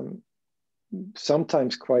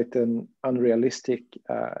sometimes quite an unrealistic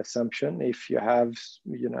assumption. If you have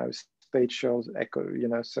spatial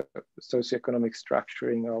socioeconomic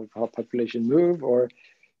structuring of how population move or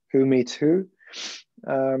who meets who.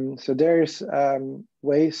 So there's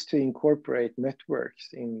ways to incorporate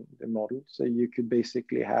networks in the model. So you could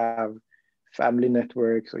basically have family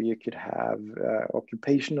networks, or you could have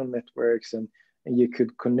occupational networks, and you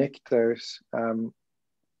could connect those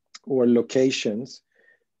or locations.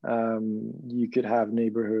 You could have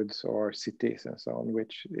neighborhoods or cities and so on,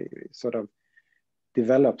 which sort of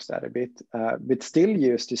develops that a bit, but still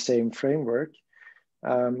use the same framework.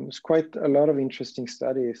 There's quite a lot of interesting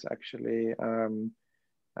studies actually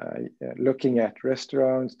looking at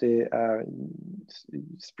restaurants, the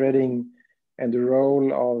spreading and the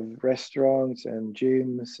role of restaurants and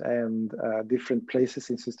gyms and different places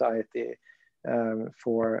in society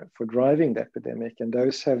for driving the epidemic. And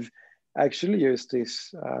those have actually use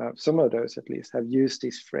this, some of those at least, have used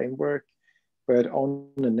this framework, but on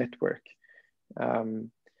a network.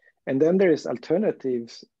 And then there is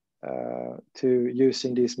alternatives to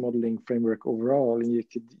using this modeling framework overall. And you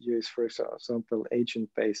could use, for example,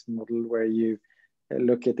 agent-based model where you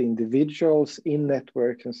look at individuals in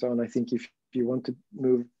networks and so on. I think if you want to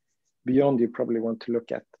move beyond, you probably want to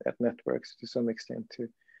look at networks to some extent to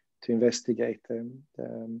investigate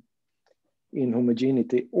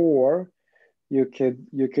inhomogeneity, or you could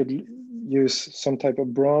use some type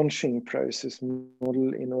of branching process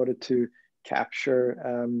model in order to capture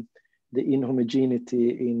the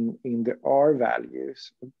inhomogeneity in the R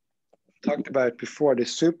values. Talked about before, the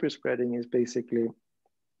super spreading is basically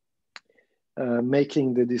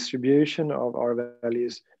making the distribution of R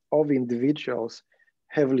values of individuals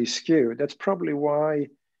heavily skewed. That's probably why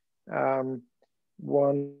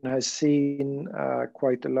one has seen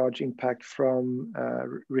quite a large impact from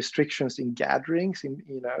restrictions in gatherings,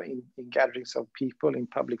 in gatherings of people in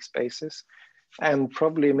public spaces, and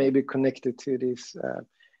probably maybe connected to this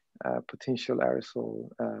potential aerosol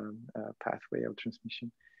pathway of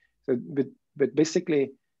transmission. So, but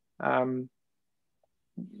basically,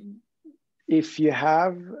 if you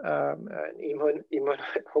have an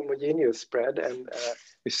homogeneous spread and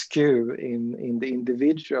a skew in the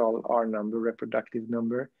individual R number, reproductive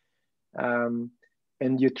number, and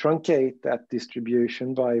you truncate that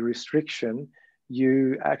distribution by restriction,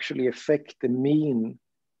 you actually affect the mean,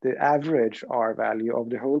 the average R value of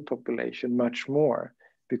the whole population much more,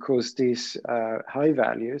 because these high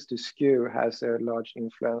values, the skew, has a large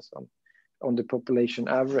influence on the population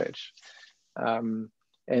average.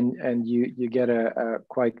 And you get a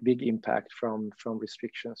quite big impact from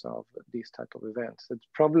restrictions of these type of events. It's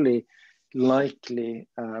probably likely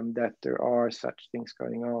that there are such things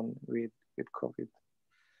going on with COVID.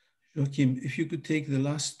 Joacim, if you could take the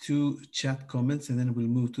last two chat comments and then we'll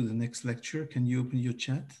move to the next lecture. Can you open your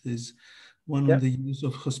chat? There's one on the use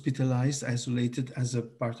of hospitalized, isolated as a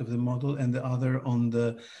part of the model, and the other on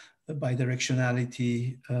the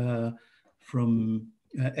bidirectionality from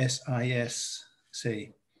SIS,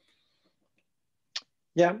 say.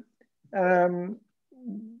 Yeah,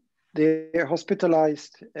 the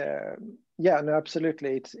hospitalized, yeah, no,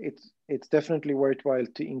 absolutely. It's definitely worthwhile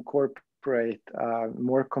to incorporate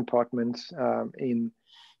more compartments in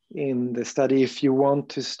the study. If you want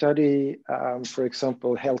to study, for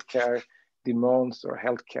example, healthcare demands or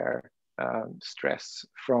healthcare stress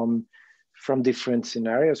from different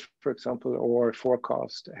scenarios, for example, or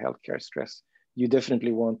forecast healthcare stress, you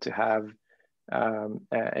definitely want to have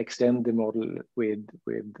extend the model with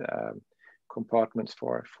compartments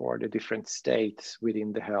for the different states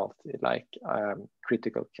within the health, like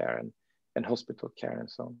critical care and hospital care and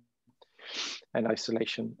so on, and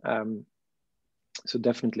isolation. So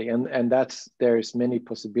definitely, and there's many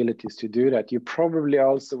possibilities to do that. You probably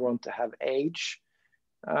also want to have age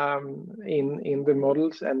in the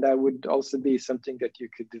models, and that would also be something that you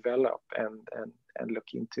could develop and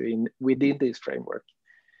look into within this framework.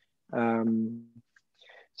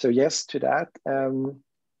 So yes to that.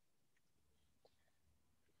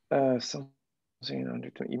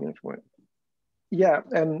 Yeah,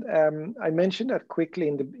 and I mentioned that quickly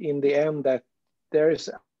in the end, that there's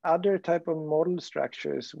other type of model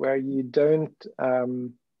structures where you don't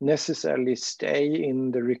necessarily stay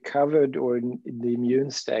in the recovered or in the immune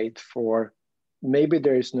state for, maybe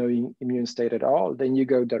there is no immune state at all, then you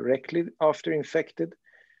go directly after infected.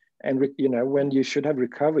 And when you should have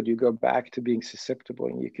recovered, you go back to being susceptible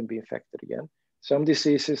and you can be infected again. Some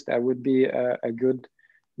diseases, that would be a good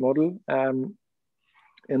model. And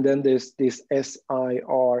then there's this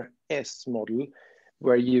SIRS model,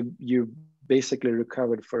 where you basically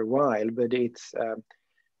recovered for a while, but it's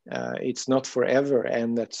not forever.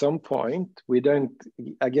 And at some point, we don't,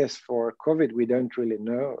 I guess for COVID, we don't really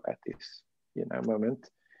know at this moment.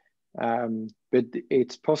 But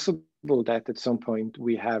it's possible that at some point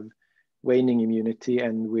we have waning immunity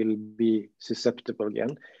and will be susceptible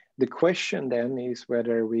again. The question then is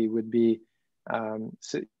whether we would be,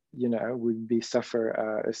 suffer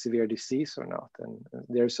a severe disease or not. And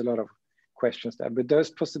there's a lot of questions there, but those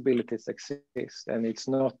possibilities exist, and it's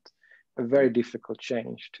not a very difficult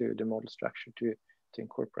change to the model structure to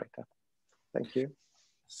incorporate that. Thank you.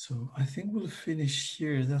 So I think we'll finish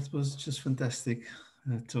here. That was just fantastic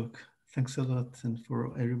talk. Thanks a lot, and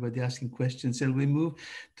for everybody asking questions. And we move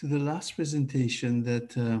to the last presentation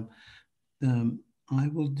that I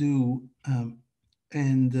will do.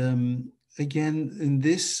 Again, in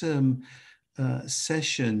this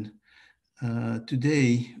session,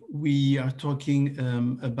 today we are talking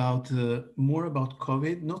about more about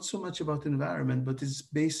COVID, not so much about environment, but it's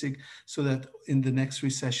basic, so that in the next 3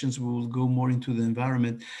 sessions we will go more into the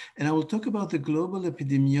environment. And I will talk about the global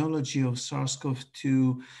epidemiology of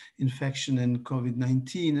SARS-CoV-2 infection and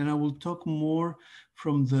COVID-19, and I will talk more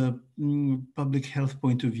from the public health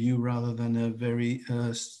point of view rather than a very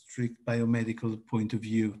strict biomedical point of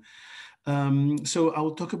view. So I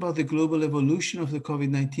will talk about the global evolution of the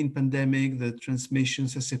COVID-19 pandemic, the transmission,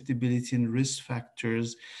 susceptibility and risk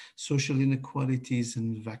factors, social inequalities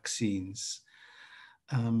and vaccines.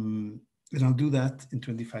 And I'll do that in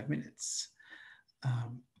 25 minutes.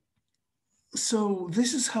 So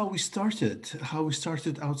this is how we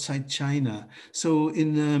started outside China. So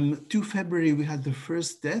in 2 February, we had the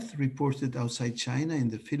first death reported outside China in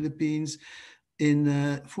the Philippines.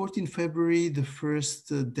 In 14 February, the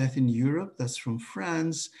first death in Europe, that's from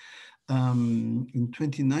France. In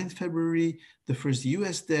 29 February, the first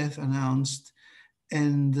US death announced.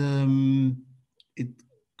 And it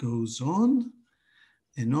goes on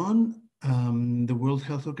and on. The World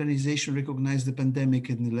Health Organization recognized the pandemic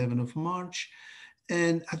on the 11th of March.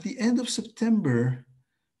 And at the end of September,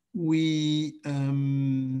 we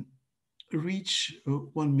reach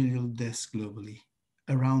 1 million deaths globally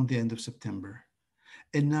around the end of September.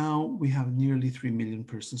 And now we have nearly 3 million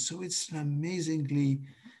persons. So it's an amazingly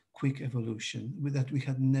quick evolution that we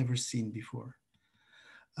had never seen before.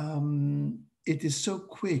 It is so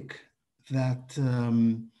quick that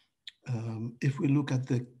if we look at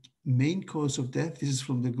the main cause of death, this is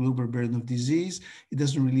from the global burden of disease. It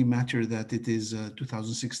doesn't really matter that it is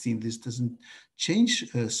 2016. This doesn't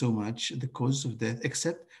change so much the cause of death,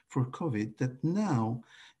 except for COVID, that now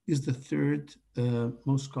is the 3rd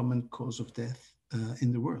most common cause of death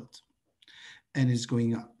in the world, and is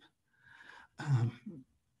going up.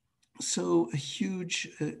 So a huge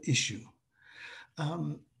issue.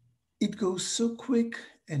 It goes so quick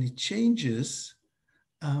and it changes,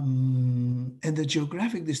 and the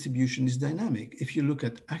geographic distribution is dynamic. If you look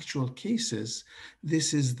at actual cases,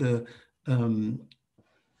 this is the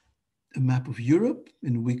a map of Europe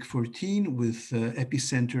in week 14 with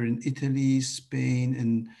epicenter in Italy, Spain,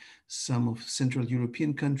 and some of Central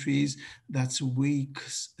European countries. That's week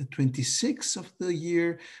 26 of the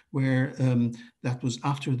year, where that was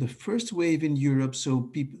after the first wave in Europe.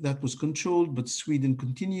 So that was controlled, but Sweden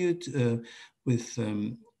continued with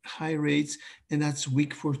high rates. And that's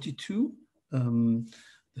week 42.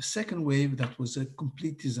 The second wave, that was a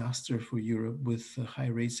complete disaster for Europe with high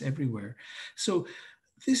rates everywhere. So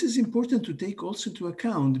this is important to take also into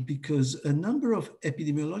account, because a number of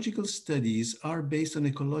epidemiological studies are based on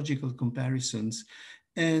ecological comparisons.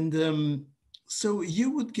 And so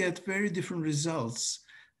you would get very different results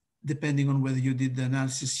depending on whether you did the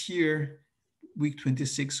analysis here, week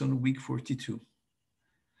 26 or week 42.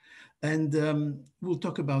 And we'll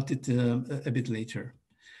talk about it a bit later.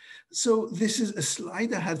 So this is a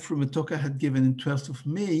slide I had from a talk I had given on 12th of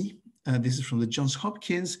May. This is from the Johns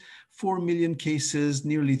Hopkins, 4 million cases,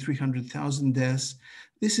 nearly 300,000 deaths.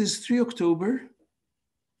 This is 3 October,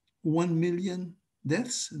 1 million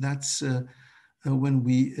deaths. That's when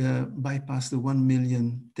we bypassed the 1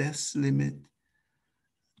 million deaths limit.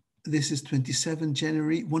 This is 27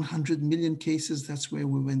 January, 100 million cases. That's where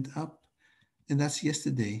we went up. And that's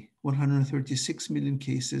yesterday, 136 million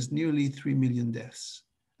cases, nearly 3 million deaths.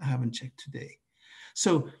 I haven't checked today.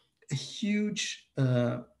 So a huge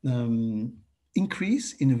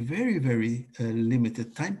increase in a very, very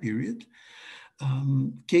limited time period.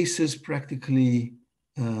 Cases practically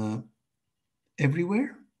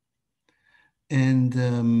everywhere. And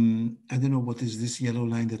I don't know what is this yellow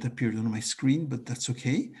line that appeared on my screen, but that's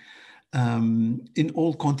okay. In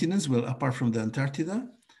all continents, well, apart from the Antarctica.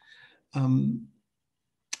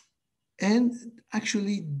 And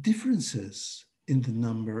actually differences in the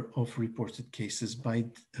number of reported cases by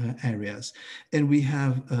areas. And we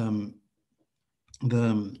have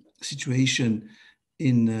the situation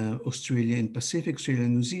in Australia and Pacific, Australia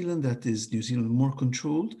and New Zealand, that is New Zealand more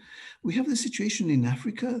controlled. We have the situation in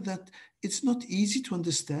Africa that it's not easy to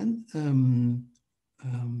understand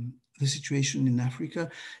the situation in Africa.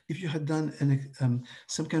 If you had done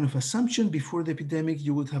some kind of assumption before the epidemic,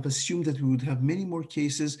 you would have assumed that we would have many more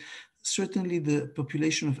cases. Certainly the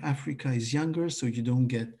population of Africa is younger, so you don't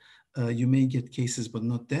get, you may get cases, but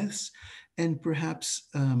not deaths. And perhaps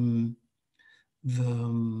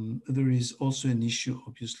there is also an issue,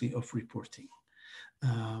 obviously, of reporting.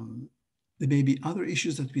 There may be other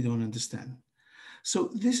issues that we don't understand. So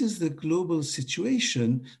this is the global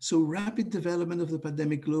situation. So rapid development of the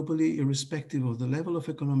pandemic globally, irrespective of the level of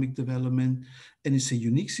economic development. And it's a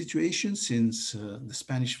unique situation since the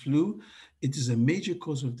Spanish flu It is a major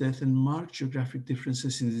cause of death and marked geographic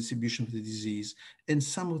differences in the distribution of the disease. And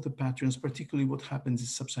some of the patterns, particularly what happens in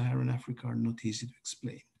sub-Saharan Africa, are not easy to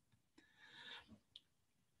explain.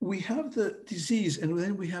 We have the disease, and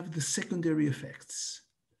then we have the secondary effects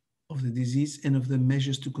of the disease and of the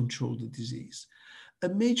measures to control the disease. A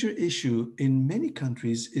major issue in many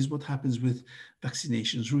countries is what happens with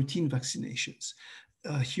vaccinations, routine vaccinations.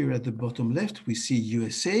 Here at the bottom left, we see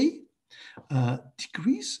USA,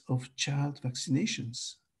 decrease of child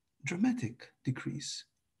vaccinations, dramatic decrease.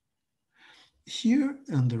 Here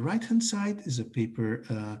on the right-hand side is a paper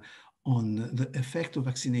on the effect of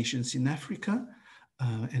vaccinations in Africa,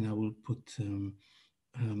 and I will put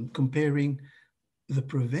comparing the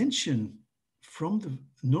prevention from the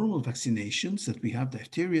normal vaccinations that we have,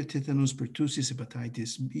 diphtheria, tetanus, pertussis,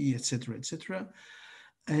 hepatitis B, etc.,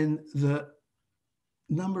 and the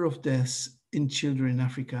number of deaths in children in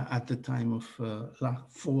Africa at the time of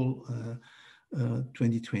fall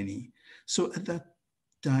 2020. So at that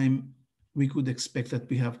time, we could expect that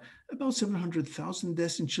we have about 700,000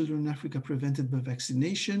 deaths in children in Africa prevented by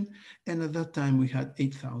vaccination. And at that time, we had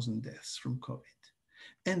 8,000 deaths from COVID.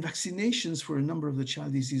 And vaccinations for a number of the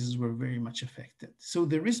child diseases were very much affected. So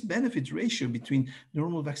the risk-benefit ratio between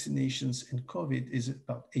normal vaccinations and COVID is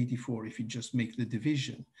about 84 if you just make the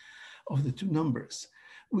division of the two numbers,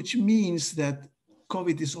 which means that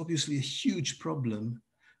COVID is obviously a huge problem,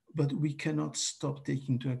 but we cannot stop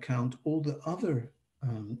taking into account all the other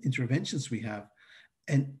interventions we have.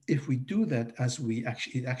 And if we do that, as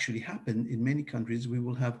it actually happened in many countries, we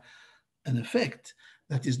will have an effect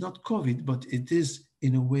that is not COVID, but it is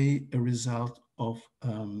in a way a result of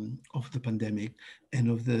the pandemic and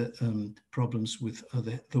of the problems with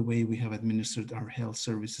the way we have administered our health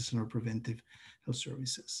services and our preventive health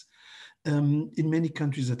services. In many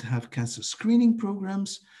countries that have cancer screening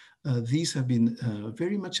programs, these have been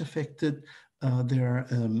very much affected. There are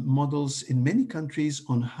models in many countries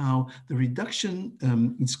on how the reduction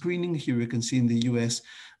in screening, here you can see in the US,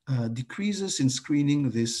 decreases in screening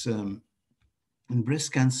this in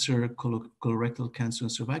breast cancer, colorectal cancer,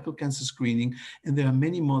 and cervical cancer screening. And there are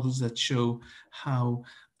many models that show how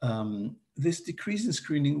this decrease in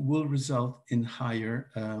screening will result in higher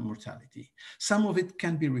mortality. Some of it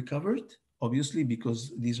can be recovered, obviously,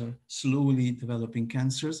 because these are slowly developing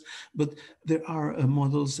cancers, but there are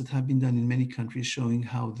models that have been done in many countries showing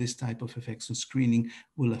how this type of effects on screening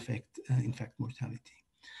will affect, in fact, mortality.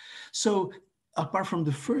 So apart from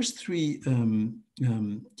the first three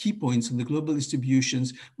key points on the global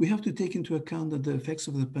distributions, we have to take into account that the effects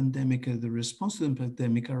of the pandemic and the response to the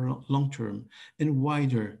pandemic are long-term and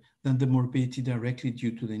wider than the morbidity directly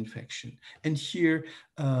due to the infection. And here,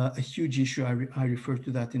 a huge issue, I referred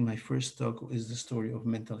to that in my first talk, is the story of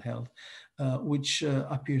mental health, which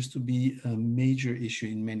appears to be a major issue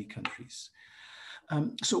in many countries.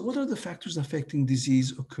 So what are the factors affecting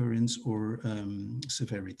disease occurrence or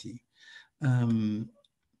severity?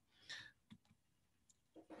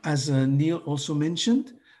 As Neil also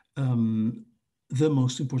mentioned, the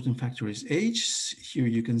most important factor is age. Here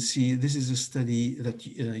you can see, this is a study that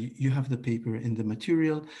you have the paper in the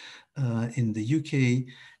material in the UK.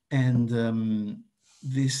 And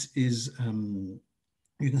this is,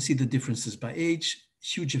 you can see the differences by age,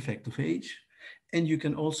 huge effect of age. And you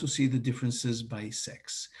can also see the differences by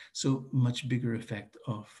sex. So much bigger effect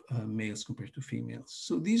of males compared to females.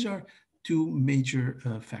 So these are two major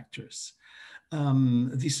factors.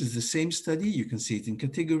 This is the same study. You can see it in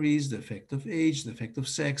categories, the effect of age, the effect of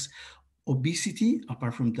sex. Obesity,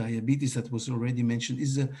 apart from diabetes that was already mentioned,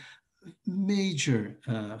 is a major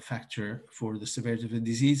factor for the severity of the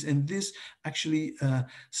disease. And this actually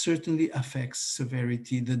certainly affects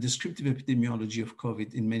severity, the descriptive epidemiology of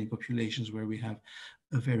COVID in many populations where we have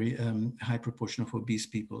a very high proportion of obese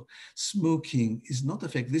people. Smoking is not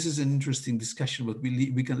affected. This is an interesting discussion, but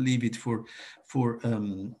we can leave it for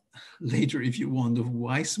later if you want, of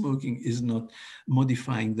why smoking is not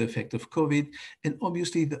modifying the effect of COVID. And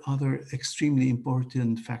obviously the other extremely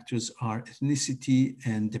important factors are ethnicity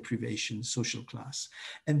and deprivation, social class.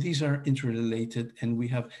 And these are interrelated, and we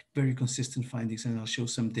have very consistent findings, and I'll show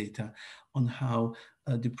some data on how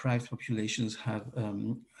deprived populations have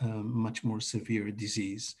much more severe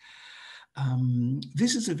disease.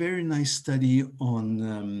 This is a very nice study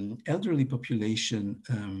on elderly population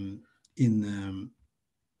in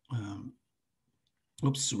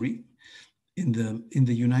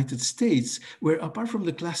the United States, where apart from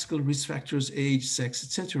the classical risk factors, age, sex,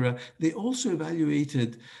 etc., they also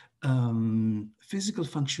evaluated physical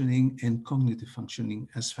functioning and cognitive functioning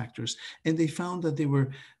as factors. And they found that there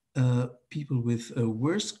were people with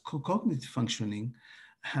worse cognitive functioning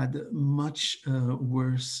had much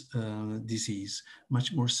worse disease,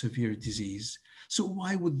 much more severe disease. So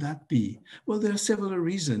why would that be? Well, there are several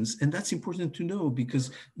reasons, and that's important to know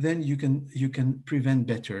because then you can prevent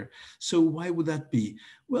better. So why would that be?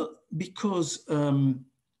 Well, because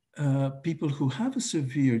people who have a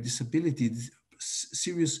severe disability,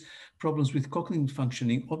 serious problems with cognitive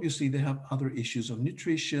functioning, obviously they have other issues of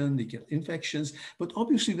nutrition, they get infections, but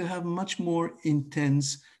obviously they have much more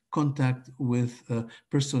intense contact with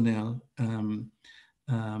personnel,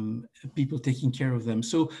 people taking care of them.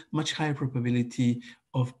 So much higher probability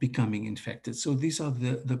of becoming infected. So these are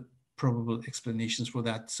the probable explanations for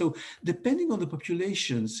that. So depending on the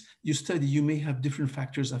populations you study, you may have different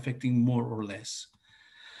factors affecting more or less.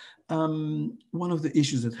 One of the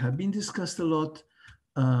issues that have been discussed a lot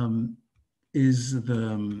is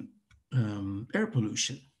the air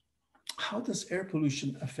pollution. How does air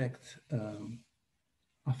pollution affect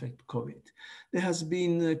COVID? There has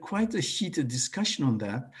been quite a heated discussion on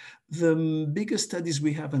that. The biggest studies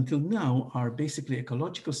we have until now are basically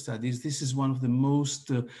ecological studies. This is one of the most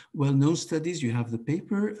well-known studies. You have the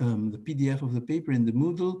paper, the PDF of the paper in the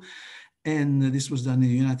Moodle. And this was done in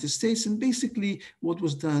the United States. And basically what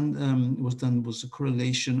was done was a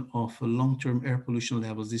correlation of long-term air pollution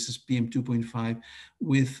levels. This is PM2.5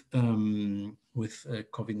 with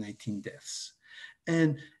COVID-19 deaths.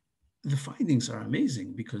 And the findings are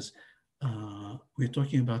amazing because we're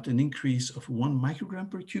talking about an increase of 1 microgram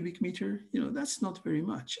per cubic meter. You know, that's not very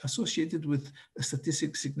much, associated with a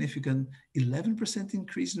statistically significant 11%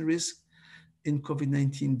 increase in risk in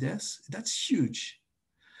COVID-19 deaths. That's huge.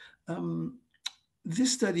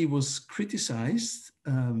 This study was criticized,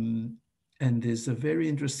 and there's a very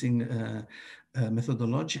interesting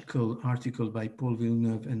methodological article by Paul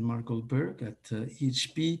Villeneuve and Mark Goldberg at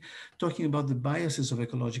EHP, talking about the biases of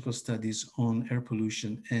ecological studies on air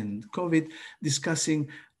pollution and COVID, discussing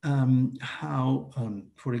how,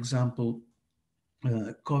 for example,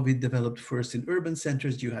 COVID developed first in urban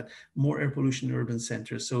centers. You had more air pollution in urban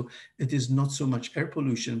centers. So it is not so much air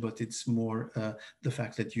pollution, but it's more the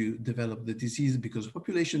fact that you develop the disease because of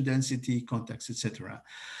population density, contacts, etc.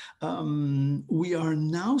 We are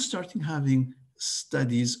now starting having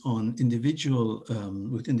studies on individual,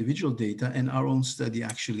 with individual data, and our own study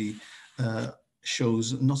actually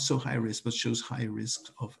shows not so high risk, but shows high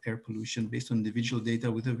risk of air pollution based on individual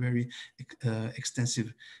data with a very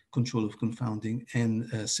extensive control of confounding and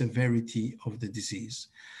severity of the disease.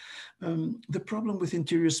 The problem with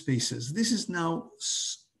interior spaces, this is now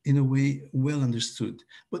in a way well understood,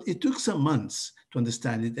 but it took some months to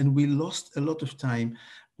understand it, and we lost a lot of time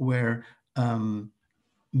where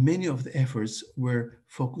many of the efforts were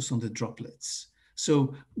focused on the droplets.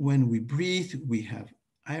 So when we breathe, we have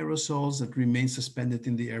aerosols that remain suspended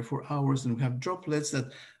in the air for hours, and we have droplets that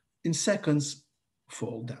in seconds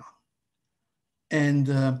fall down. And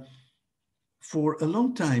for a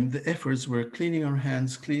long time, the efforts were cleaning our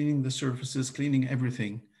hands, cleaning the surfaces, cleaning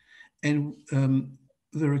everything. And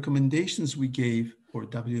the recommendations we gave, or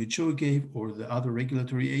WHO gave, or the other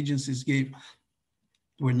regulatory agencies gave,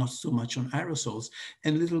 were not so much on aerosols.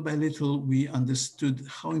 And little by little, we understood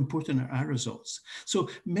how important are aerosols. So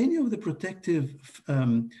many of the protective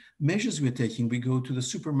measures we're taking, we go to the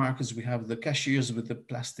supermarkets, we have the cashiers with the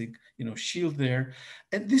plastic, shield there.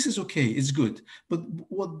 And this is okay, it's good. But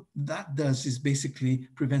what that does is basically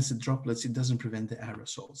prevents the droplets, it doesn't prevent the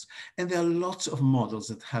aerosols. And there are lots of models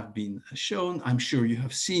that have been shown. I'm sure you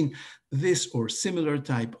have seen this or similar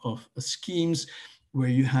type of schemes, where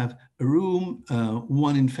you have a room,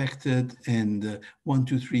 one infected and 1,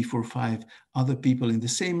 2, 3, 4, 5 other people in the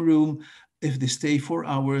same room. If they stay 4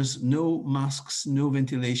 hours, no masks, no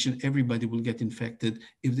ventilation, everybody will get infected.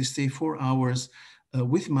 If they stay 4 hours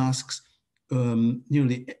with masks,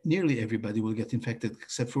 nearly everybody will get infected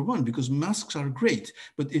except for one, because masks are great.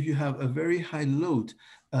 But if you have a very high load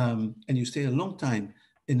and you stay a long time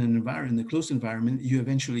in an environment, in a closed environment, you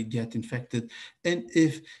eventually get infected. And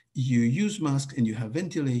if you use masks and you have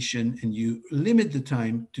ventilation and you limit the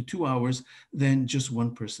time to 2 hours, then just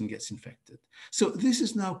one person gets infected. So this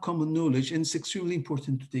is now common knowledge, and it's extremely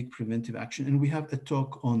important to take preventive action. And we have a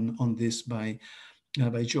talk on this by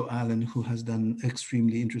Joe Allen, who has done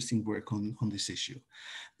extremely interesting work on this issue.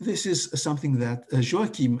 This is something that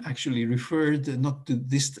Joacim actually referred, not to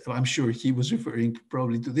this, I'm sure he was referring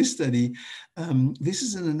probably to this study. This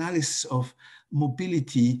is an analysis of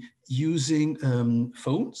mobility using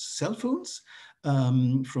phones, cell phones,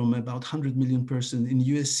 from about 100 million persons in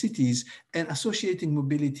US cities and associating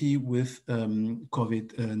mobility with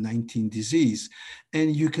COVID-19 disease.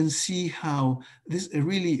 And you can see how this is a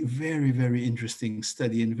really very, very interesting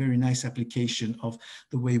study and very nice application of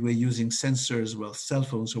the way we're using sensors, well, cell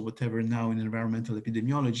phones or whatever now in environmental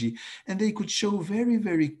epidemiology. And they could show very,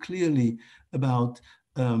 very clearly about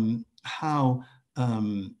how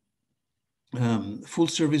full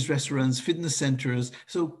service restaurants, fitness centers,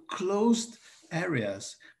 so closed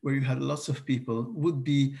areas where you had lots of people would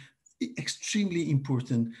be extremely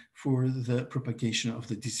important for the propagation of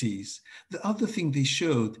the disease. The other thing they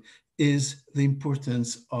showed is the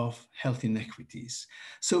importance of health inequities.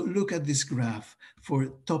 So look at this graph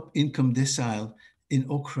for top income decile in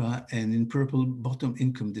ochre and in purple bottom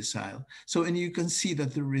income decile. So, and you can see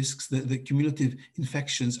that the risks, the cumulative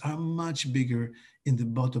infections are much bigger in the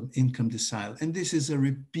bottom income decile. And this is a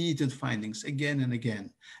repeated findings again and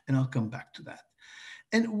again, and I'll come back to that.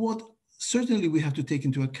 And what certainly we have to take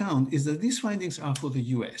into account is that these findings are for the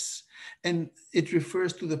US, and it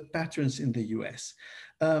refers to the patterns in the US.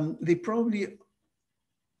 They probably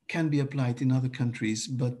can be applied in other countries,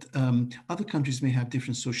 but other countries may have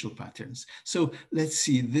different social patterns. So let's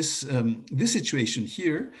see this, this situation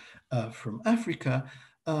here from Africa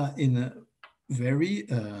in a very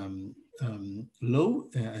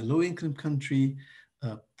low income country,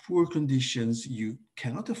 poor conditions. You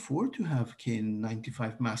cannot afford to have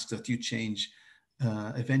KN95 masks that you change.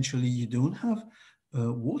 Eventually, you don't have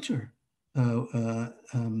water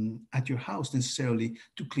at your house necessarily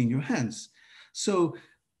to clean your hands. So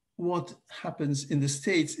what happens in the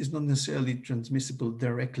States is not necessarily transmissible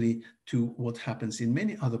directly to what happens in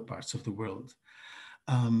many other parts of the world.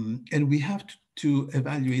 And we have to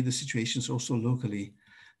evaluate the situations also locally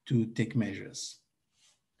to take measures.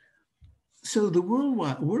 So the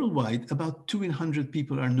worldwide, about 2 in 100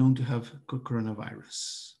 people are known to have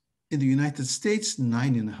coronavirus. In the United States,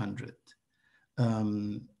 9 in 100.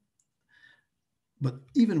 But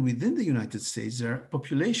even within the United States, there are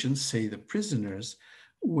populations, say the prisoners,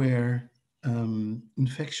 where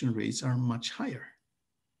infection rates are much higher.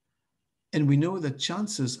 And we know that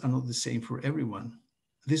chances are not the same for everyone.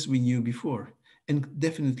 This we knew before, and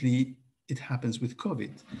definitely it happens with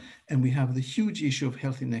COVID. And we have the huge issue of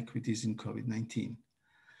health inequities in COVID-19.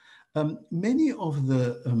 Many of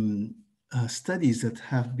the studies that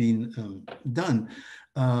have been done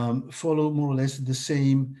follow more or less the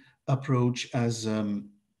same approach as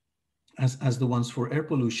the ones for air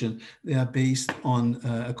pollution. They are based on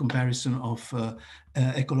a comparison of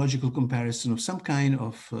ecological comparison of some kind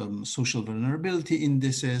of social vulnerability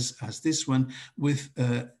indices as this one with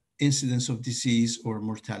incidence of disease or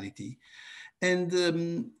mortality. And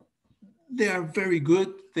they are very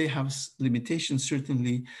good. They have limitations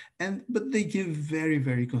certainly, but they give very,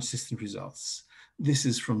 very consistent results. This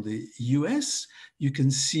is from the US. You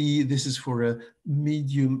can see this is for a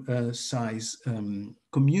medium size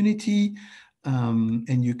community.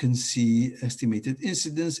 And you can see estimated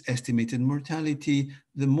incidence, estimated mortality,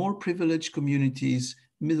 the more privileged communities,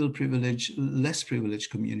 middle privileged, less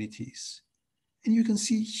privileged communities. And you can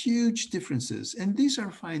see huge differences. And these are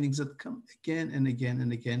findings that come again and again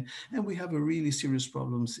and again. And we have a really serious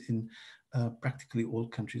problems in practically all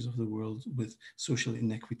countries of the world with social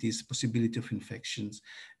inequities, possibility of infections,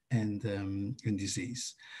 and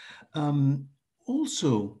disease.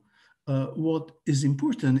 Also, what is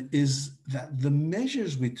important is that the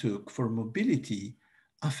measures we took for mobility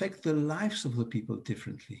affect the lives of the people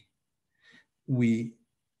differently. We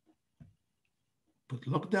put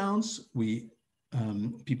lockdowns,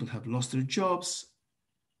 people have lost their jobs,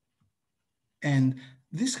 and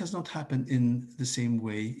this has not happened in the same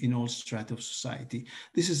way in all strata of society.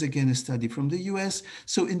 This is again a study from the US.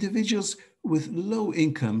 So individuals with low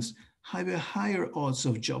incomes have a higher odds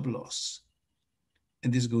of job loss.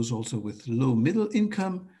 And this goes also with low middle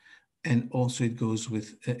income, and also it goes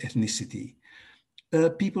with ethnicity.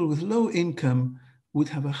 People with low income would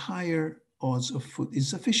have a higher odds of food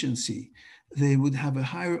insufficiency. They would have a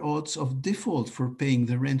higher odds of default for paying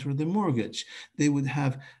the rent or the mortgage. They would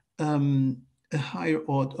have a higher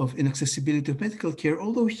odd of inaccessibility of medical care,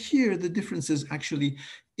 although here the differences actually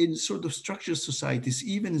in sort of structured societies,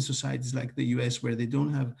 even in societies like the US where they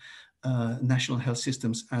don't have national health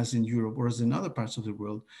systems as in Europe or as in other parts of the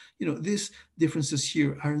world, these differences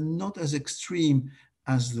here are not as extreme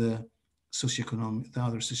as the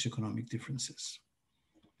other socioeconomic differences.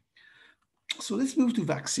 So let's move to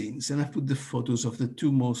vaccines. And I put the photos of the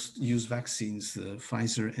two most used vaccines,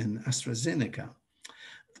 Pfizer and AstraZeneca.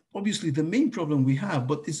 Obviously, the main problem we have,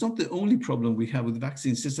 but it's not the only problem we have with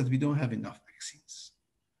vaccines, is that we don't have enough vaccines.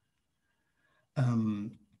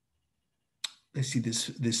 let's see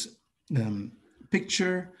this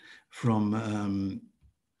picture from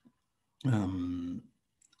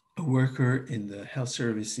a worker in the health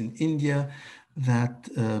service in India. That's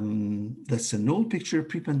an old picture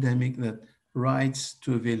pre-pandemic that rides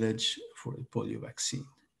to a village for a polio vaccine.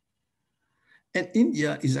 And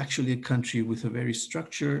India is actually a country with a very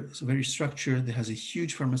structured, it has a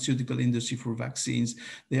huge pharmaceutical industry for vaccines.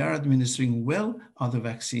 They are administering well other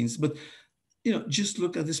vaccines, but just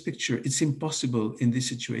look at this picture. It's impossible in this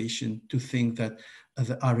situation to think that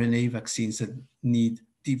the RNA vaccines that need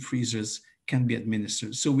deep freezers can be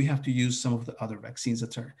administered. So we have to use some of the other vaccines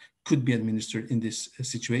that could be administered in this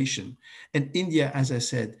situation. And India, as I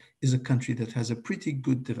said, is a country that has a pretty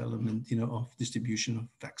good development, of distribution of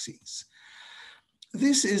vaccines.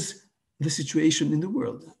 This is the situation in the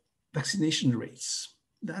world. Vaccination rates.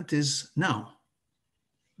 That is now,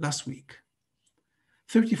 last week.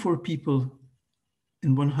 34 people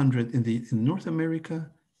in 100 in North America,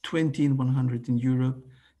 20 in 100 in Europe,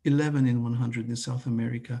 11 in 100 in South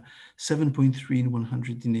America, 7.3 in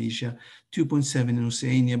 100 in Asia, 2.7 in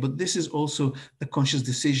Oceania. But this is also a conscious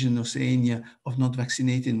decision in Oceania of not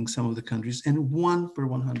vaccinating some of the countries, and 1 per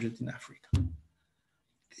 100 in Africa.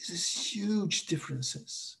 This is huge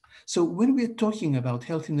differences. So when we're talking about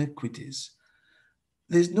health inequities,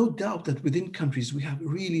 there's no doubt that within countries we have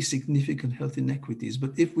really significant health inequities.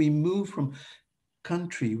 But if we move from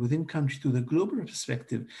within country to the global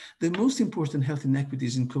perspective, the most important health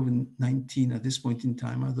inequities in COVID-19 at this point in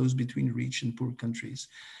time are those between rich and poor countries,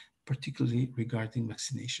 particularly regarding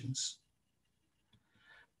vaccinations.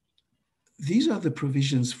 These are the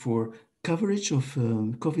provisions for coverage of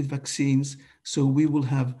COVID vaccines. So we will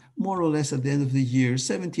have more or less at the end of the year,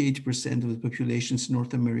 78% of the populations in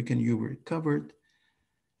North America and Europe covered.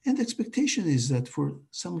 And the expectation is that for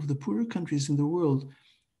some of the poorer countries in the world,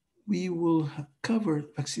 we will cover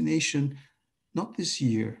vaccination, not this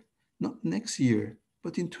year, not next year,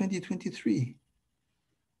 but in 2023.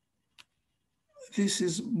 This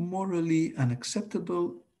is morally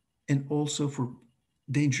unacceptable and also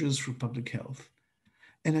dangerous for public health.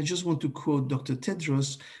 And I just want to quote Dr.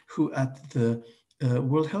 Tedros, who at the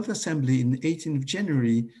World Health Assembly in the 18th of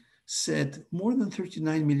January said more than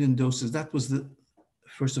 39 million doses. That was the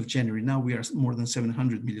 1st of January. Now we are more than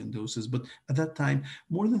 700 million doses. But at that time,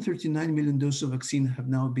 more than 39 million doses of vaccine have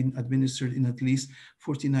now been administered in at least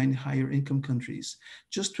 49 higher income countries.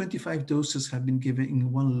 Just 25 doses have been given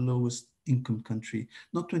in one lowest income country.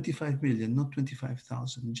 Not 25 million, not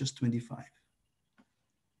 25,000, just 25.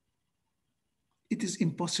 It is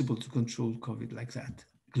impossible to control COVID like that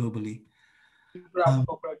globally.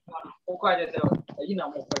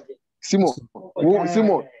 Simon,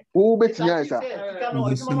 who bet me? I said,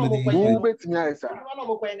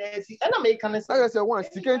 once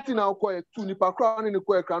you can't now quite two nipa crown in the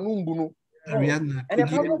quack and umbuno. Ariadna,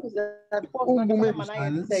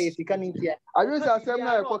 I use a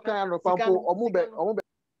seminar for kind of pampo or mube.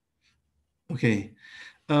 Okay.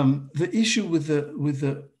 The issue with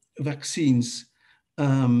the vaccines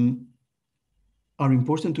are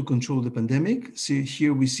important to control the pandemic. See,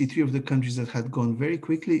 here we see 3 of the countries that had gone very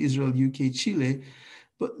quickly, Israel, UK, Chile,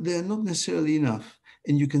 but they're not necessarily enough.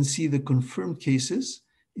 And you can see the confirmed cases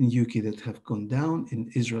in UK that have gone down,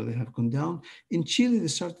 in Israel they have gone down. In Chile, they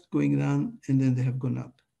started going down and then they have gone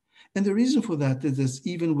up. And the reason for that is that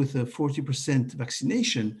even with a 40%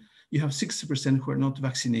 vaccination, you have 60% who are not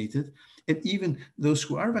vaccinated. And even those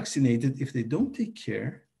who are vaccinated, if they don't take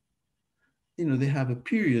care, they have a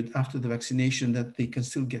period after the vaccination that they can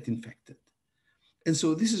still get infected. And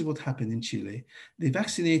so this is what happened in Chile. They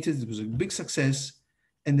vaccinated, it was a big success,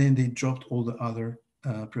 and then they dropped all the other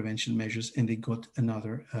prevention measures and they got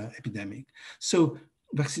another epidemic. So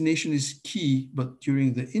vaccination is key, but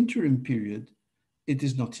during the interim period, it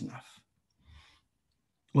is not enough.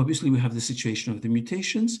 Obviously, we have the situation of the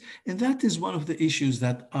mutations, and that is one of the issues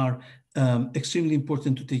that are extremely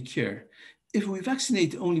important to take care. If we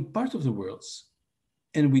vaccinate only part of the world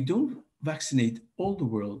and we don't vaccinate all the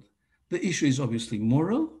world, the issue is obviously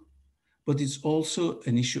moral, but it's also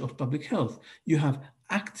an issue of public health. You have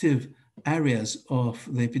active areas of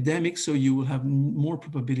the epidemic, so you will have more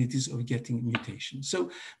probabilities of getting mutations.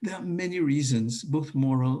 So there are many reasons, both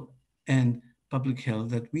moral and public health,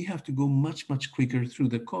 that we have to go much, much quicker through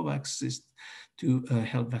the COVAX system to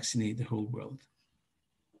help vaccinate the whole world.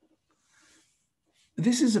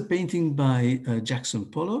 This is a painting by Jackson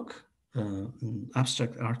Pollock, an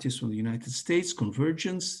abstract artist from the United States,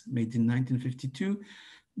 Convergence, made in 1952.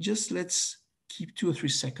 Just let's keep 2 or 3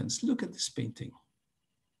 seconds. Look at this painting.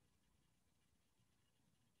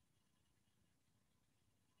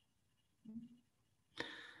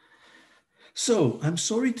 So I'm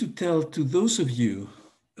sorry to tell to those of you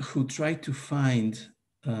who try to find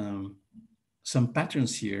some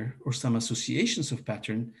patterns here or some associations of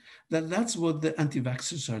pattern, that's what the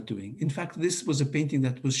anti-vaxxers are doing. In fact, this was a painting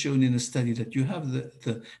that was shown in a study that you have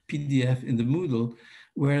the PDF in the Moodle,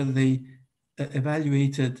 where they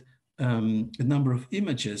evaluated a number of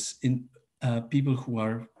images in people who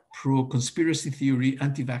are pro-conspiracy theory,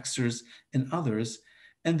 anti-vaxxers, and others.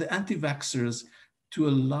 And the anti-vaxxers, to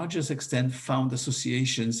a largest extent, found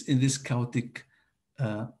associations in this chaotic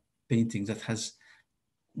painting that has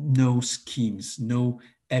no schemes, no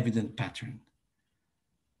evident pattern.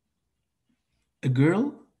 A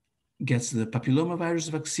girl gets the papillomavirus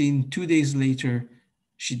vaccine. 2 days later,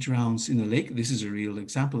 she drowns in a lake. This is a real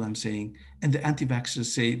example I'm saying. And the anti-vaxxers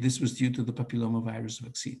say this was due to the papillomavirus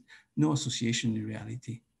vaccine. No association in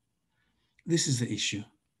reality. This is the issue.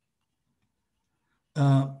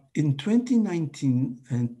 In 2019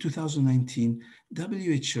 and 2019,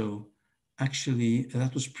 WHO actually,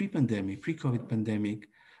 that was pre-pandemic, pre-COVID pandemic,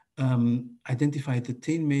 identified the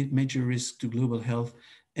 10 major risks to global health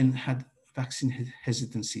and had vaccine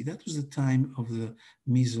hesitancy. That was the time of the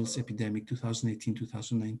measles epidemic, 2018,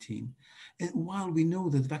 2019. And while we know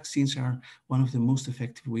that vaccines are one of the most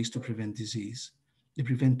effective ways to prevent disease, they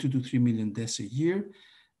prevent 2 to 3 million deaths a year,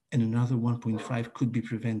 and another 1.5 could be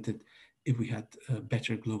prevented if we had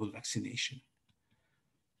better global vaccination.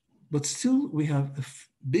 But still, we have a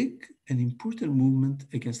big and important movement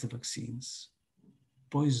against the vaccines.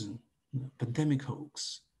 Poison, pandemic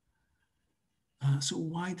hoax. So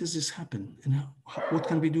why does this happen? And what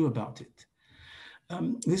can we do about it?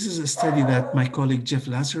 This is a study that my colleague Jeff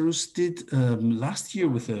Lazarus did last year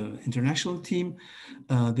with an international team.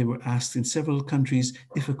 They were asked in several countries,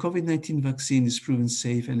 if a COVID-19 vaccine is proven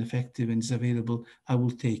safe and effective and is available, I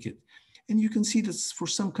will take it. And you can see that for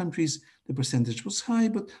some countries, the percentage was high,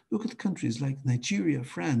 but look at countries like Nigeria,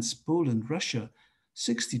 France, Poland, Russia,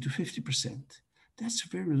 60 to 50%. That's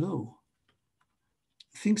very low.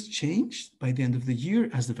 Things changed by the end of the year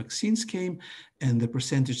as the vaccines came and the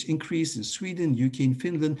percentage increased in Sweden, UK, and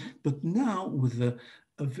Finland. But now with a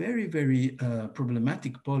very, very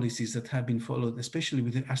problematic policies that have been followed, especially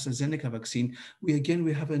with the AstraZeneca vaccine, we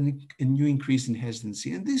have a new increase in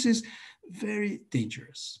hesitancy. And this is very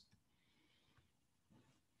dangerous.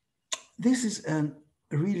 This is a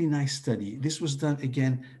really nice study. This was done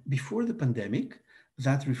again before the pandemic.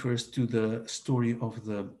 That refers to the story of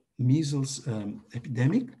the measles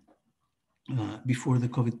epidemic before the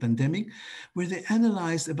COVID pandemic, where they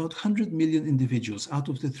analyzed about 100 million individuals out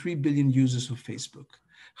of the 3 billion users of Facebook,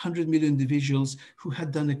 100 million individuals who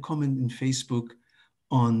had done a comment in Facebook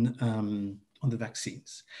on the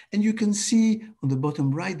vaccines. And you can see on the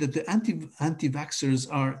bottom right that the anti-vaxxers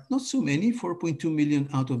are not so many, 4.2 million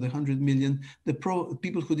out of the 100 million. The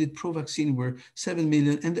people who did pro-vaccine were 7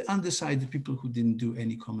 million, and the undecided people who didn't do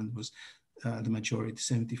any comment was the majority,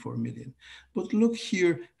 74 million. But look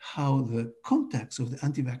here how the contacts of the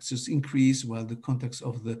anti-vaxxers increase while the contacts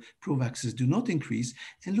of the pro-vaxxers do not increase.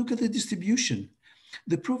 And look at the distribution.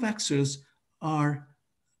 The pro-vaxxers are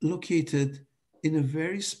located in a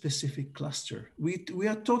very specific cluster. We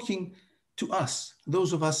are talking to us,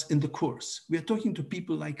 those of us in the course. We are talking to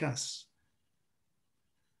people like us.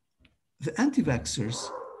 The anti-vaxxers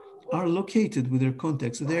are located with their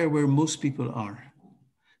contacts there where most people are.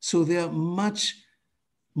 So they are much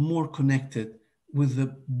more connected with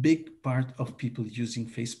the big part of people using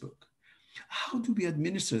Facebook. How do we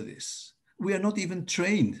administer this? We are not even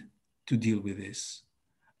trained to deal with this.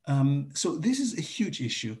 So this is a huge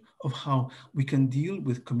issue of how we can deal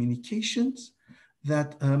with communications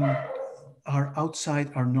that are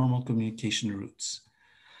outside our normal communication routes.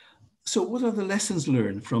 So what are the lessons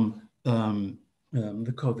learned from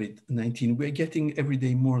the COVID-19? We're getting every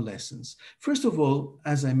day more lessons. First of all,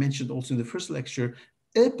 as I mentioned also in the first lecture,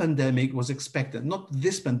 a pandemic was expected, not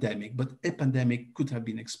this pandemic, but a pandemic could have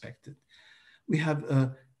been expected. We have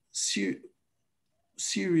a serious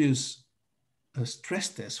stress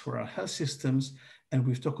test for our health systems, and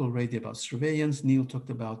we've talked already about surveillance, Neil talked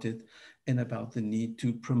about it, and about the need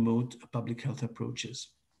to promote public health approaches.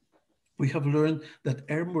 We have learned that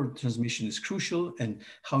airborne transmission is crucial and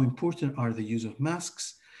how important are the use of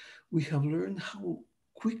masks. We have learned how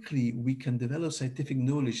quickly we can develop scientific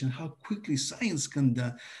knowledge and how quickly science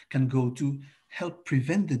can go to help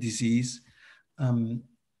prevent the disease.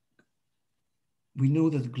 We know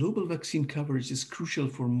that global vaccine coverage is crucial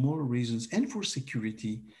for more reasons and for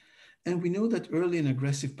security. And we know that early and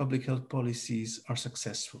aggressive public health policies are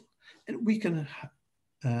successful. And we can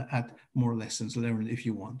add more lessons learned if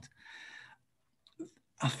you want.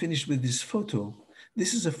 I'll finish with this photo.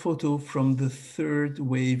 This is a photo from the third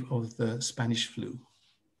wave of the Spanish flu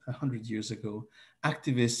 100 years ago.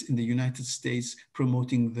 Activists in the United States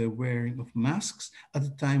promoting the wearing of masks at a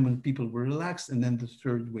time when people were relaxed, and then the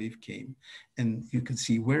third wave came. And you can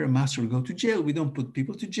see, wear a mask or go to jail. We don't put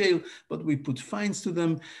people to jail, but we put fines to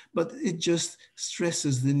them. But it just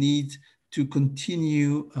stresses the need to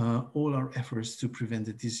continue all our efforts to prevent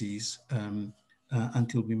the disease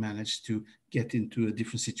until we manage to get into a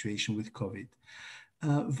different situation with COVID.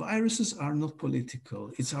 Viruses are not political.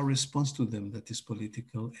 It's our response to them that is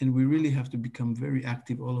political. And we really have to become very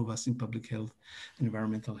active, all of us in public health,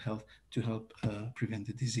 environmental health, to help prevent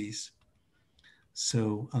the disease.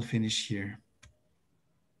 So I'll finish here.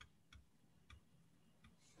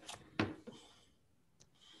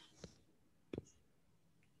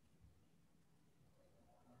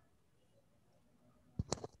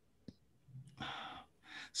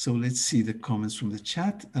 So let's see the comments from the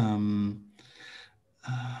chat.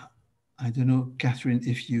 I don't know, Cathryn,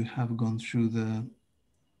 if you have gone through the.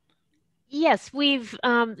 Yes, we've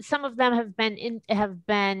some of them have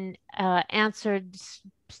been answered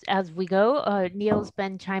as we go. Neil's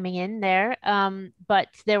been chiming in there, but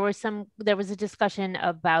there was a discussion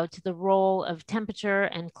about the role of temperature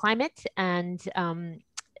and climate, and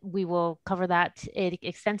we will cover that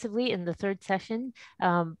extensively in the third session.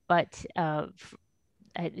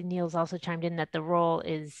 Neil's also chimed in that the role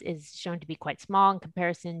is shown to be quite small in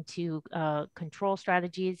comparison to control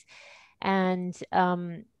strategies, and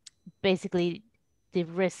basically the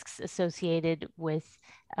risks associated with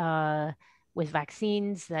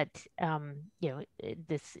vaccines, that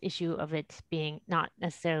this issue of it being not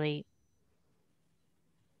necessarily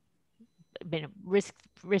been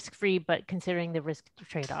risk-free, but considering the risk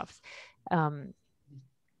trade-offs. And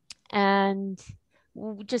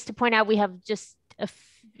just to point out, we have just a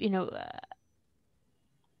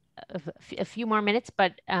few more minutes,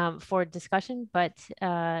 but for discussion. But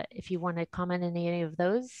if you want to comment on any of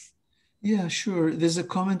those. Yeah, sure. There's a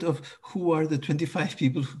comment of who are the 25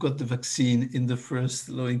 people who got the vaccine in the first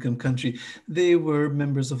low-income country. They were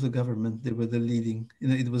members of the government. They were the leading.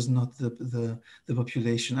 It was not the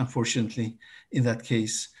population, unfortunately, in that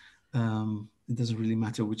case. It doesn't really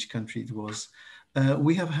matter which country it was.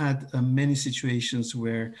 We have had many situations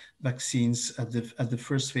where vaccines at the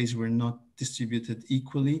first phase were not distributed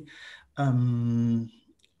equally.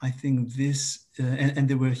 I think this, and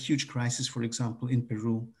there were huge crises, for example, in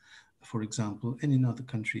Peru, for example, and in other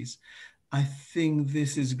countries. I think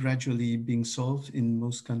this is gradually being solved in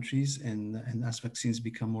most countries, and as vaccines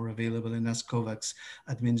become more available and as COVAX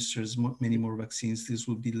administers many more vaccines, this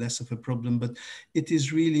will be less of a problem. But it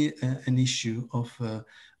is really an issue of,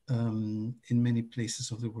 in many places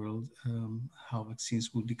of the world, how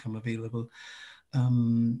vaccines will become available.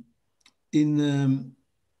 And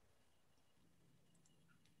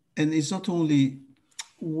it's not only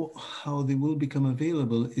how they will become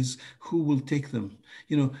available, is who will take them,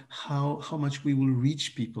 how much we will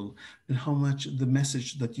reach people, and how much the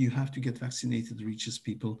message that you have to get vaccinated reaches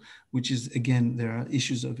people, which is, again, there are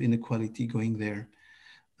issues of inequality going there.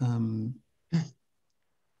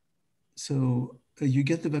 So you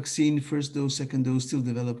get the vaccine, first dose, second dose, still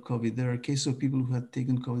develop COVID. There are cases of people who had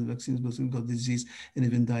taken COVID vaccines but still got disease and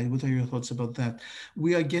even died. What are your thoughts about that?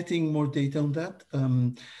 We are getting more data on that.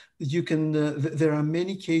 You can, there are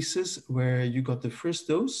many cases where you got the first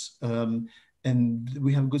dose, and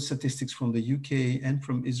we have good statistics from the UK and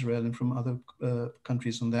from Israel and from other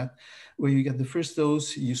countries on that, where you get the first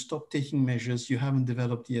dose, you stop taking measures, you haven't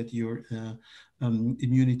developed yet your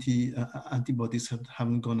immunity, antibodies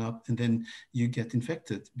haven't gone up, and then you get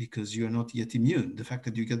infected because you're not yet immune. The fact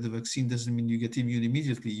that you get the vaccine doesn't mean you get immune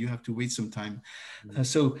immediately. You have to wait some time.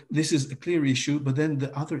 So this is a clear issue, but then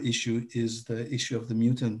the other issue is the issue of the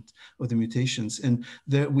mutant or the mutations. And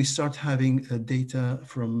there we start having data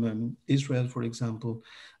from Israel, for example,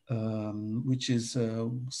 which is,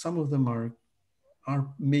 some of them are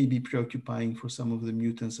maybe preoccupying for some of the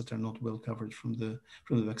mutants that are not well covered from the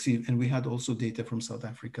vaccine. And we had also data from South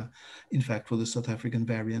Africa, in fact, for the South African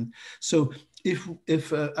variant. So if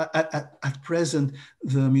at present,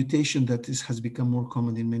 the mutation that has become more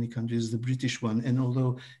common in many countries is the British one. And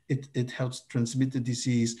although it helps transmit the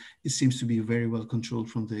disease, it seems to be very well controlled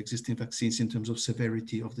from the existing vaccines in terms of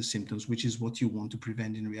severity of the symptoms, which is what you want to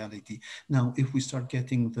prevent in reality. Now, if we start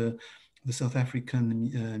getting the South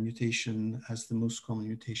African mutation as the most common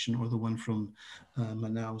mutation, or the one from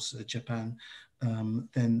Manaus, Japan,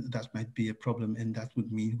 then that might be a problem. And that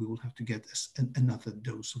would mean we will have to get another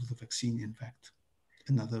dose of the vaccine, in fact,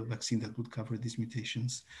 another vaccine that would cover these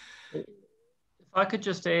mutations. If I could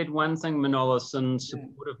just add one thing, Manolis, in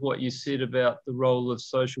support of what you said about the role of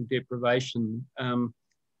social deprivation.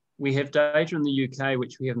 We have data in the UK,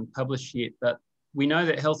 which we haven't published yet, but we know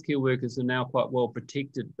that healthcare workers are now quite well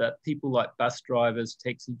protected, but people like bus drivers,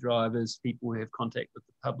 taxi drivers, people who have contact with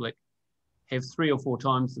the public have 3 or 4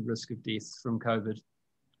 times the risk of death from COVID.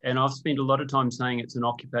 And I've spent a lot of time saying it's an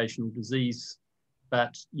occupational disease,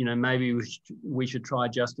 but maybe we should try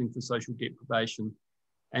adjusting for social deprivation.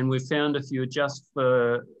 And we've found if you adjust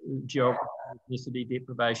for geography, ethnicity,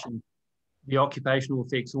 deprivation, the occupational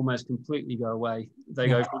effects almost completely go away. They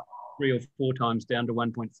go from 3 or 4 times down to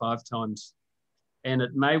 1.5 times. And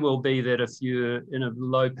it may well be that if you're in a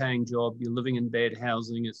low-paying job, you're living in bad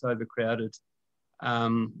housing, it's overcrowded,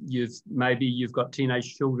 you've got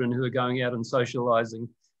teenage children who are going out and socializing.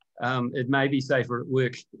 It may be safer at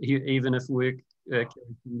work, even if work carries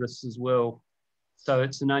some risks as well. So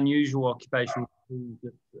it's an unusual occupation.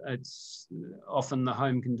 It's often the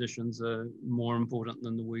home conditions are more important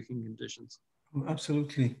than the working conditions. Oh,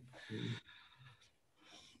 absolutely.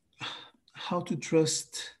 How to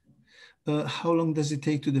trust, how long does it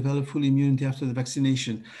take to develop full immunity after the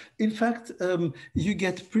vaccination? In fact, you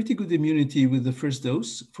get pretty good immunity with the first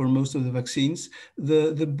dose for most of the vaccines.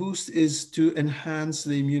 The boost is to enhance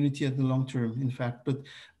the immunity at the long term, in fact, but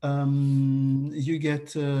you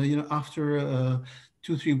get, after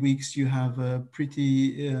 2-3 weeks, you have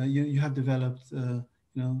you have developed,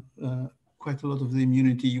 quite a lot of the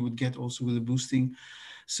immunity you would get also with the boosting.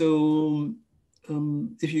 So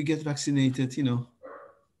if you get vaccinated,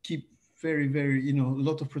 keep very, very, a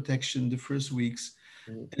lot of protection the first weeks,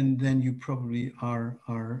 and then you probably are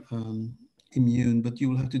immune, but you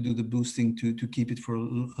will have to do the boosting to keep it for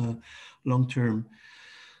long term.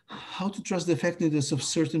 How to trust the effectiveness of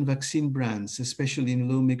certain vaccine brands, especially in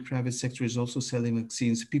low-mid private sector is also selling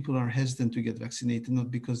vaccines. People are hesitant to get vaccinated,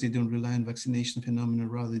 not because they don't rely on vaccination phenomena,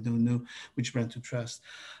 rather they don't know which brand to trust.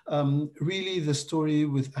 Really, the story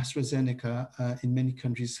with AstraZeneca in many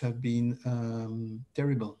countries have been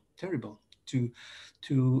terrible.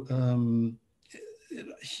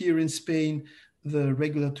 Here in Spain, the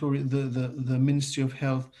regulatory, the Ministry of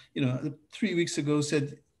Health, 3 weeks ago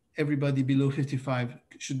said everybody below 55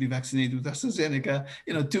 should be vaccinated with AstraZeneca.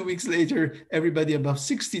 2 weeks later, everybody above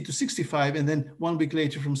 60 to 65, and then 1 week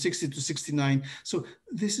later from 60 to 69. So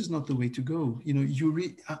this is not the way to go.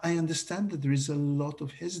 I understand that there is a lot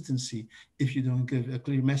of hesitancy if you don't give a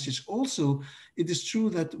clear message. Also, it is true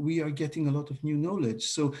that we are getting a lot of new knowledge.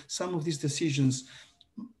 So some of these decisions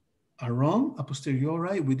are wrong a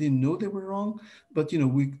posteriori. We didn't know they were wrong, but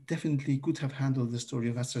we definitely could have handled the story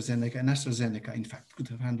of AstraZeneca, and AstraZeneca, in fact, could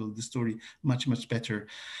have handled the story much, much better.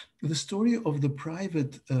 The story of the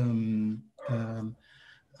private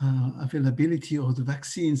availability of the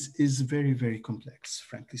vaccines is very, very complex,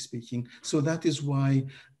 frankly speaking. So that is why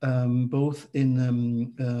both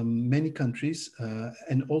in many countries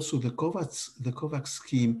and also the COVAX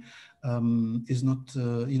scheme is not,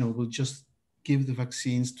 will just give the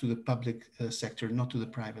vaccines to the public sector, not to the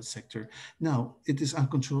private sector. Now, it is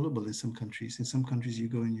uncontrollable in some countries. In some countries, you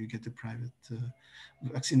go and you get the private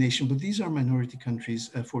vaccination, but these are minority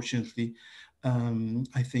countries, fortunately,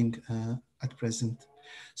 I think, at present.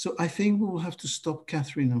 So I think we will have to stop,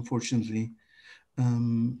 Cathryn, unfortunately.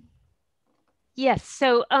 Yes,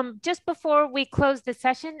 so just before we close the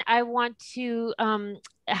session, I want to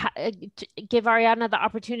give Ariadna the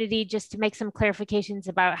opportunity just to make some clarifications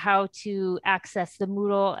about how to access the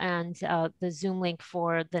Moodle and the Zoom link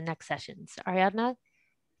for the next sessions. Ariadna?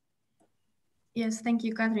 Yes, thank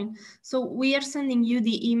you, Cathryn. So we are sending you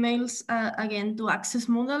the emails again to access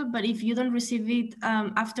Moodle, but if you don't receive it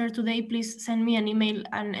after today, please send me an email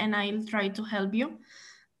and I'll try to help you.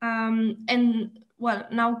 And well,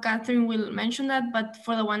 now Cathryn will mention that, but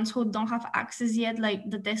for the ones who don't have access yet, like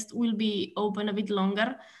the test will be open a bit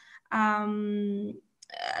longer.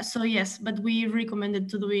 So yes, but we recommended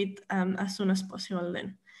to do it as soon as possible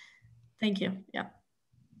then. Thank you, yeah.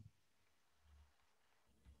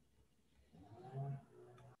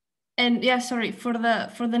 And yeah, sorry, for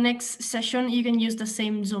the next session, you can use the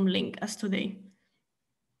same Zoom link as today.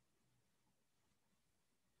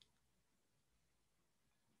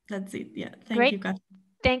 That's it, yeah, thank you, Cathryn.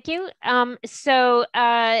 Thank you.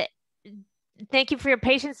 Thank you for your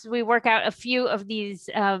patience. We work out a few of these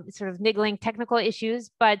sort of niggling technical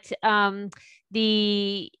issues, but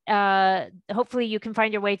hopefully you can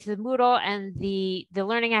find your way to the Moodle and the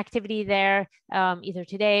learning activity there either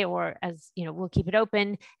today or we'll keep it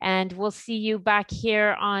open, and we'll see you back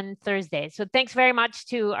here on Thursday. So thanks very much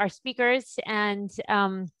to our speakers, and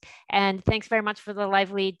thanks very much for the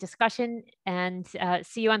lively discussion, and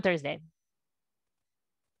see you on Thursday.